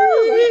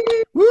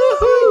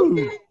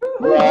 Woohoo!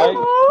 Right.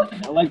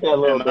 I like that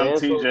little And I'm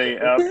dance.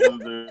 TJ out in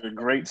the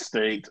great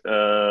state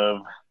of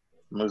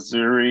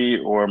Missouri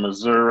or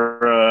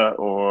Missouri,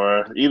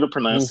 or either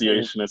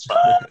pronunciation is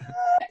fine.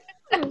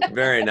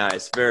 Very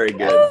nice. Very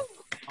good.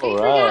 All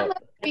right.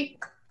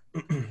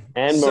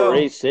 And So-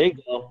 Marie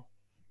Segal.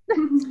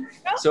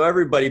 So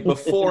everybody,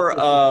 before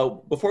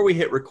we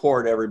hit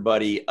record,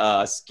 everybody,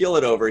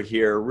 Skillet over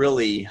here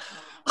really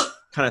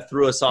kind of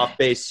threw us off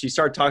base. She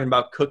started talking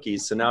about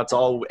cookies, so now it's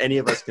all any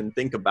of us can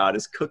think about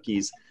is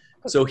cookies.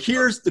 So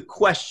here's the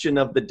question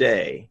of the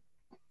day.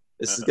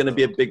 This is going to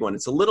be a big one.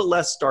 It's a little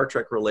less Star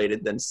Trek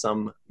related than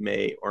some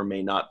may or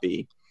may not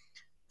be.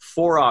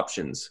 4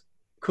 options: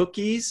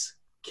 cookies,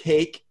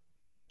 cake,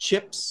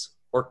 chips,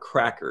 or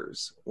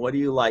crackers. What do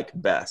you like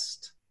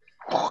best?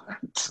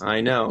 I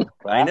know.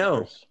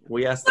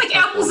 We asked It's like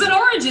apples and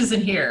oranges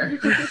in here.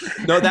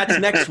 No, that's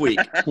next week.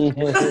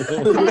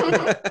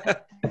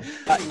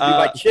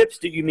 By chips,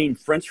 do you mean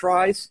French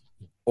fries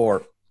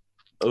or?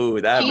 Oh,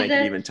 that make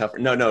it even tougher.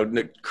 No,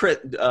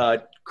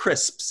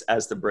 crisps,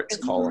 as the Brits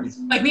call them.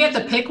 Like we have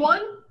to pick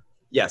one?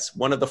 Yes,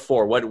 one of the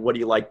 4. What do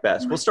you like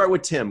best? We'll start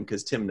with Tim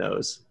because Tim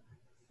knows.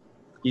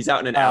 He's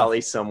out in an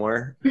alley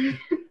somewhere.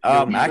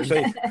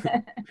 Actually,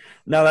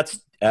 no,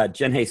 that's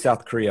Jinhae,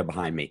 South Korea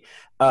behind me.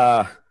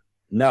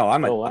 No,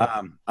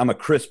 I'm a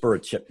crisp or a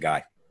chip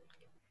guy.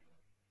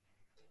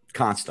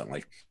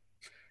 Constantly.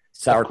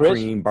 Sour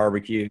cream,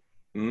 barbecue,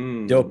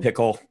 dill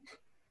pickle.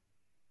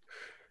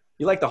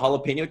 You like the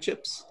jalapeno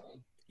chips?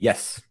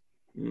 Yes.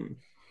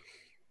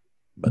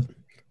 But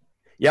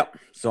yep.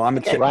 So I'm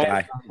a chip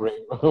guy.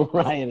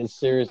 Ryan is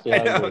seriously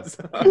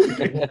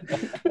hungry.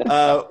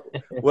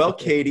 Well,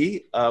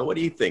 Katie, what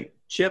do you think?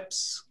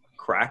 Chips,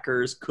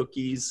 crackers,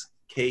 cookies,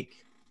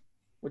 cake?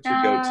 What's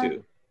your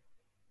go-to?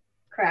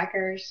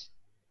 Crackers.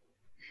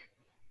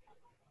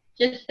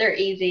 Just they're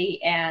easy,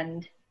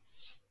 and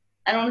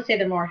I don't want to say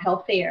they're more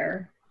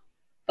healthier,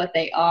 but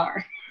they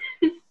are,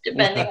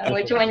 depending on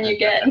which one you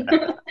get.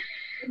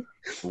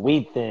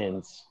 Wheat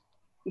thins.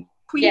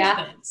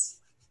 Yeah.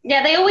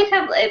 Yeah, they always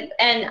have,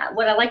 and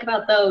what I like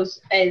about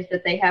those is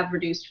that they have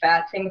reduced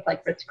fat, same with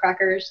like Ritz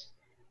crackers.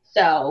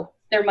 So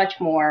they're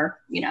much more,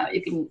 you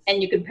can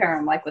pair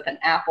them like with an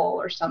apple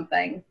or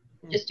something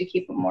just to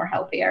keep them more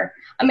healthier.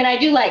 I mean, I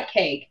do like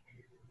cake,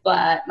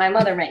 but my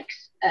mother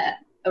makes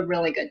a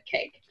really good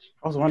cake.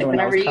 I was wondering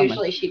whenever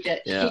usually she does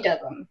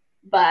them,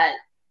 but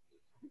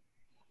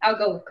I'll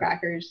go with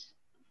crackers.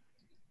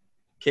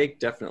 Cake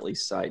definitely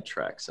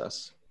sidetracks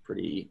us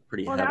pretty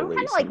Well, heavily. I'm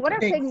kind of like, what are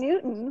sometimes. Pig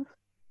Newton?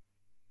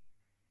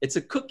 It's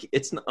a cookie.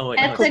 It's not. Oh, wait,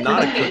 That's no, it's a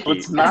not a cookie. cookie.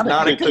 It's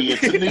not a cookie.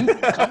 It's a Newton.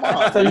 Come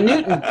on. It's a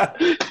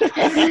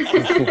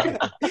Newton.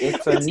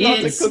 It's a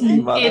Newton. It's,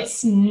 cookie, mother.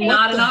 it's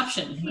not an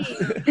option.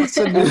 It's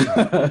a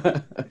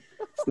Newton.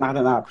 It's not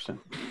an option.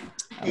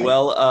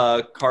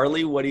 Well,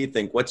 Carly, what do you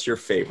think? What's your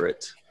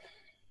favorite?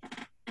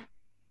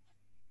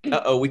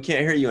 Uh-oh, we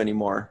can't hear you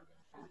anymore.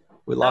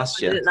 We lost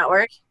Did you. it not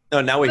work?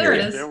 No, now we There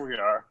hear it you. is. There we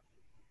are.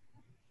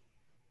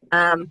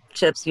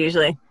 Chips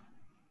usually.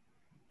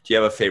 Do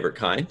you have a favorite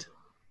kind?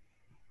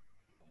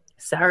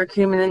 Sour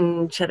cream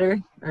and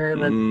cheddar, or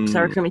the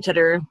sour cream and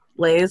cheddar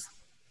Lay's.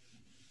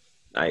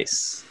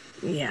 Nice.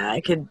 Yeah, I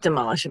could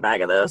demolish a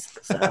bag of those.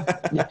 So.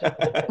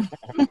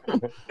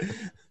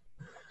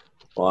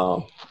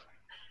 Wow.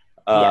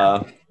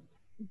 Yeah.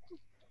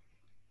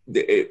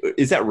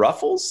 Is that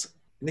Ruffles?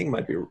 I think it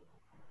might be. Oh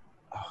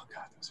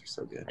God, those are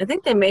so good. I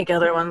think they make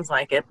other ones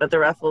like it, but the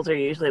Ruffles are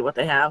usually what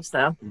they have.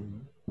 So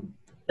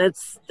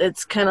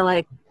it's kind of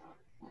like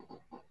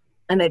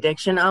an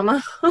addiction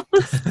almost. So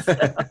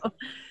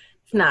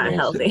it's not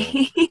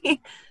healthy.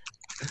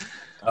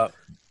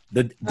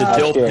 The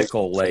dill shit.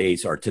 pickle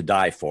lays are to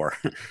die for.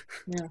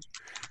 Yeah.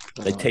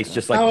 They taste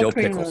just like Sour dill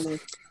cream pickles. on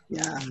it.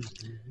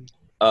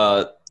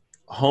 Yeah.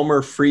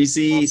 Homer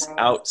Freezy's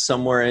out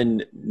somewhere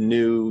in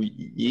New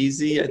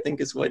Yeezy, I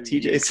think is what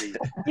TJ said.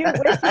 You wish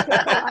you could pull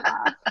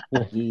that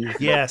off.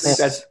 Yes.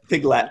 That's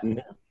Pig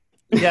Latin.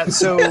 Yeah.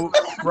 So,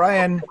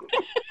 Ryan,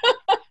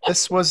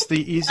 this was the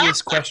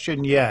easiest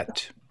question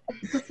yet.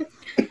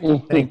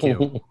 Thank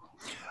you.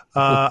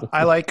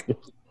 I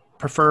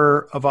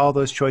prefer of all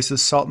those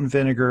choices, salt and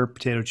vinegar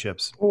potato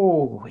chips.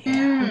 Oh,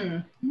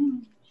 yeah.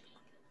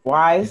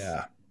 Wise?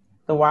 Yeah.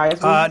 The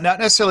Wise one? Not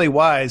necessarily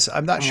Wise.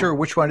 I'm not sure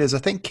which one it is. I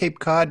think Cape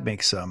Cod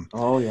makes some.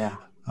 Oh, yeah.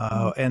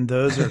 And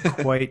those are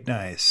quite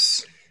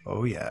nice.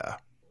 Oh, yeah.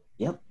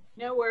 Yep.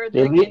 You know where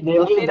They leave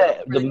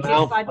the really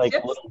mouth fried like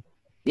chips? little.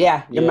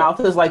 Yeah, your mouth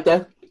is like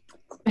that.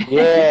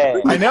 Yeah.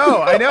 I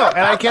know. And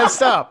I can't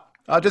stop.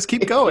 I'll just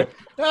keep going.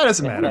 That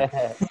doesn't matter.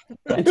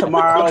 And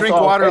tomorrow, I'll drink it's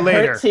all- water it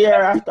later. hurts here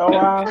after a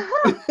while.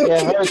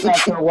 Yeah, it hurts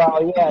after a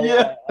while.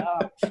 Yeah.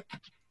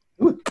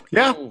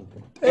 Yeah.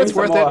 It's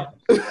worth it.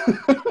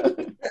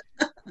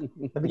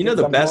 You know,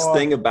 the best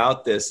thing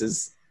about this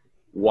is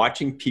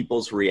watching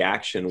people's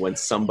reaction when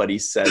somebody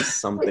says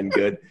something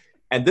good.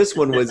 And this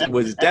one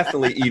was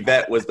definitely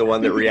Yvette was the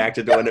one that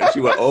reacted to it. She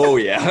went, "Oh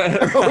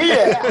yeah, oh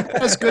yeah,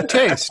 that's good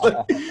taste."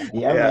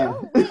 Yeah.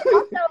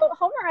 Also,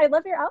 Homer, I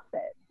love your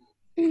outfit.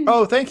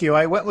 Oh, thank you.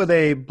 I went with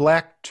a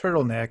black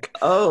turtleneck.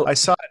 Oh, I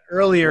saw it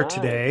earlier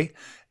today,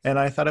 and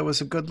I thought it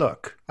was a good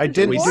look. I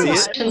didn't do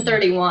this. Section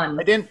 31.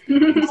 I didn't.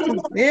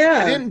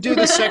 Yeah. I didn't do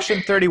the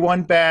Section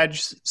 31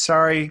 badge.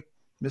 Sorry,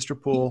 Mr.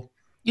 Poole.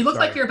 You look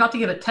Sorry. like you're about to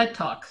give a TED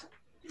talk.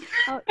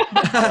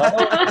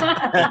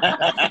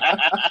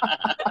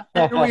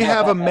 Here we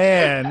have a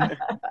man,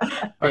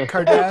 a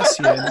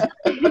Cardassian,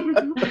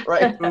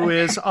 right, who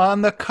is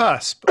on the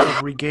cusp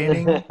of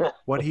regaining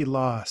what he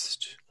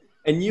lost.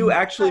 And you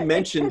actually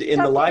mentioned in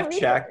the live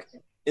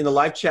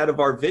chat of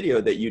our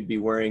video that you'd be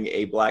wearing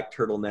a black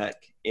turtleneck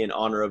in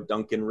honor of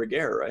Duncan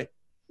Regehr, right?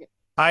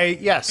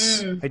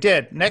 Yes, I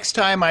did. Next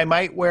time I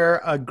might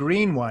wear a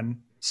green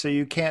one so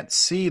you can't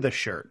see the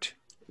shirt.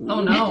 Oh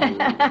no.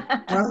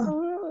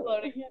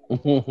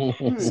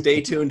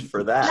 Stay tuned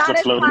for that. Not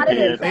as hot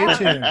as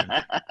Stay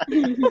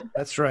tuned.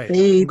 That's right.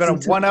 I'm going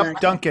to one-up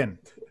Duncan.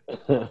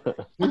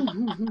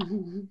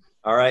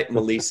 All right,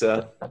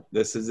 Melissa,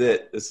 this is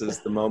it. This is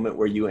the moment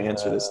where you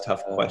answer this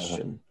tough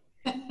question.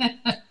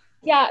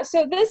 Yeah,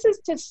 so this is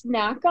to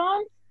snack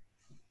on.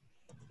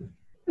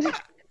 Yeah,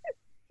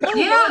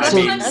 that's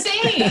what I'm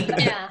saying.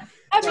 Yeah.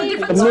 I For mean,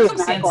 different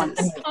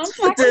circumstances.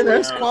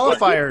 There's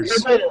qualifiers.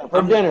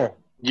 For dinner.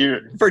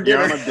 You're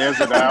dinner. on a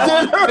desert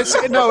island.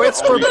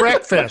 It's for Only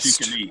breakfast.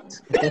 that you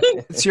can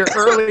eat. It's your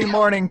early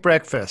morning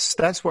breakfast.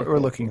 That's what we're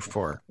looking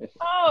for.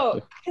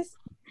 oh, 'cause,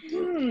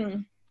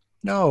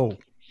 No.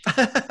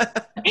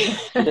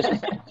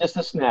 Just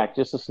a snack.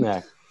 Just a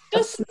snack.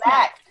 Just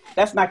snack.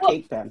 That's not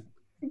cake then.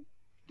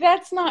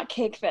 that's not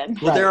cake then.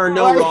 Well, there are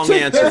no wrong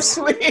answers.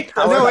 No,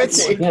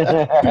 it's your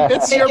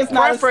It's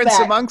not a preference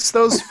snack. amongst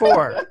those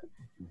four.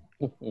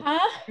 Huh?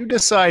 You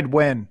decide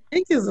when.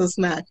 Cake is a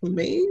snack for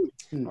me.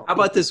 How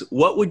about this?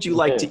 What would you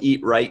like to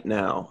eat right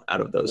now out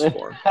of those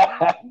four?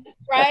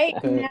 Right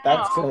Good. now.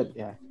 That's good.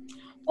 Yeah.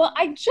 Well,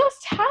 I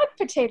just had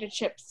potato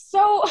chips,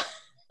 so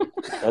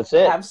That's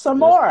it. Have some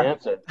That's more. the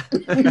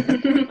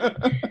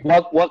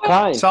answer. What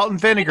kind? Salt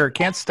and vinegar.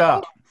 Can't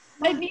stop.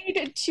 I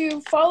needed to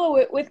follow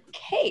it with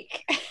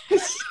cake.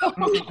 So,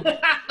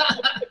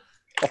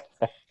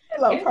 I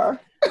love her.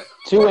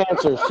 Two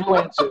answers.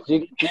 You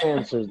get two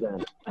answers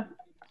then.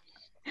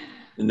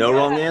 No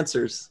wrong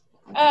answers.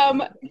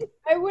 I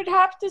would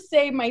have to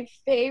say my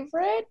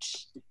favorite.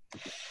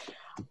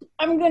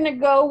 I'm gonna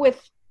go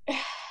with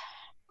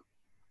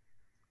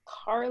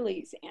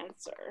Carly's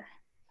answer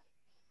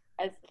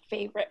as the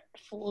favorite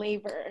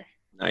flavor.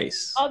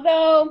 Nice.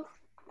 Although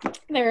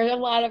there are a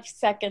lot of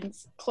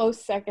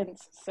close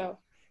seconds, so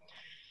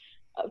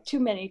too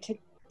many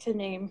to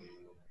name.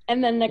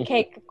 And then the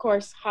cake, of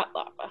course, hot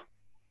lava.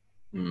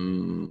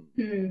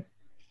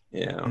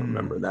 Yeah, I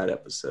remember that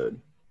episode.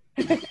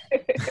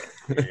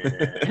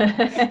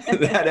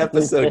 That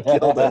episode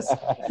killed us.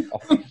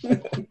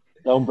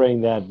 Don't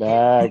bring that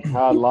back.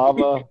 Hot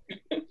lava.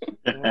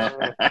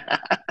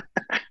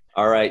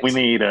 All right. We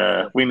need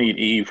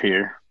Eve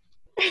here.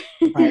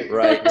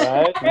 Right.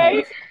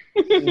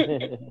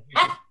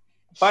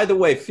 By the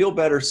way, feel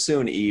better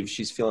soon, Eve.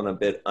 She's feeling a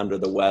bit under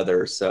the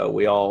weather, so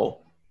we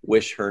all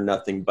wish her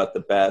nothing but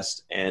the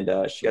best. And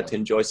she got to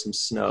enjoy some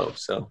snow,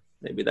 so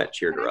maybe that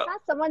cheered her I up. saw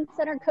someone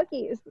sent her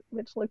cookies,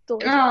 which looked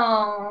delicious.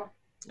 Oh.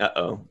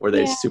 Uh-oh. Were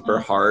they super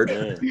hard?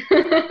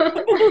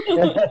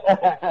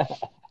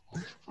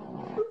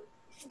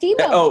 Steve.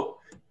 Oh,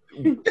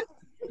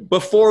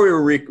 before we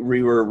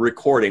were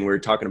recording, we were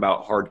talking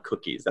about hard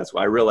cookies. That's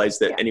why I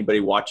realized that anybody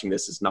watching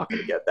this is not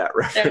going to get that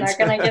reference.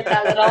 They're not going to get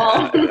that at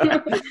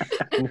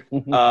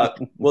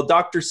all. Well,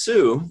 Dr.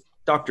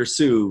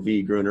 Sue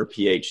V. Gruner,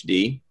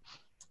 PhD,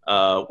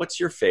 what's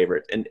your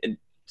favorite? And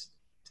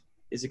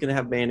is it going to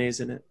have mayonnaise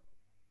in it?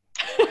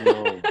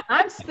 No.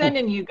 I'm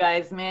sending you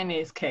guys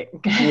mayonnaise cake.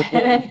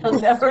 And you'll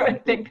never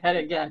think that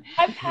again.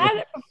 I've had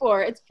it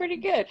before. It's pretty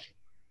good.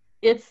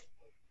 It's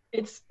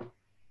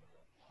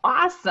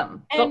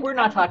awesome. But And we're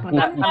not talking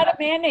about I'm not a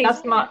mayonnaise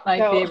That's not my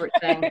so- favorite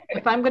thing.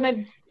 If I'm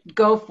gonna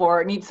go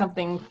for need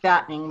something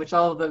fattening, which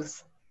all of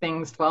those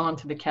things fall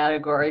into the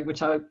category,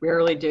 which I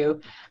rarely do,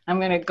 I'm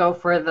gonna go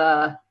for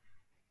the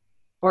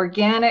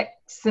organic,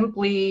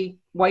 simply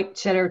white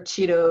cheddar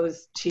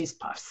Cheetos cheese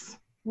puffs.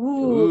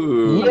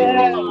 Ooh.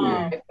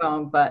 Yeah.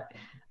 But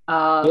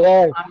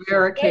Yes. on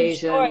rare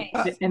occasion,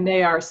 choice. and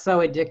they are so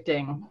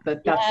addicting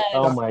that that's Yes.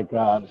 Oh my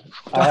God.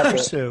 I have Dr.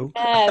 to, Sue.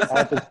 Yes, I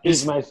have to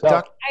excuse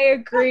myself. I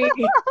agree.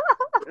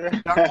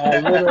 I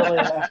literally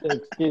have to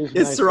excuse Is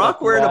myself.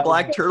 Cirroc wearing a Wow.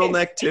 black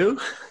turtleneck too?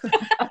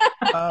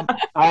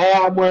 I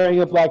am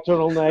wearing a black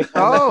turtleneck.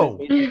 Oh.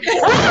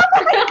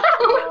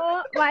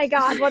 Oh my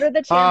God, what are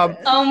the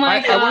chances? Oh my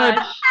I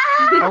gosh.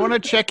 I want to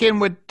check in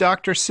with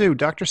Dr. Sue.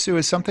 Dr. Sue,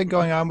 is something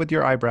going on with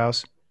your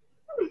eyebrows?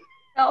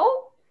 no.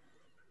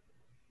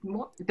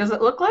 What- Does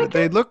it look like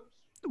They it? look,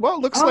 well,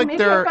 it looks Oh, like maybe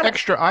there I've are got a-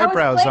 extra I was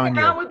eyebrows playing on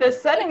around you. with the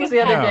settings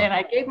the other Yeah. day, and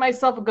I gave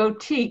myself a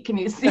goatee. Can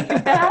you see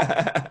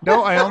that?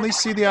 No, I only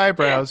see the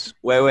eyebrows.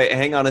 Wait,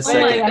 hang on a Oh my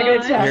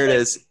second. God. Here it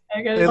is.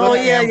 I gotta They Oh, look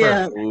yeah, amber.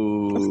 yeah.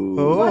 Ooh.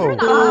 Oh.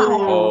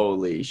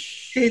 Holy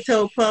shit.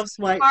 Keto Puffs,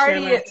 white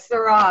Party cheddar. at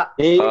Ciroc.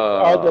 These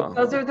are the,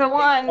 Those are the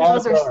ones.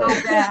 Those are so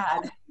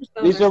bad.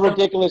 these are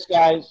ridiculous,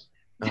 guys.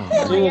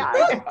 Oh,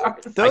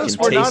 Seriously, Those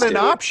can were not taste an it.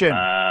 option.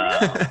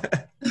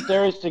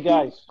 seriously,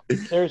 guys.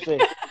 Seriously.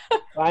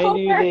 Find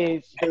you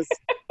these.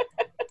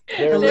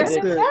 They're It looks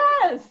ridiculous. good.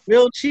 Yes.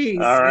 Real cheese.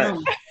 All right.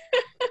 Yum.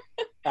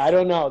 I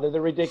don't know.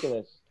 They're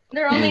ridiculous.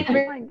 They're only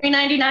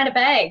 $3.99 a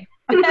bag.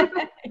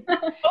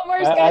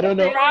 Homer's I got don't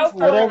know. a brow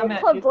Whatever.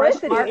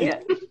 Publicity.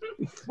 Market.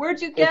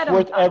 Where'd you get It's them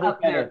worth every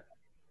up penny. there?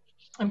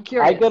 I'm I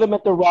curious. get them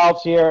at the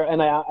Ralph's here,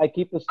 and I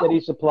keep a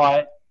steady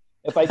supply.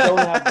 If I don't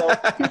have those,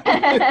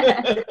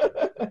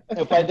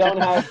 if I don't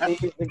have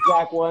these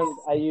exact ones,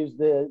 I use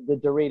the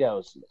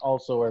Doritos.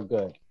 Also are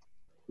good.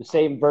 The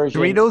same version.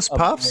 Doritos of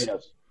Puffs?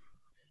 Doritos.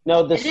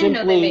 No, the I didn't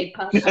know they made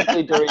puffs.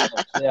 simply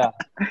Doritos. Yeah.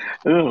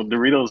 Ooh,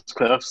 Doritos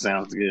Puff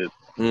sounds good.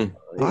 I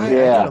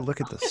Yeah. gotta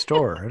look at the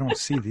store. I don't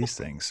see these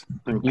things.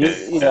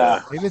 Okay.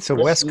 Yeah. Maybe it's a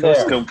Listen West there. Coast.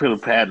 Let's go put a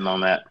patent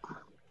on that.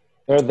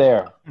 They're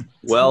there.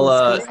 Well,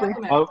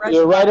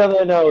 You're right on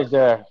the nose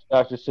there,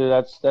 Dr. Sue.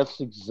 That's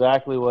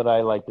exactly what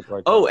I like to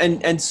partake. oh,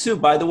 and Sue,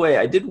 by the way,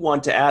 I did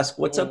want to ask,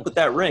 what's up with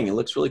that ring? It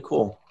looks really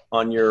cool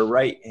on your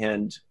right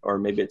hand, or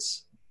maybe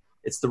it's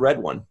the red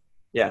one.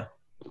 Yeah.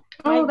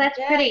 Oh, My that's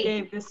dad pretty.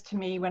 gave this to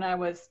me when I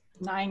was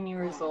 9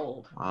 years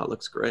old, Wow, it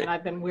looks great. and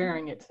I've been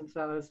wearing it since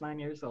I was 9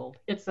 years old.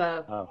 It's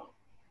a Oh.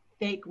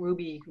 fake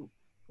ruby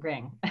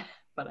ring,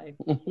 but I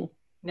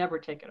never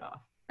take it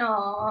off.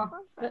 Aw.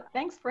 But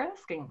thanks for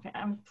asking.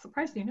 I'm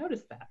surprised you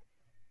noticed that.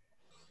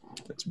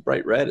 It's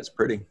bright red. It's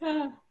pretty.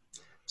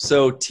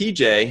 So,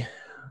 TJ,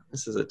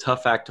 this is a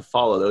tough act to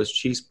follow. Those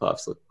cheese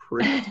puffs look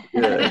pretty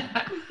good.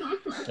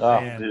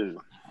 Oh. Man. Dude.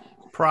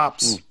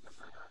 Props.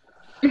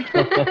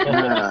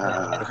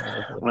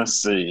 Let's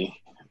see.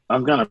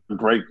 I'm gonna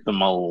break the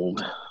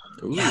mold.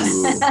 Ooh.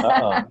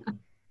 Uh-oh.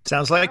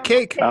 Sounds like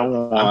cake.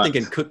 I'm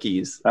thinking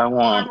cookies. I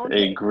want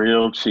a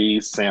grilled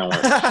cheese sandwich.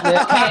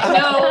 Okay,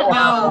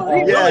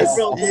 no. Yes,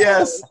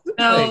 yes.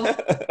 No.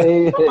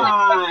 Come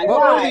on.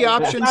 What were the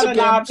options Not an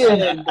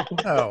again? option.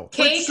 Oh.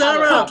 Cake,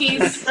 Syrup.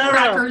 cookies, Syrup.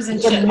 crackers, and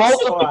It's a chips.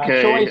 multiple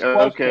Okay, choice question.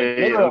 okay,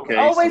 Literally. okay.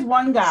 Always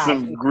one guy.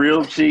 Some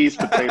grilled cheese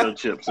potato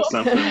chips or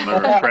something,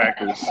 or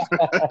crackers.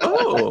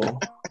 Oh.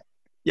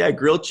 Yeah,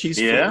 grilled cheese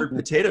Yeah? flavored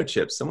potato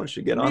chips. Someone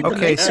should get on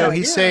Okay, that. so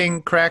he's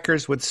saying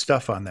crackers with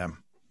stuff on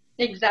them.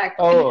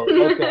 Exactly. Oh,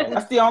 okay.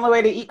 That's the only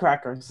way to eat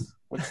crackers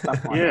with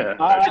stuff on Yeah.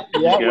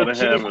 Yeah, You with gotta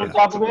cheese have on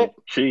top of it.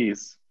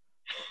 cheese.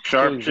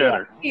 Sharp Cheese,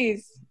 cheddar.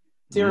 Cheese.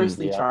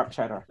 Seriously, Yeah. sharp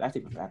cheddar. That's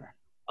even better.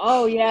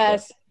 Oh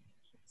yes.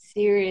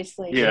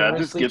 Seriously. Yeah,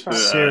 just get the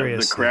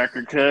Seriously.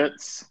 cracker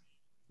cuts.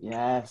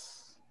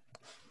 Yes.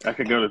 I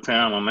could go to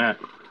town on that.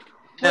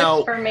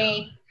 Now, For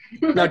me.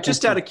 now,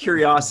 just out of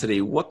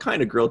curiosity, what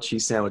kind of grilled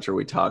cheese sandwich are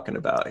we talking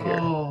about here?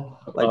 Oh,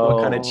 Like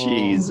what kind of Oh.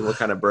 cheese? What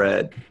kind of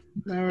bread?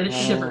 it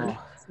shivered.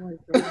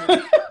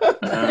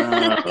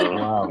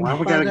 Wow. Why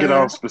we gotta get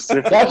all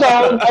specific? That's a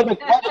whole other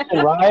question,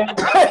 Ryan.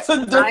 That's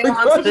a different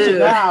question A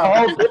now.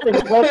 whole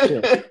different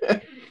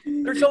question.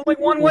 There's only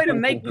one way to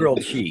make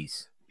grilled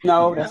cheese.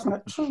 No, that's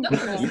not true.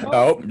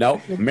 No.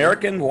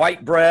 American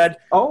white bread.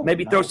 Oh,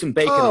 Maybe throw some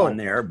bacon Oh. on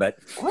there, but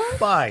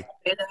My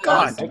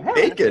God.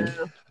 Bacon.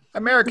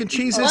 American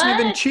cheese isn't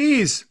even What?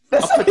 cheese.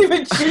 that's not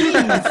even cheese.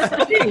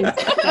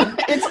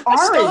 It's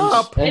orange.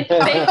 Stop. It's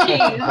fake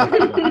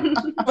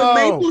cheese. But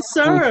maple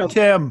syrup.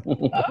 Tim.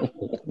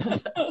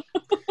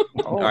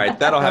 All right,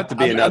 that'll have to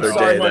be another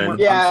day then.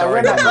 Yeah,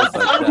 we're not.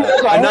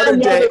 Another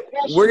day.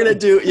 We're gonna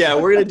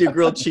do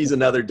grilled cheese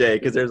another day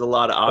because there's a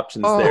lot of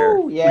options there.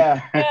 Oh,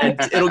 yeah.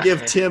 And it'll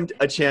give Tim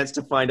a chance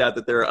to find out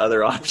that there are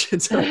other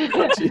options. White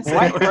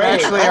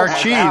bread. Actually, our Oh, my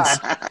cheese.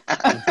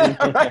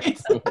 God. Right.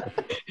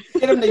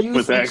 Get him to use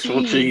with some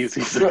actual cheese.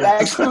 He said. With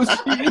actual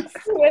cheese.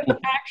 With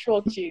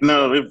actual cheese.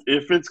 No,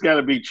 if it's got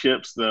to be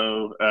chips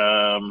though,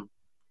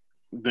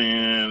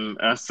 then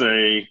I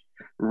say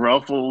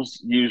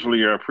Ruffles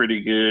usually are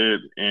pretty good,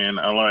 and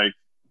I like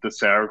the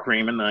sour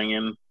cream and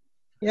onion.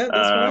 Yeah,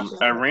 that's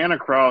I ran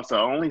across. I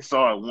only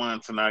saw it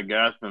once, and I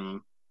got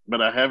them,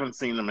 but I haven't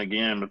seen them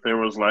again. But there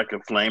was like a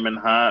flaming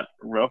hot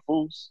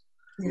Ruffles,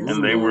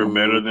 and they were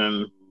better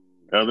than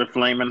other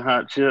flaming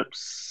hot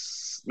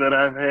chips that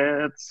I've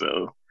had.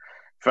 So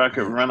if I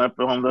could run up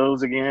on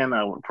those again,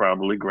 I would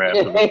probably grab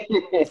them.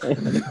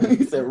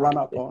 He said, "Run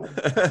up on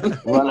him."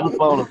 Run up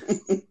on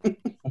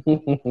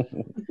him.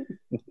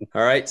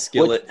 All right,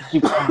 Skillet.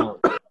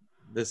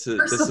 This is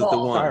the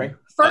one. Sorry.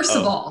 First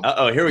of all,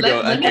 here we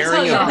go. let An me tell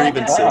airing of y'all.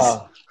 grievances.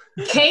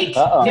 Cake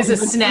is a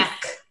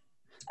snack.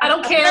 I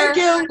don't care. Thank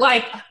you.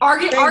 Like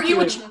argue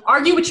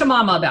with your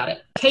mama about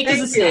it. Cake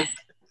is a snack.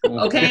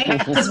 Okay?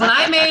 Because when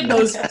I made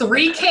those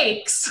 3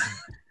 cakes,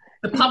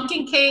 the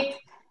pumpkin cake,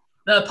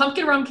 the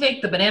pumpkin rum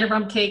cake, the banana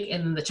rum cake,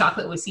 and the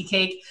chocolate whiskey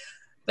cake,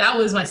 that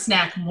was my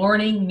snack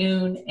morning,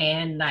 noon,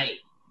 and night.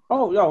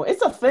 Oh, yo,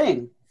 it's a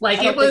thing.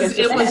 Like it was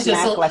just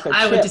like a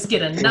I would chip. just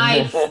get a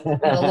knife, a I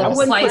little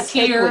wouldn't slice put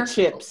cake here, with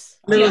chips.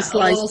 yeah, Little a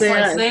slice little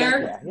there. slice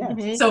there.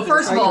 Yeah. So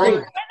first of I all,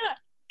 agree.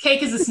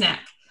 cake is a snack.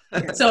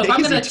 So if Cake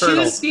I'm is going to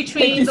eternal. choose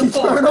between the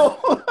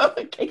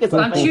 4, Cake is if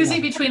I'm a thing.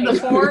 choosing between the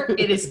 4,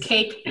 it is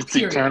cake. It's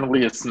Period.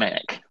 eternally a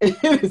snack.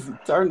 It is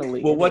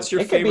eternally. Well, what's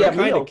your It could be favorite a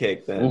kind meal. of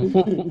cake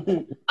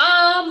then?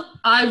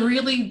 I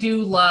really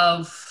do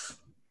love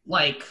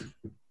like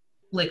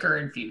liquor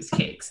infused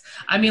cakes.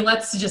 I mean,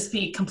 let's just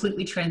be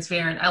completely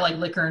transparent. I like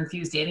liquor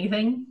infused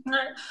anything.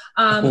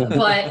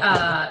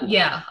 But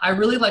yeah, I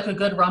really like a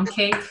good rum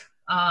cake.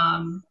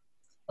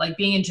 Like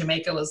being in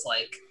Jamaica was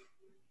like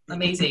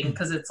amazing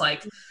because it's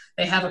like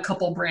they have a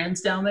couple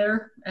brands down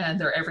there and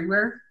they're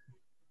everywhere.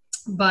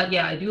 But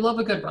yeah, I do love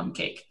a good rum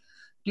cake.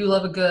 Do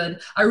love a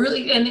good, I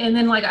really, and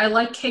then like I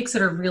like cakes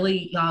that are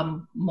really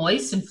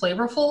moist and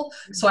flavorful.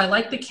 So I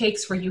like the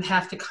cakes where you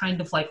have to kind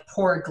of like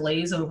pour a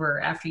glaze over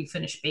after you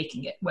finish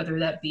baking it, whether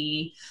that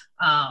be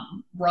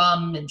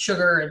rum and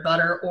sugar and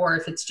butter, or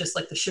if it's just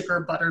like the sugar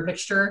butter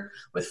mixture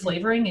with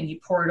flavoring and you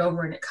pour it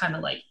over and it kind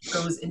of like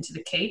goes into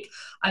the cake.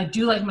 I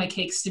do like my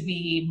cakes to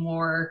be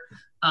more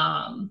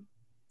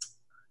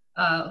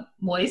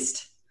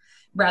moist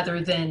rather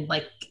than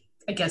like,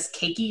 I guess,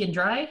 cakey and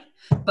dry.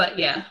 But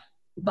yeah.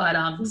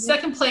 But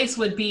second place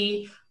would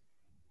be,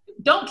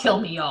 don't kill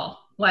me, y'all.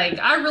 Like,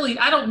 I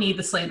don't need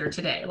the slander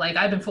today. Like,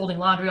 I've been folding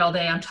laundry all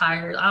day. I'm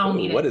tired. I don't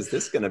need What it. is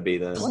this going to be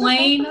then?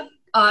 Plain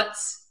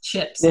Utz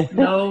chips.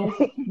 No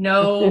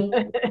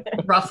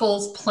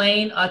Ruffles,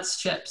 plain Utz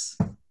chips.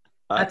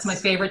 That's my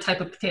favorite type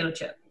of potato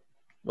chip.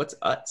 What's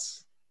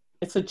Utz?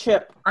 It's a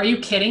chip. Are you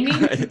kidding me?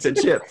 It's a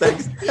chip.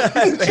 Thanks.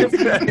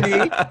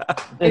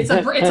 It's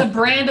a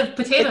brand of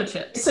potato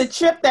chips. It's a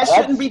chip that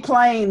shouldn't be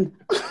plain.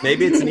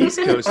 Maybe it's an East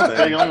Coast thing.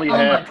 They only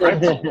have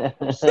pretzel.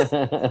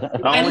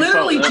 I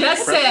literally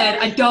just said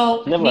I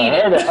don't Never need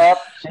heard it.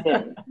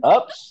 of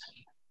Ups.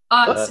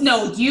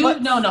 No,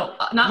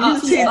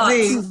 not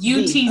UTZ.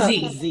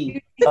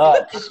 UTZ.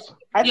 Ups.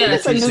 I think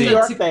it's a New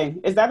York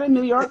thing. Is that a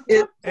New York?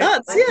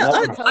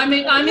 I'm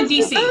in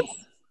DC.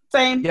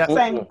 Same. Yeah.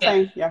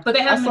 But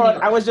they have I them saw in it.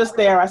 New I was just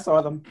there. I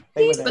saw them.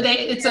 They were there. But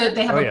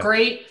they have Oh, a yeah.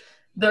 great.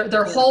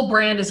 Their whole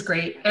brand is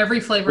great. Every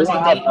flavor is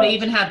good. They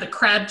even have the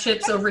crab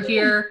chips over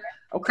here.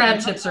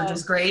 Crab chips are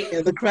just great.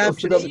 Yeah, the crab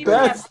chips are the Even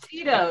have best.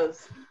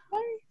 Tito's.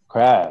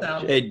 Crab. So,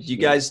 Hey, do you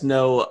guys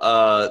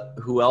know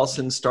who else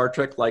in Star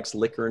Trek likes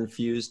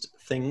liquor-infused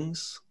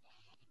things?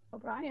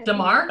 O'Brien.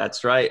 Damar?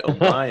 That's right,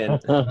 O'Brien.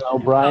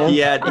 O'Brien.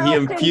 He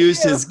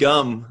infused his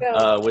gum with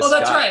Oh,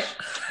 that's scotch. right.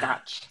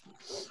 Scotch.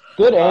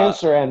 Good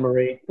answer, Anne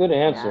Marie. Good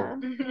answer.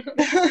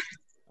 All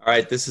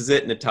right, this is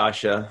it,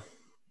 Natasha.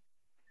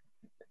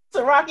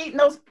 So Rock eating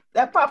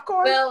that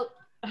popcorn? Well,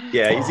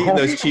 Yeah, he's eating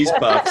those cheese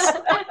puffs.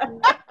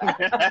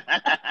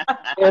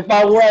 If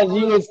I was,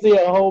 you would see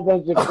a whole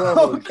bunch of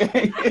crumbs.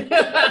 Okay.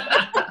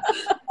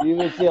 You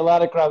would see a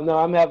lot of crumbs. No,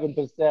 I'm having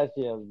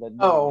pistachios. But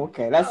Oh,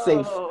 okay. That's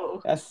safe.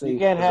 That's you safe.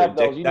 can't have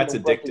those. You That's need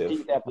to brush your addictive.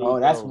 teeth after you Oh,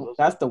 eat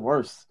that's the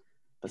worst.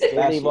 those. They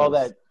leave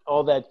Pistachios.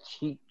 all that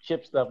cheap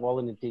chip stuff all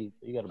in the teeth.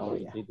 You got to brush Oh,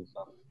 your yeah. teeth or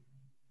something.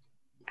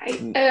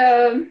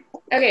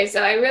 Okay,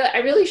 so I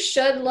really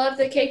should love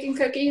the cake and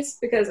cookies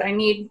because I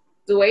need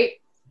the weight,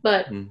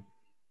 but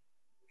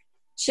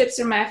chips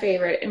are my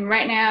favorite. And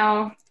right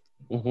now,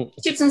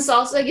 chips and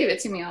salsa, give it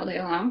to me all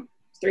day long.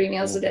 3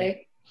 meals a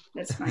day.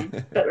 That's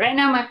fine. But right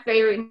now, my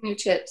favorite new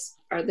chips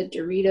are the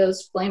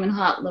Doritos Flamin'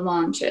 Hot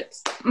Lemon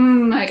chips.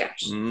 My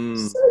gosh. So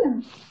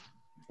yum.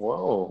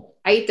 Whoa.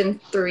 I eat them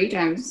 3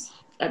 times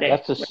a day.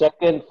 That's the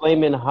second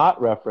Flamin' Hot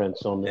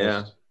reference on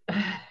this.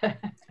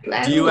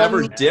 I Do you love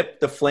ever me- dip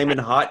the Flamin'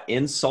 Hot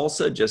in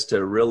salsa just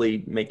to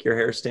really make your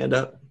hair stand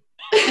up?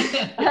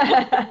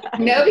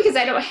 No, because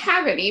I don't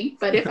have any,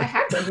 but if I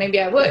had one, maybe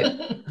I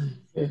would.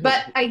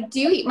 But I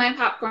do eat my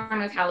popcorn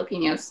with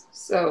jalapenos,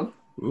 so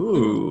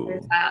Ooh.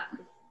 there's that.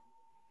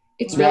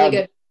 It's Now, really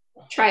good.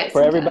 Try it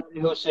For sometime. everybody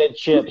who said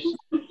chips,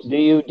 Do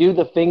you do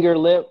the finger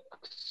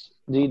licks?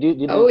 Do you do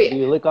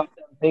you lick off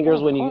the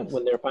fingers when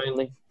they're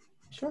finally?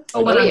 Sure.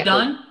 Oh, when I'm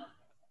done?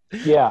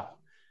 Yeah.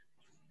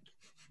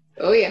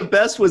 Oh yeah. The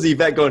best was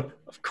Yvette going,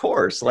 of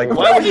course. Like,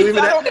 why would you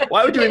even ask that?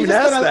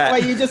 Why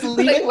you just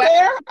leave it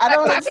there? I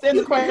don't understand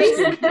the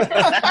question.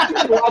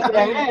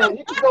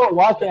 You can go and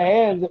wash your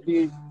hands if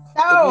you.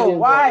 No,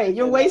 why?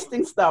 You're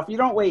wasting stuff. You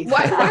don't waste.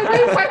 Why?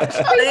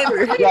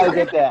 You gotta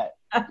get that.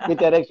 Get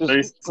that extra.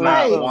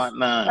 Right.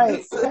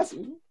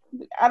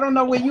 I don't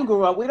know where you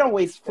grew up. We don't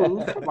waste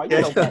food. Come on,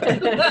 you know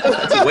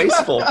It's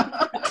wasteful.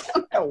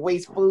 don't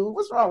waste food.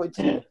 What's wrong with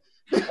you?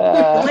 Wait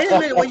a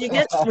minute. When you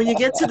get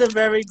to the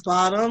very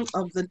bottom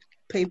of the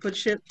paper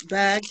chip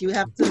bag, you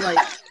have to like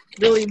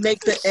really make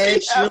the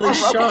edge really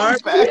sharp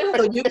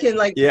so you can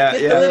like get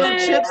the little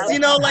chips, you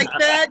know, like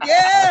that.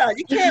 Yeah,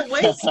 you can't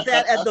waste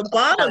that at the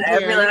bottom.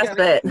 Every last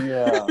bit.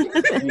 Yeah,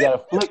 you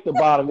gotta flick the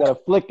bottom. You gotta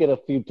flick it a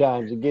few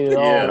times to get it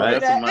all. Right.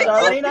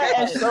 Darlena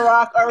and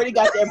Cirroc already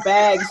got their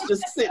bags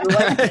just sitting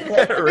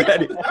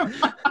ready.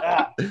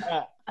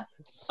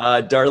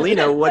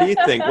 Darlena, what do you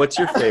think? What's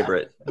your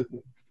favorite?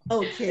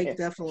 Oh, cake,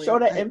 definitely. Show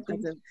the empty.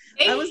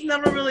 I was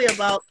never really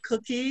about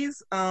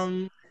cookies,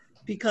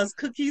 because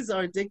cookies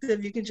are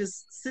addictive. You can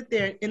just sit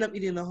there and end up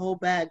eating the whole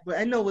bag. But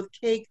I know with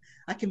cake,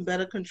 I can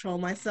better control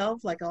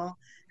myself. Like I'll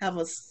have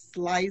a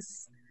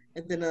slice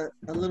and then a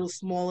little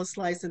smaller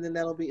slice, and then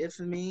that'll be it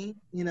for me,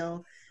 you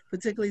know.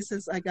 Particularly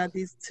since I got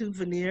these 2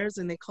 veneers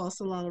and they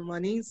cost a lot of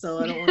money, so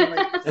I don't want to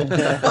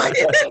like.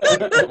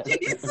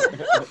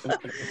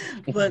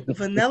 But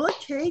vanilla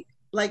cake,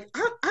 like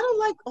I don't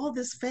like all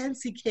this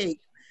fancy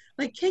cake.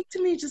 Like cake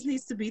to me just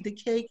needs to be the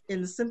cake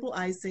and the simple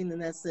icing,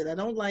 and that's it. I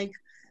don't like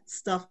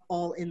stuff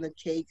all in the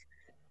cake,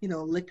 you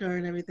know, liquor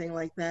and everything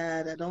like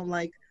that. I don't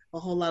like a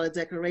whole lot of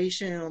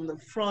decoration on the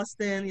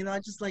frosting. You know, I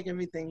just like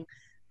everything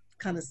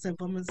kind of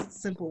simple. I'm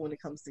simple when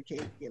it comes to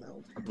cake, you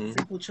know.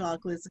 Simple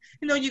chocolates.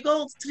 You know, you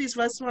go to these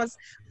restaurants,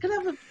 can I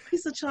have a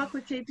piece of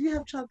chocolate cake? Do you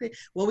have chocolate?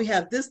 Well, we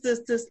have this.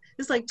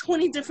 It's like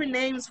 20 different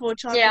names for a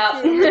chocolate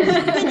cake.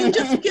 Can you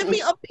just give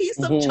me a piece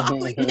of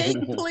chocolate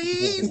cake,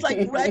 please?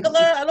 Like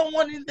regular. I don't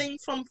want anything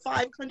from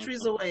 5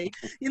 countries away.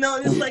 You know,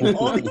 it's like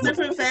all these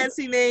different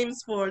fancy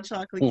names for a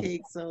chocolate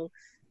cake. So,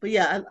 but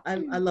yeah, I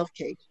love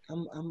cake.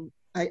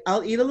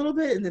 I'll eat a little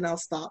bit and then I'll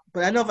stop.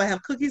 But I know if I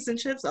have cookies and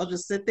chips, I'll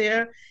just sit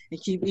there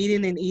and keep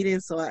eating and eating.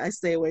 So I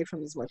stay away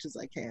from as much as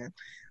I can.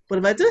 But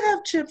if I do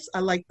have chips, I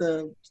like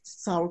the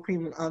sour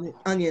cream and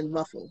onion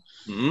ruffle.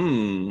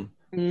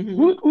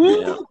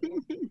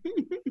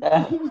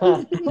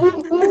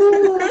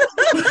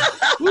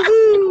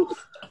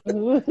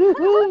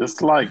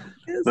 That's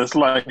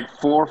like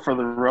 4 for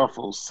the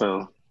ruffles.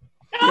 So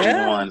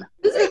one.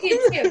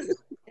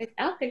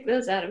 I'll pick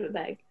those out of the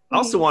bag. I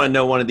also want to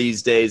know one of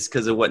these days,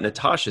 because of what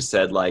Natasha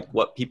said, like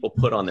what people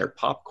put on their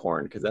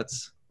popcorn, because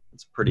that's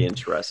pretty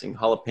interesting.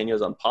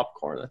 Jalapenos on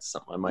popcorn, that's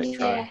something I might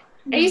try.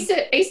 I used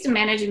to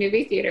manage a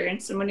movie theater,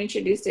 and someone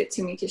introduced it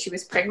to me because she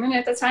was pregnant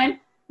at the time. I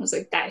was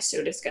like, that is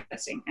so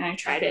disgusting. And I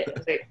tried it. I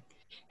was like,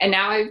 and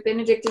now I've been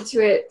addicted to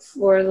it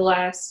for the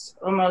last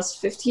almost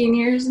 15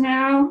 years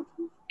now.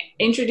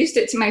 Introduced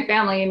it to my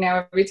family, and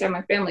now every time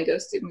my family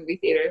goes to the movie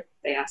theater,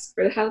 they ask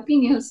for the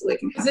jalapenos so they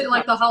can have Is it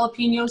like the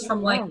jalapenos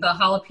from like the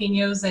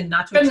jalapenos and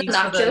nacho From the cheese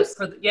nachos?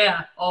 for the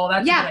yeah. Oh,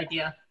 that's a good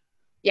idea.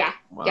 Yeah,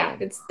 wow.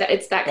 It's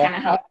that kind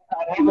of I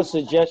have a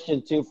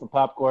suggestion too for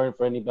popcorn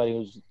for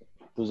anybody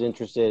who's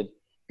interested.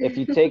 If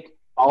you take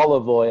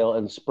olive oil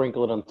and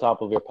sprinkle it on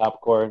top of your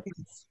popcorn,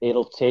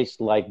 it'll taste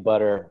like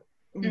butter,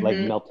 like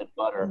melted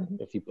butter.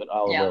 If you put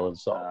olive oil and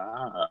salt.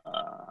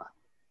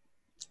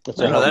 That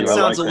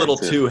sounds a little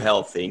too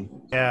healthy.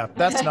 Yeah,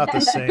 that's not the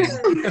same.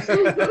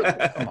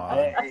 Come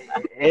on.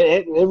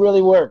 It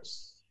really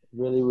works.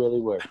 Really, really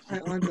works.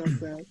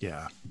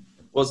 Yeah.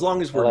 Well, as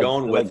long as we're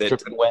going with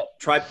it,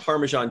 try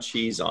Parmesan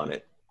cheese on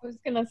it. I was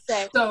gonna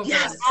say. So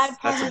yes,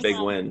 that's a big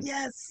win.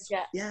 Yes.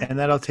 Yeah. And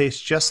that'll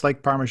taste just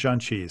like Parmesan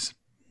cheese.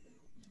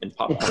 And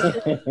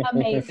popcorn.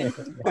 Amazing.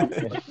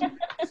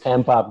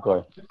 And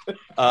popcorn.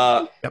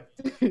 All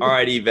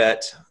right,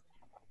 Yvette.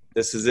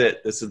 This is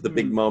it. This is the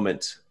big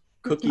moment.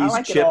 Cookies, I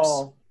like chips. it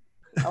all.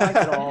 I like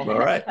it all. All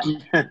right. I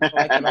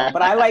like it all.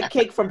 But I like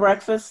cake for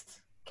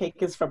breakfast. Cake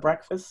is for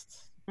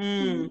breakfast.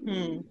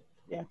 Mm-hmm.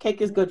 Yeah,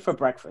 cake is good for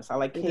breakfast. I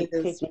like cake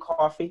and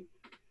coffee.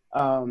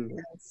 I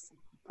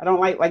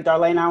don't like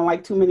Darlene, I don't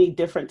like too many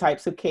different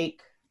types of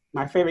cake.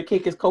 My favorite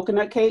cake is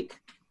coconut cake.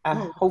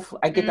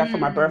 Hopefully I get that for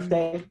my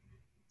birthday.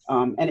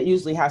 And it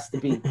usually has to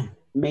be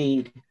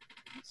made.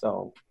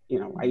 So, you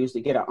know, I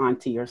usually get an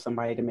auntie or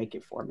somebody to make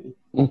it for me.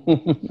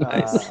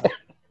 Nice.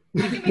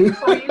 I can make it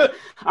for you.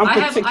 I'm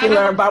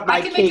particular about my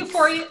I can cakes. make it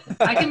for you.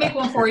 I can make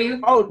one for you.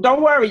 Oh,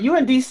 don't worry. You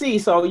in DC,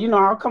 so you know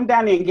I'll come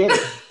down there and get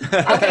it.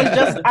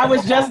 I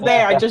was just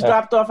there. I just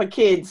dropped off a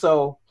kid,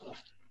 so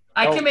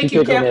I can make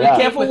you be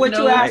careful what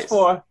you ask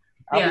for.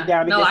 I'll be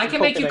down to get I some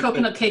can make you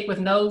coconut cake with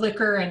no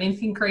liquor and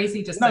anything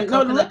crazy. Just no,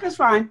 the liquor's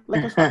fine.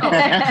 Liquor's fine.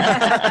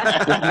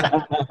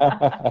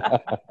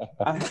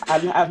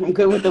 I'm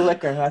good with the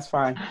liquor. That's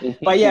fine.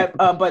 But yeah,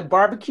 but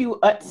barbecue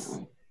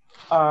Utz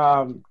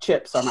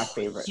chips are my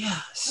favorite. Yeah,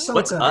 so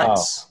What's good.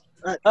 Utz?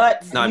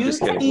 Utz. No, I'm just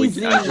kidding.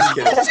 UTZ. I'm just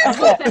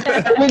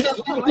kidding. We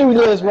just went through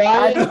this,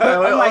 right?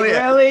 I'm like,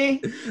 yeah.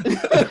 really?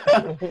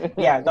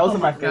 Yeah, those are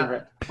my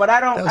favorite. But I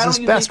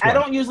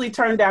don't usually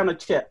turn down a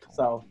chip,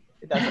 so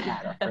it doesn't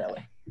matter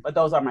really. But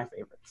those are my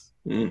favorites.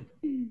 Mm.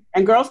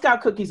 And Girl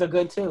Scout cookies are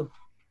good too.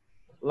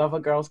 Love a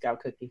Girl Scout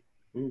cookie.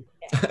 Mm.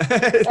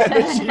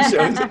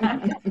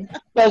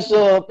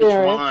 Special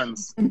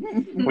appearance.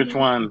 Which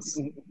ones?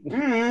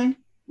 Mm.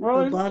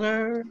 The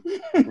butter.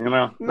 You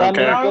know,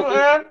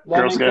 okay.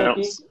 Girl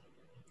Scouts.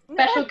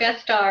 Special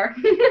guest star.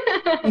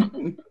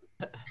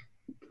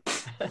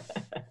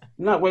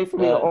 Not waiting for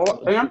me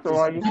to answer,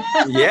 are you?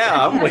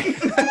 Yeah, I'm waiting.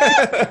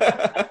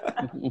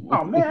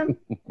 Oh man.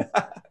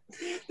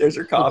 There's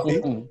your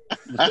coffee.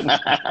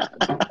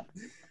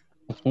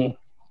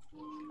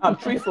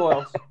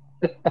 Trefoils.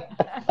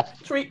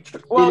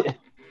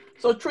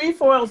 So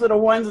trefoils are the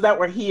ones that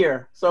were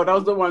here. So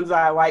those are the ones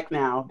I like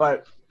now,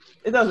 but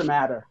it doesn't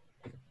matter.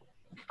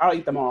 I'll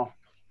eat them all.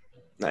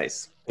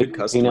 Nice. Good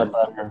customer. Peanut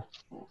butter.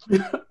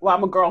 Well,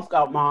 I'm a Girl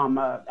Scout mom.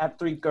 I have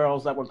 3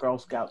 girls that were Girl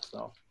Scouts,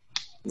 so.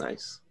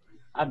 Nice.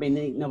 I've been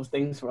eating those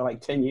things for like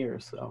 10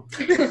 years, so.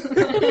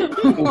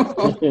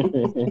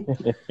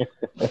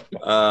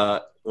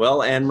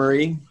 Well, Anne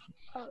Marie.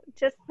 Oh,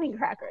 just plain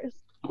crackers.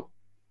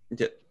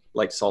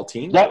 Like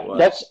saltine?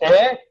 That's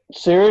it?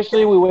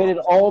 Seriously? We waited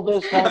all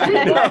this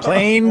time?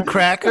 Plain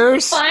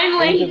crackers?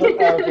 Finally.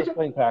 Just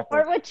plain crackers.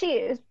 Or with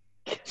cheese.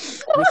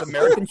 With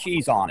American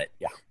cheese on it.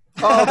 Yeah.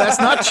 Oh, that's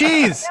not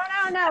cheese.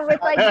 No,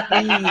 with like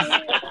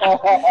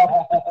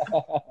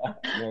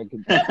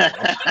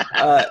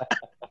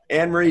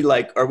Anne Marie,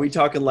 like, are we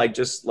talking like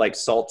just like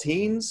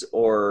saltines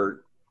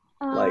or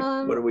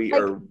like what are we?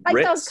 Or like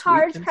Ritz those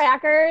Cars sweetens?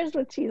 crackers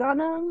with cheese on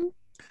them?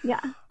 Yeah.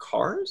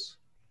 Cars?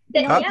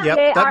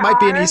 Yep, that might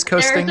be an East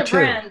Coast thing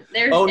too.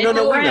 Oh no, we know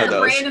The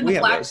those. brand in We the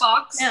have black those.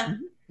 box. Yeah.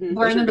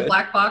 Brand in the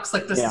black box,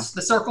 like the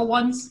circle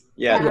ones.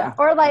 Yeah.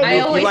 Or like I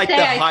always like say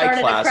the I high started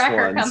a class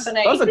cracker ones.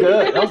 company. Those are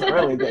good. Those are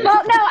really good.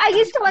 Well, no, I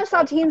used to love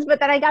saltines, but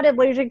then I got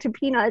allergic to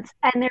peanuts,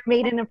 and they're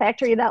made in a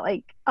factory that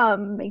like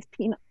makes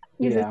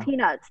uses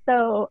peanuts.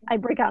 So I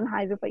break out in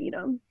hives if I eat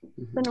them.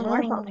 So no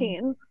more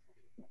saltines.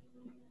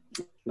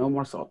 No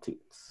more saltines.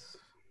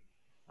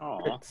 Oh,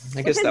 I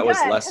Which guess is that was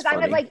good, less 'cause funny. I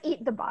would like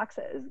eat the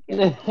boxes. I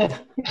guess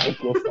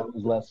that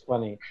was less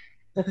funny.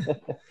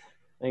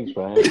 Thanks,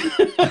 Brian.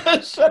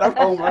 Shut up,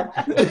 Homer.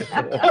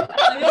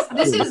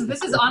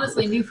 This is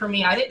honestly new for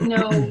me. I didn't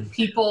know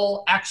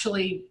people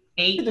actually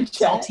ate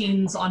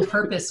saltines on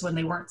purpose when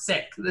they weren't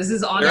sick. This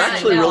is honestly They're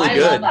actually really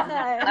good.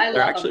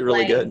 They're actually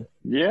really good.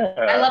 Yeah.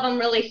 I love them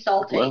really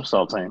salty. Love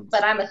saltines.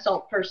 But I'm a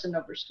salt person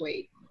over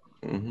sweet.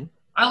 Mm-hmm.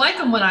 I like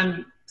them when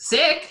I'm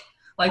sick.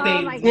 Like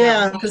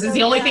because it's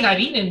the only thing I've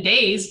eaten in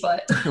days.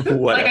 But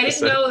like I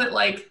didn't know that.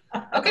 Like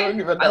okay,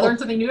 I learned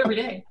something new every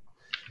day.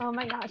 Oh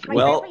my gosh. My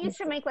grandma used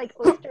to make like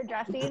oyster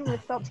dressing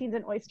with saltines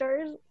and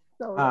oysters.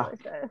 So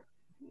delicious.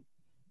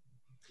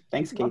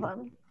 Thanks, Kate.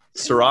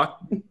 Cirroc,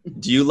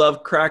 do you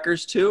love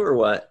crackers too, or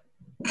what?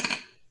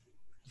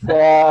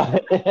 I'm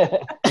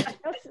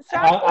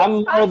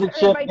more the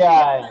chip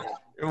guy.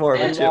 You're more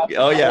of a chip.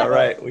 Oh yeah,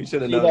 right. We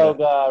should have known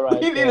that.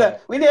 Right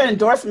We need an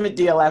endorsement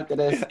deal after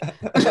this.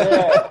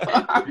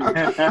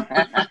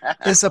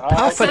 It's a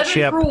puff a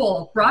chip.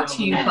 Rule brought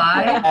to you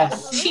by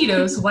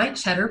Cheetos White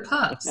Cheddar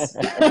Puffs.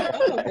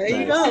 There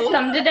you go.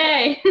 Some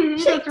today.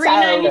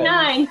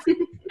 $3.99.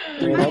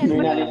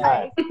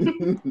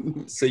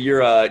 $3.99. So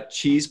you're a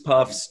cheese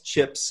puffs,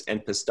 chips,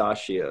 and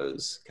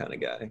pistachios kind of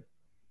guy.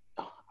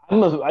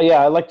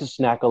 I like to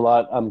snack a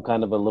lot. I'm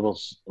kind of a little,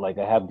 like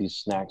I have these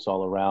snacks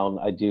all around.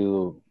 I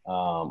do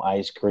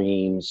ice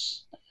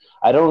creams.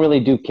 I don't really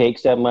do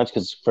cakes that much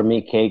because for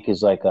me, cake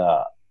is like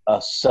a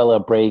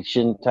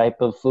celebration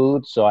type of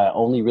food. So I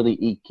only really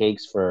eat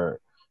cakes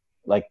for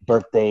like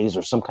birthdays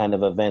or some kind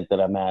of event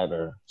that I'm at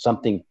or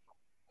something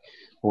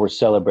we're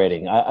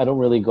celebrating. I don't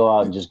really go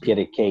out and just get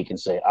a cake and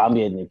say, I'm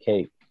getting a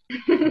cake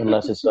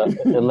unless it's a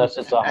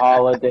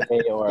holiday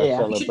or a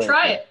celebration. You should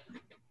try it.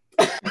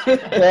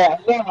 Yeah,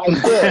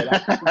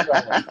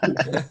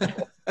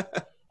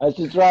 I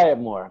should try it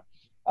more.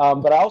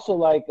 But I also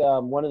like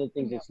one of the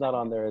things that's not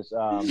on there is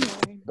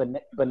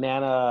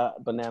banana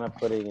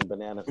pudding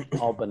and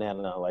all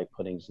banana like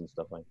puddings and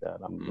stuff like that.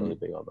 I'm really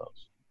big on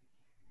those.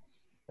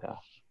 Yeah.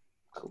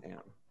 Cool.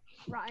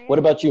 Ryan? What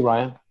about you,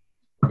 Ryan?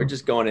 We're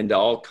just going into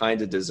all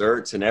kinds of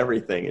desserts and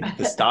everything and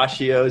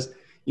pistachios.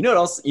 You know what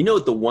else? You know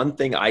the one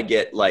thing I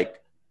get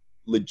like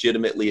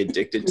legitimately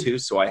addicted to,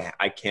 so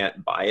I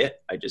can't buy it.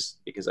 I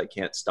just because I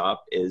can't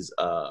stop is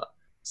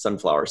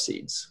sunflower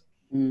seeds.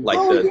 Like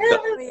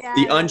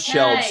the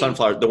unshelled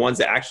sunflower, the ones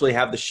that actually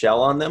have the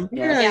shell on them.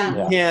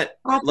 Yeah. Can't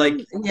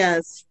like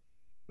yes.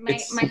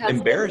 It's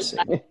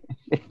embarrassing.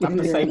 I'm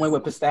the same way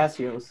with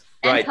pistachios.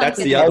 Right,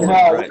 that's the other one.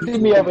 Right. See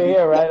me over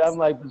here, right? I'm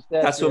like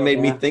pistachio. That's what made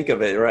me think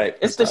of it. Right.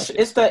 It's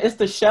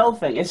the shell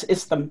thing.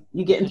 It's the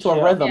you get into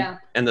a rhythm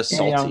and the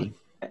salty.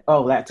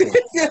 Oh, that too.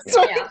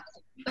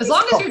 As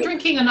long as you're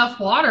drinking enough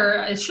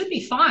water, it should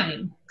be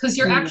fine because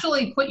you're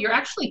actually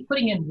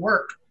putting in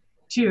work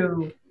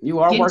to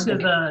get to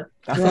the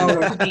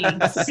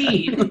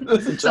seed.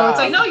 So it's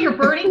like, no, you're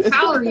burning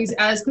calories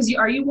because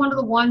are you one of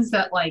the ones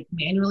that like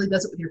manually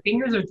does it with your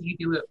fingers, or do you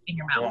do it in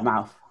your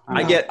mouth?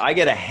 I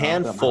get a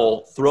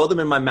handful, throw them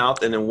in my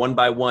mouth, and then one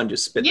by one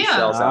just spit the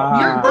cells out.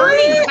 You're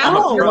burning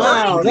calories.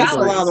 Wow, that's a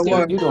lot of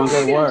work. You're doing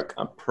good work.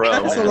 I'm pro.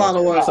 That's a lot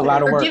of work. That's a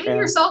lot of work. You're giving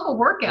yourself a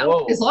workout.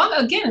 Whoa. As long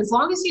as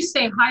you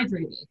stay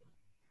hydrated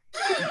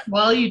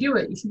while you do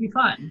it, you should be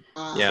fine.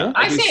 Yeah.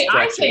 I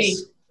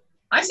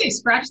say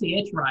scratch the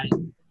itch,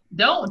 Ryan.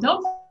 Don't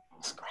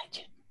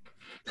scratch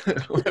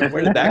it.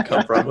 Where did that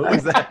come from? What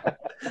was that?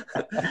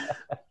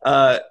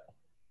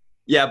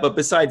 Yeah, but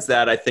besides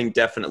that, I think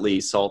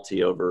definitely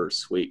salty over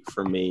sweet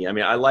for me. I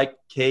mean, I like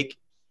cake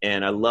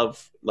and I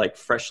love like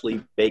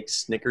freshly baked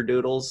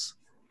snickerdoodles.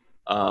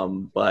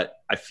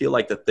 But I feel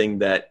like the thing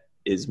that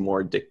is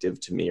more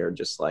addictive to me are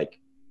just like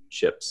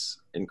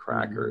chips and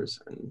crackers.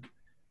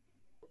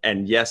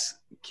 And yes,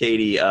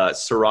 Katie,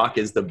 Cirroc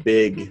is the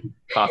big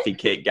coffee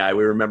cake guy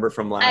we remember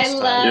from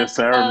last time. Yes,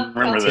 I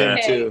remember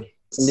that too.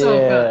 So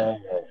good.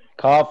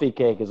 Coffee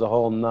cake is a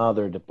whole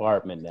nother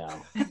department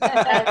now.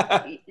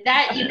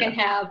 That you can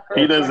have.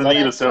 He doesn't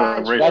need a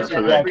celebration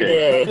for that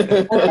cake.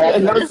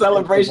 No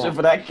celebration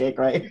for that cake,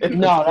 right?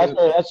 No,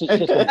 that's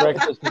just a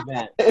breakfast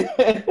event.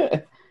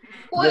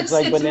 Well, it's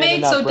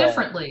made so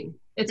differently.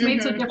 It's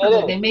made so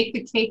differently. They make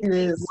the cake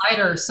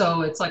lighter,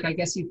 so it's like I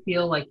guess you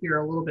feel like you're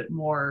a little bit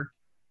more,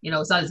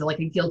 it's not like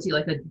a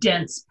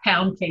dense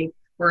pound cake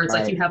where it's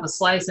like you have a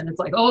slice and it's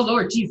like, oh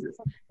Lord Jesus,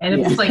 and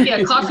it's like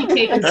coffee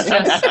cake is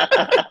just.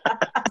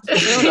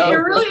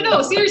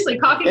 Seriously,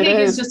 coffee cake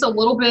is just a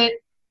little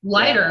bit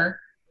lighter,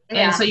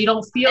 and so you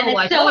don't feel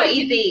like so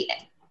easy.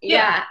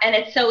 Yeah, and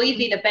it's so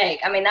easy to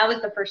bake. I mean, that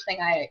was the first thing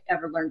I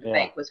ever learned to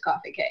bake was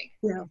coffee cake.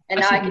 Yeah, and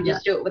now I can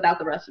just do it without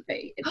the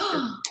recipe. It's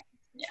just,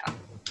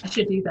 I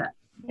should do that.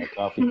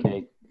 Coffee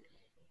cake.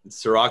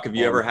 Cirroc, have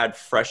you ever had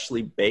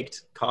freshly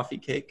baked coffee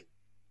cake?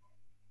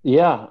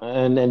 Yeah,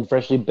 and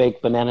freshly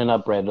baked banana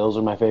nut bread. Those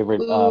are my favorite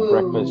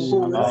breakfast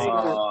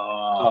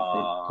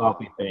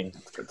coffee thing.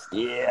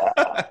 Yeah.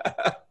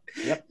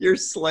 Yep. You're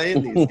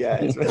slaying these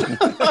guys.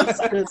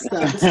 That's good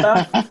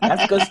stuff.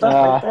 That's good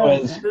stuff.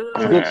 Good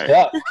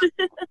stuff.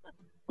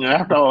 Yeah,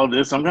 after all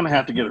this, I'm going to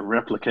have to get a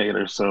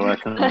replicator so I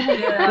can have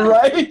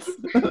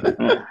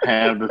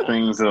the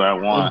things that I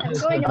want. I'm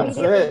going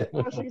to the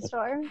grocery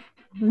store.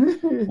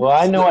 Well,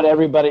 I know what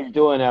everybody's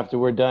doing after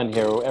we're done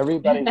here.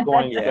 Everybody's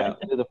going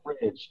into the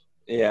fridge.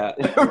 Yeah.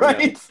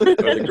 Right.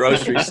 Or the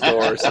grocery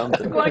store or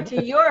something. I'm going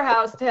to your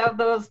house to have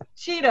those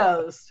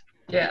Cheetos.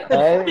 Yeah.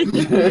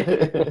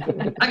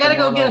 I got to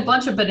go get a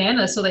bunch of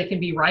bananas so they can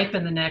be ripe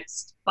in the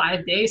next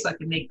 5 days so I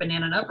can make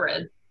banana nut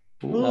bread.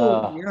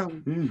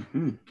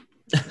 One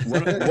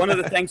of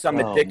the things I'm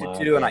addicted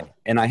to,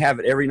 and I have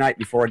it every night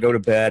before I go to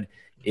bed,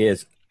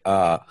 is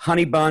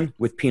honey bun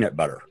with peanut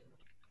butter.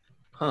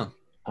 Huh.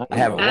 I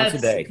have it once a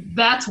day.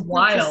 That's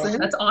wild.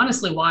 That's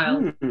honestly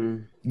wild.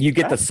 You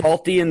get the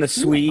salty and the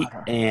sweet,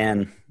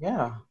 and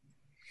and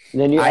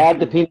then you add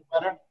the peanut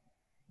butter.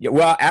 Yeah,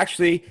 well,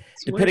 actually,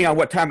 depending on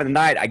what time of the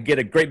night, I get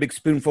a great big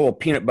spoonful of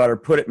peanut butter,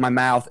 put it in my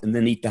mouth, and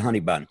then eat the honey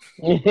bun.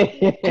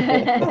 Okay.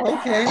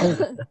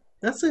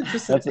 That's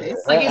interesting.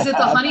 Like, is it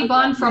the honey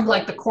bun from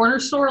like the corner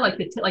store, like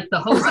the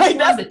Hostess one?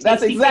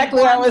 That's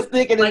exactly what I was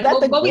thinking. Is that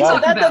the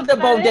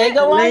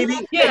bodega one?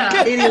 Lady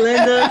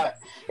Linda.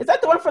 Is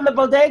that the one from the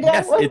bodega?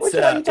 Yes, which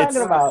one are you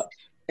talking about?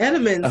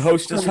 Edmonds. A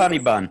Hostess honey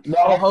bun.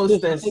 No,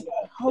 Hostess.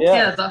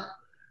 Yeah,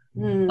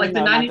 like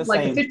the 90,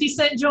 like the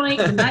 50-cent joint,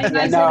 the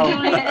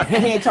 99-cent joint. He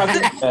ain't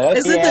talking.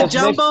 Is it the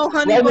jumbo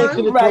honey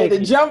bun? Right, the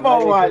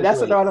jumbo one.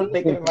 That's what I'm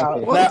thinking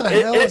about.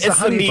 It's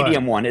the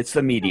medium one. It's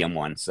the medium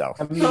one. So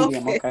a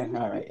medium. Okay.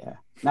 All right. Yeah.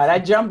 Now that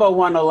jumbo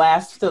one will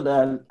last till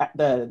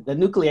the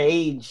nuclear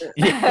age.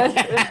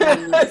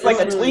 It's like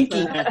a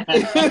Twinkie.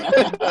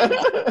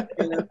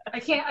 I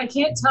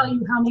can't tell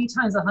you how many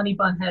times a honey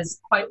bun has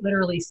quite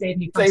literally saved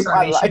me from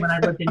starvation when I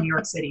lived in New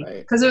York City.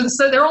 Because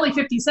they're only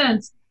 50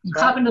 cents. You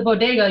hop into the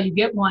bodega, you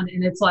get one,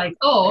 and it's like,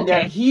 oh, okay. And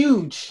they're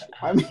huge.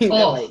 I mean,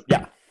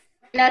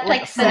 that's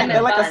like cinnamon.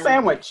 They're like a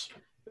sandwich.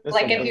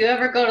 Like if you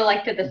ever go to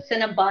the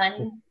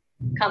Cinnabon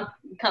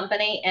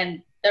company,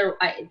 and they're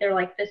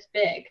like this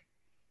big.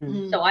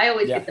 So I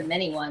always get the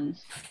mini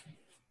ones.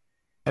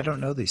 I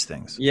don't know these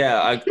things.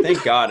 Yeah,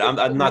 thank God.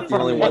 I'm not the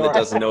only one that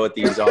doesn't know what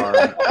these are.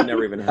 I've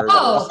never even heard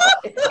of them.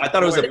 I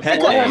thought it was a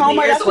pet name.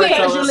 That's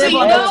because you live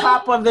on the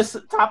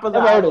top of the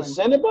island.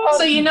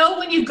 So you know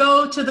when you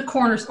go to the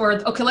corner store, when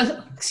you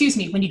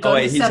go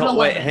to 7-Eleven.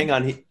 Wait, hang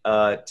on.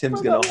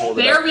 Tim's going to hold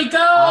it There we go.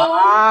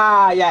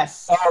 Ah,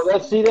 yes. Oh,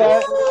 let's see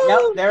that.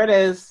 Yep, there it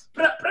is.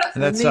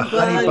 And that's a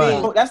honey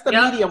bun. That's the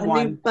medium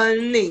one.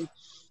 Bunny.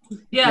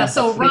 Yeah,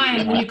 so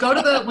Ryan, when you go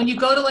to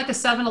like a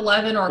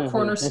 7-Eleven or a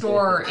corner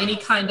store or any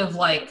kind of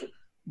like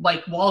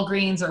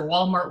Walgreens or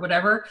Walmart,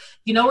 whatever,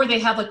 you know where they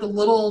have like the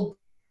little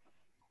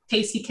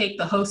tasty cake,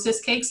 the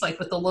Hostess cakes, like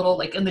with the little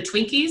and the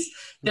Twinkies,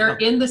 they're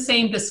in the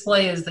same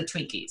display as the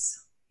Twinkies.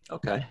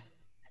 Okay.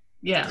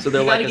 Yeah. So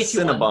they're You like gotta a get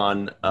you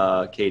one.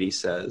 Cinnabon, Katie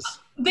says.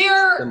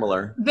 They're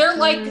Similar. They're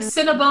like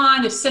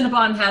Cinnabon if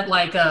Cinnabon had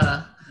like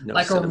a No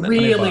like a cinnamon.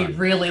 really Cinnabon.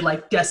 really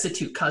like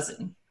destitute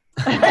cousin.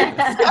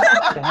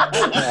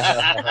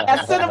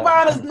 That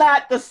Cinnabon is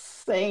not the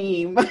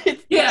same.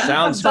 Yeah.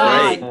 Sounds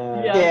but-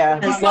 great. Yeah.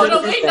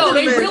 No,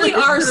 they really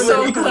are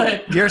so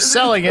good. You're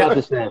selling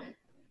it.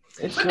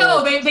 But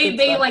no,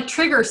 they like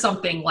trigger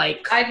something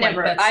like I've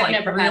never that's, had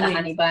like, a really,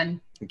 honey bun.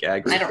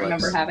 Gag I don't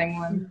reflex. remember having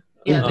one.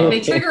 Yeah, they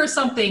trigger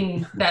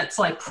something that's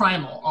like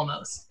primal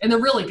almost, and they're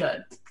really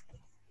good.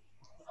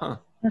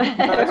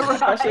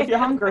 Especially if you're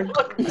hungry.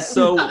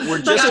 So we're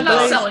just I'm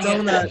not selling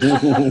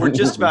it. we're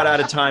just about out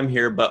of time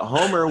here, but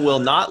Homer will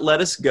not let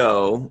us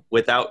go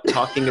without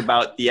talking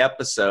about the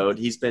episode.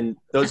 He's been,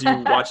 those of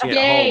you watching at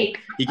Yay. home,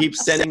 he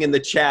keeps sending in the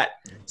chat.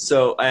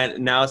 So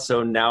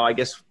now I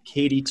guess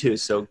Katie too.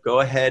 So go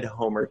ahead,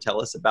 Homer,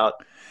 tell us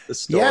about the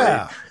story.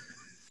 Yeah.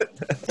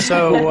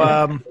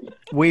 So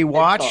we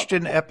watched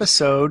an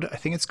episode, I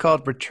think it's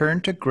called Return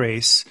to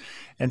Grace.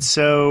 And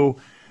so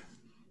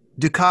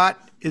Ducat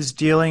is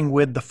dealing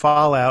with the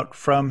fallout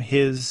from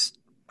his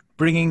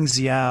bringing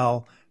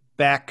Zial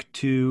back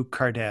to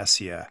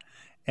Cardassia.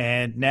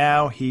 And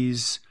now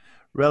he's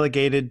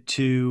relegated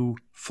to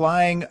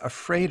flying a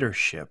freighter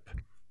ship.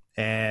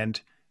 And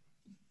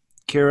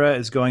Kira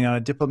is going on a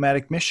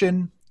diplomatic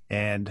mission,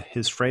 and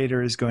his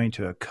freighter is going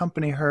to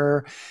accompany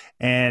her.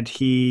 And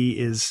he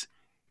is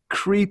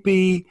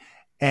creepy.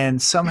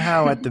 And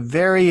somehow at the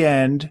very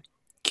end,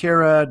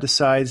 Kira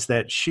decides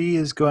that she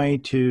is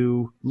going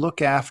to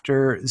look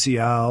after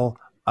Zial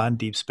on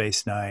Deep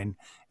Space Nine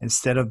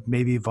instead of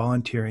maybe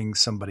volunteering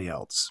somebody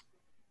else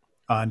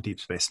on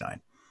Deep Space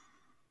Nine.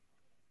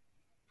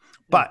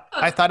 But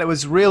I thought it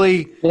was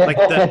really like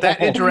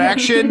that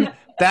interaction,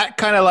 that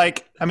kind of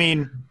like, I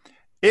mean,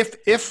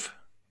 if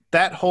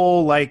that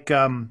whole like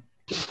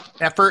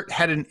effort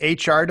had an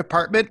HR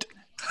department,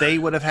 they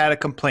would have had a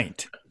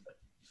complaint.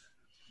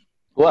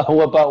 Well,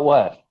 what about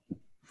what?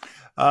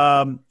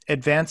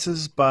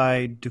 Advances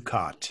by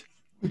Ducat.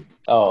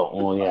 Oh,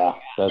 well, yeah.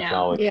 That's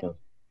always Yeah.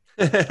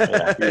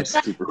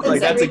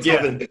 Like that's a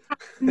given.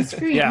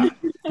 Yeah.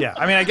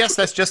 I mean, I guess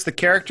that's just the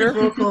character.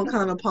 Local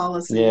kind of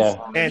policies. Yeah.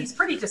 And It's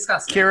pretty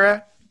disgusting.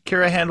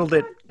 Kira handled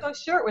it So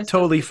short was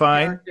totally the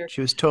fine. character.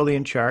 She was totally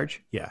in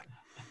charge. Yeah.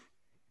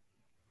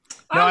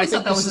 I No, I always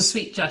think thought that this was a is-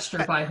 sweet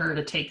gesture by her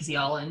to take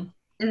Zial in.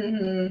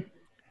 Mm-hmm.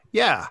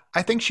 Yeah.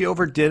 I think she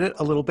overdid it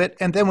a little bit.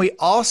 And then we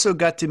also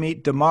got to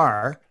meet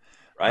Damar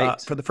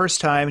for the first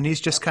time. And he's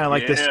just kind of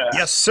like this,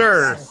 yes,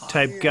 sir,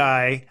 type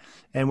guy.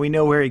 And we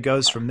know where he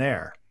goes from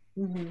there.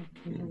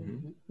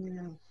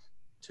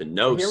 To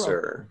know,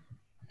 sir.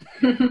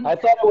 I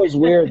thought it was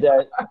weird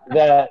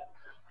that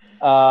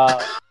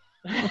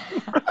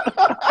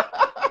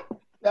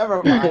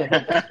Never mind.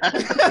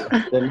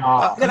 the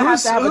I'm gonna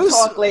have to have a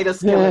talk later,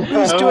 Skillet.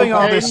 Who's doing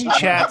all this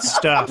chat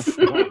stuff?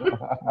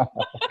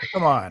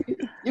 Come on.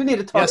 You need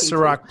to talk. Yes,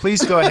 Cirroc,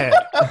 please go ahead.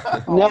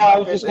 No, I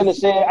was just going to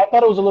say, I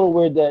thought it was a little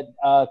weird that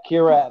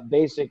Kira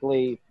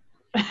basically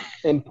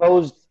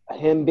imposed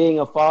him being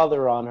a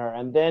father on her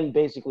and then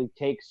basically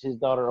takes his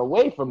daughter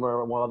away from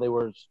her while they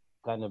were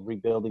kind of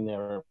rebuilding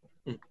their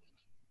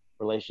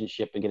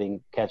relationship and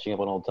catching up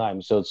on old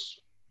times. So it's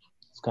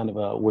kind of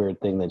a weird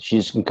thing that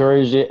she's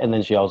encouraged it and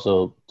then she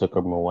also took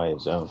him away.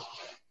 So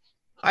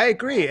I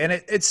agree. And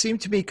it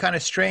seemed to me kind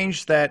of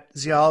strange that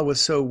Zial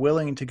was so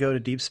willing to go to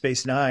Deep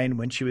Space Nine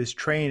when she was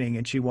training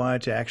and she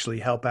wanted to actually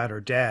help out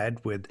her dad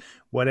with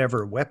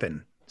whatever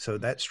weapon. So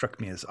that struck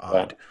me as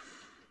odd.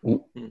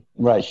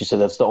 Right. She said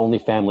that's the only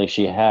family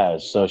she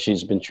has. So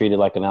she's been treated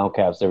like an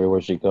outcast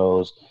everywhere she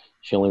goes.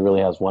 She only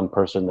really has one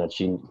person that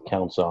she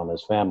counts on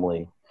as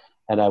family.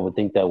 And I would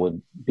think that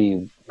would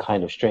be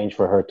kind of strange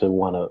for her to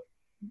want to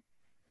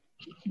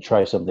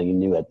try something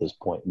new at this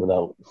point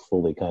without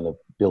fully kind of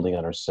building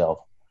on herself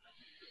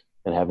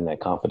and having that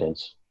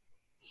confidence.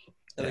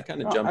 And I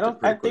kind of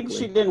jumped. I think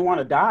she didn't want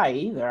to die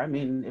either. I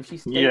mean, if she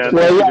stayed, Yeah, I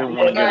think she didn't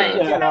want to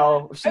get a you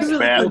know, if she's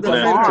bad with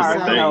blend Damar, to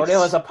the you know, face. there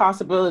was a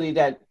possibility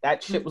that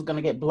ship was going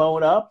to get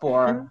blown up,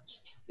 or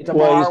Well,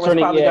 Damar he's was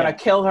turning- probably yeah. going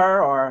to kill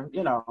her, or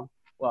you know,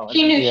 well,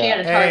 She knew she Yeah. had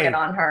a target Hey,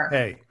 on her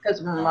hey. because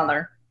of her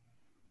mother.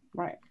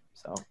 right.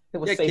 So it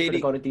was Yeah, safer Katie.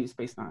 to go to Deep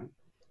Space Nine.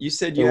 You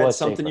said It you had was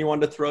something safer. you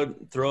wanted to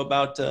throw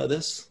about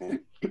this.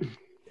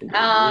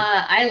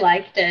 I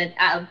liked it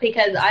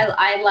because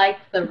I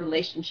liked the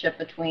relationship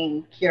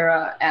between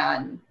Kira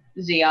and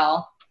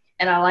Zial,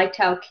 and I liked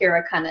how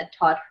Kira kind of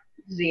taught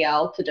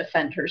Zial to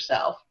defend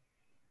herself,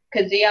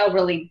 because Zial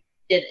really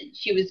did.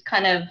 She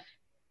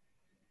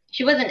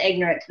wasn't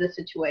ignorant to the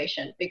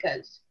situation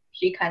because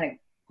she kind of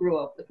grew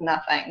up with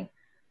nothing,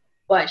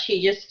 but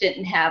she just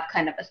didn't have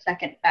kind of a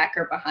second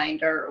backer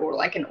behind her, or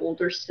like an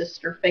older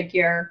sister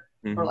figure,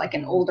 or like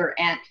an older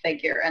aunt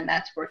figure, and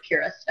that's where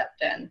Kira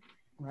stepped in.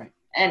 Right.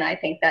 And I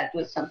think that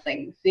was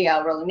something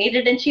Zial really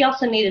needed. And she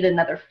also needed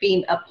another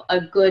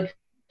a good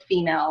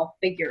female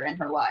figure in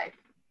her life.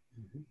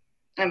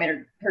 I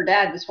mean, her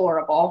dad was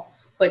horrible,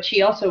 but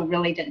she also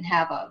really didn't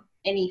have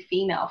any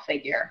female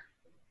figure.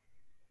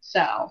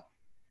 So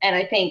And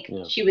I think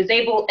she was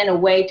able, in a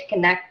way, to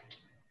connect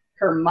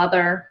her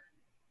mother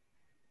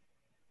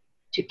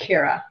to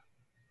Kira.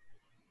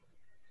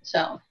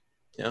 So.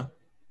 Yeah.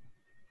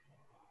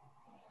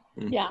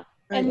 Yeah.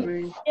 I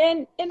agree.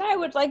 And I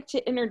would like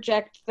to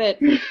interject that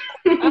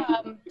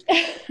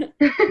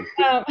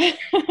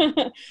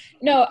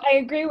no, I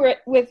agree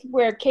with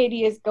where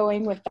Katie is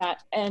going with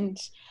that. And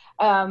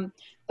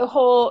the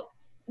whole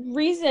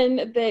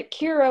reason that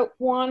Kira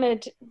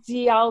wanted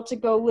Zial to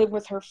go live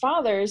with her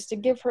father is to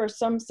give her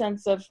some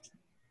sense of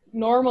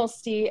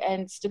normalcy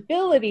and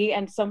stability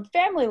and some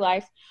family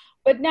life.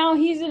 But now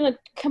he's in a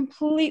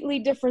completely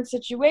different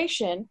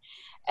situation.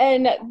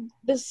 And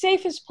the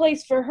safest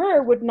place for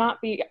her would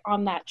not be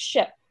on that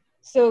ship.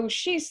 So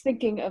she's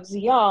thinking of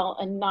Zial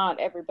and not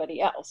everybody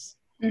else.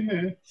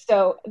 Mm-hmm.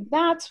 So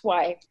that's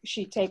why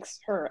she takes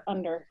her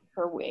under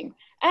her wing.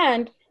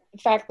 And the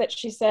fact that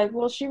she said,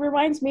 well, she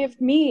reminds me of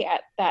me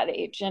at that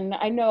age. And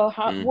I know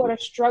how what a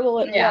struggle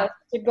it was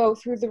to go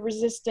through the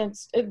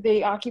resistance,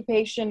 the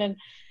occupation, and,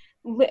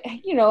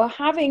 you know,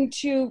 having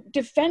to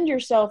defend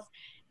yourself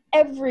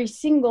every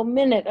single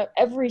minute of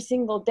every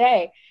single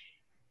day.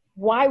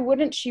 Why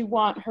wouldn't she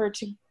want her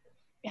to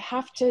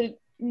have to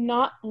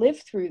not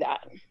live through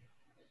that?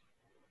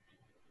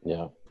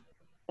 Yeah.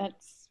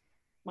 That's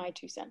my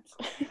 2 cents.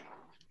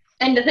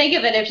 And to think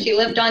of it, if she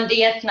lived on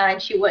DS9,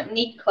 she wouldn't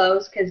need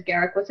clothes because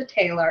Garrick was a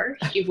tailor.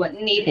 She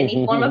wouldn't need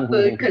any form of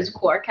food because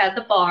Quark had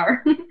the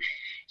bar.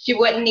 She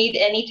wouldn't need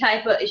any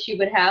type of, she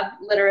would have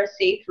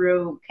literacy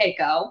through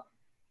Keiko.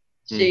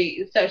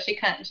 She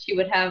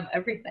would have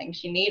everything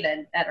she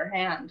needed at her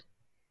hand.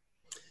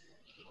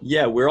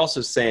 Yeah, we're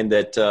also saying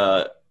that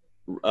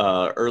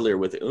earlier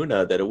with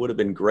Una that it would have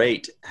been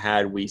great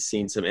had we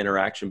seen some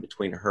interaction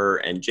between her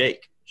and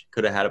Jake. She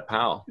could have had a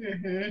pal.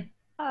 Mm-hmm.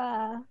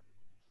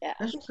 Yeah,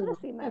 that's true.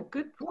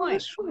 Good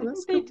point. True.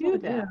 That's They good do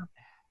point, that.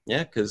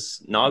 Yeah,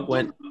 because Nog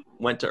went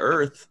to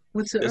Earth.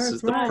 Went to this Earth,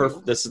 is the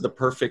right. this is the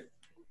perfect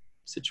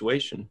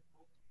situation.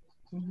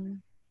 Mm-hmm.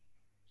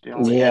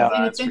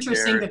 And it's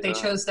interesting that they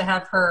chose to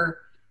have her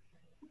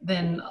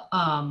then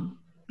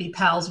be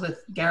pals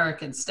with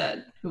Garrick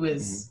instead, who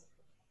is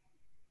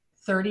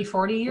 30,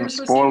 40 years.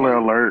 Spoiler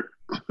alert.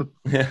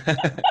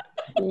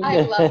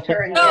 I loved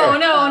her. No.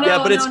 Yeah,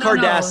 but it's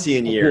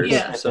Cardassian years.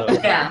 Yeah. So.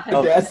 Yeah.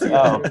 And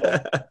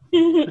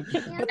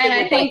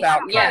I think,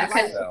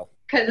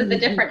 because of the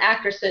different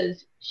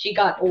actresses, she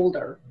got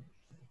older.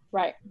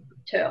 Right.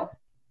 Too.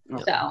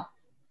 So.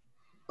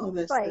 Oh,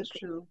 that's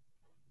true.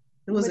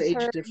 It was an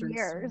age difference.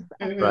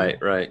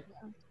 Mm-hmm. Right.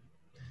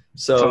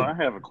 So I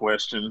have a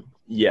question.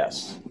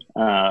 Yes.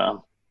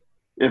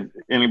 If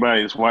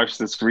anybody's watched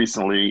this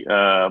recently,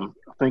 I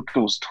think it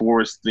was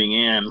towards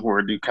the end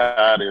where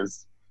Dukat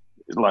is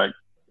like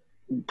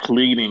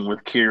pleading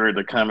with Kira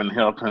to come and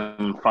help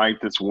him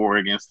fight this war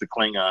against the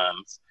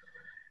Klingons.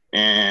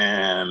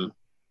 And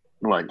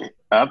like,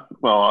 I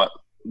thought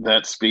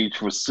that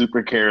speech was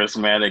super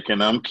charismatic,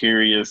 and I'm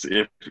curious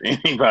if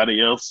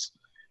anybody else,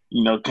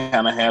 you know,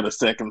 kind of had a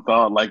second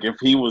thought. Like if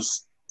he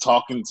was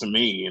talking to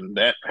me and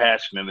that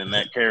passionate and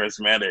that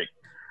charismatic,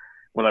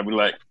 would I be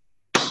like,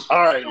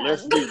 all right,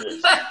 let's do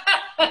this.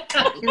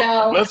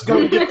 No. Let's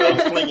go get those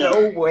Klingons.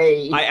 No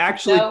way. I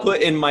actually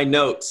put in my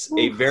notes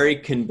a very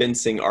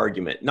convincing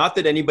argument. Not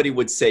that anybody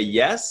would say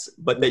yes,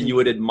 but that you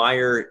would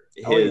admire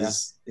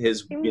his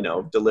you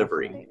know,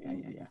 delivery.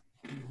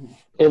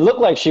 It looked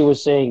like she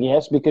was saying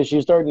yes because she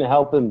was starting to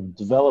help him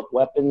develop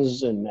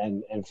weapons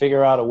and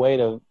figure out a way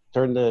to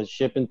turn the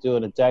ship into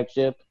an attack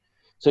ship.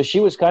 So she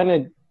was kind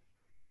of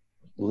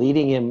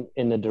leading him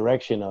in the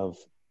direction of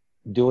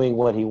doing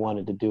what he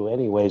wanted to do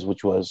anyways,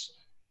 which was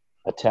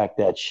attack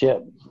that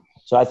ship.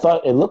 So I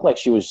thought it looked like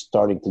she was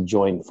starting to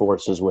join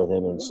forces with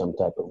him in some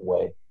type of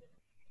way.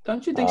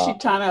 Don't you think she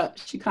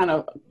kind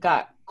of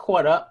got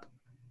caught up?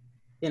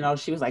 You know,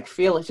 she was like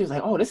feeling. She was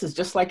like, "Oh, this is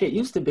just like it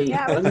used to be."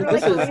 Yeah, it was this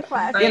like a is,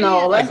 reflex. you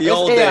know, Like the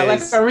old days.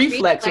 like a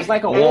reflex. It's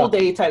like an old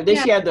day type. Then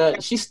Yeah. she had to.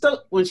 She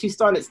still when she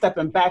started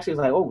stepping back, she was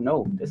like, "Oh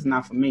no, this is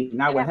not for me.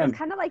 Not with him." It's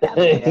kind of like that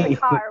in the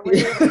car where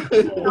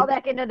they fall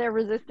back into their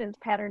resistance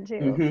pattern too.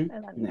 Mm-hmm.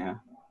 And then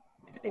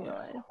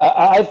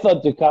I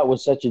thought Dukat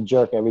was such a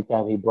jerk every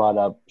time he brought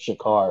up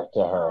Shakar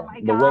to her.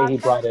 The way he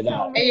brought it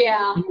out.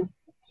 Yeah.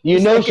 You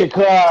know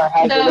Shakar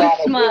has a So lot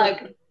of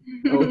smug.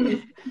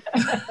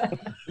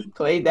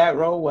 Played that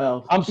role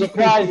well. I'm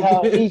surprised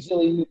how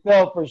easily you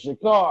fell for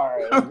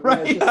Shakar.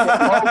 Right.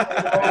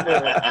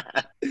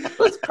 It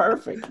was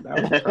perfect.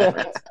 That was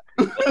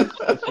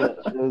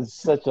perfect. It was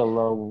such a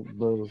low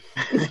move.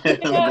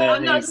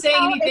 I'm not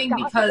saying anything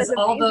because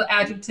all the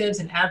adjectives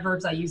and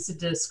adverbs I used to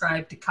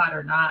describe Dukat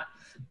are not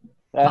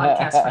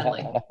podcast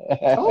friendly.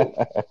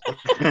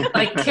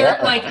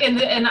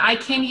 And I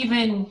can't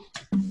even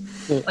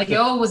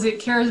was it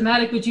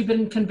charismatic? Would you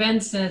been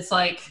convinced? And it's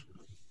like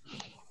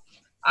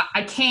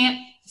I can't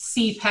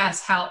see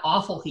past how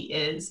awful he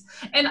is.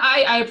 And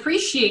I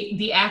appreciate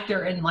the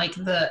actor and like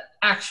the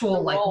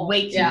actual like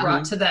weight he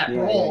brought to that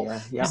role.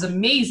 It was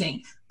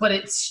amazing. But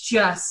it's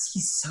just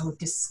he's so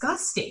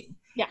disgusting.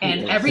 Yeah.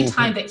 And every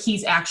time that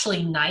he's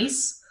actually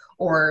nice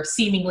or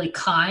seemingly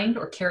kind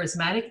or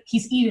charismatic.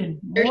 He's even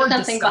more There's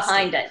something disgusting.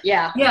 behind it.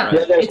 Yeah. Yeah,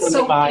 it's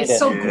so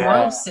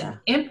gross and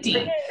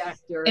empty.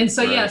 And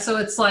so Right. so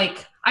it's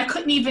like I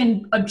couldn't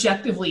even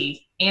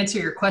objectively answer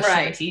your question,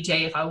 Right.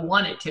 TJ, if I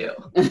wanted to.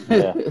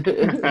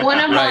 One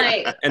of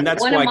Right. my And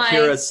that's one why of my-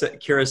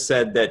 Kira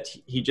said that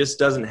he just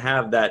doesn't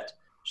have that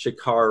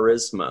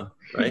charisma,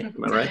 right?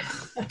 Am I right?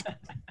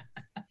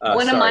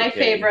 one of my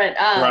favorite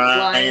lines.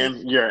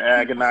 Brian, your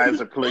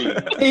agonizer, please.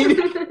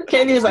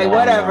 Katie's like,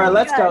 whatever,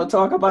 let's go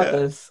talk about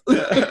this.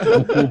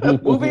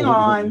 Moving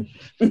on.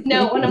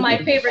 No, one of my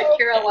favorite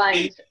Kira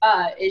lines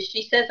is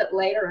she says it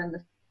later in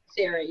the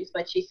series,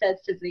 but she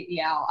says to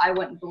Zial, I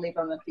wouldn't believe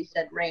him if he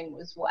said rain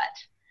was wet.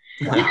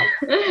 Wow.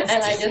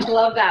 And I just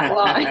love that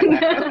line.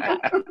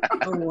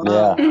 Oh,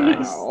 wow.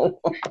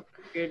 Yeah.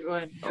 Good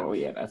one. Oh,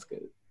 yeah, that's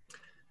good.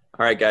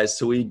 All right, guys.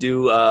 So we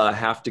do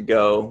have to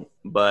go,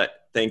 but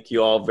thank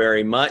you all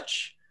very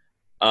much.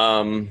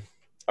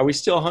 Are we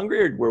still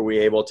hungry, or were we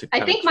able to?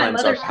 I think my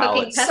mother's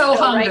cooking pesto So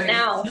hungry. right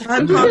now.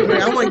 I'm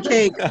hungry. I want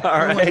cake.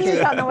 All right.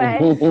 It's on the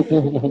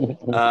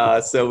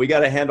way. So we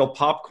got to handle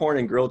popcorn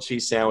and grilled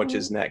cheese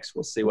sandwiches next.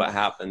 We'll see what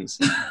happens,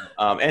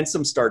 and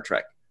some Star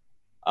Trek.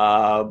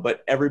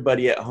 But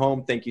everybody at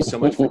home, thank you so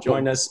much for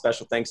joining us.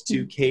 Special thanks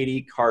to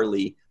Katie,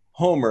 Carly,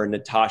 Homer,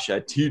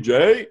 Natasha,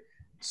 TJ,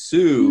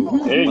 Sue,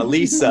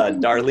 Melissa,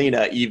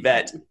 Darlena,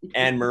 Yvette,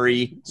 Anne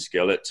Marie,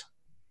 Skillet,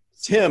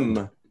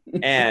 Tim,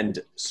 and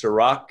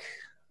Cirroc.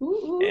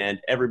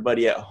 And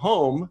everybody at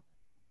home,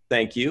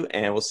 thank you.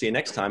 And we'll see you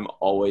next time.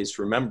 Always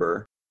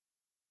remember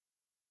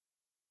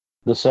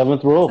The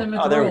seventh rule.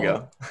 Oh, there we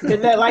go.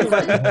 Hit that like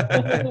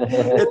button.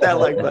 Hit that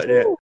like button. Yeah.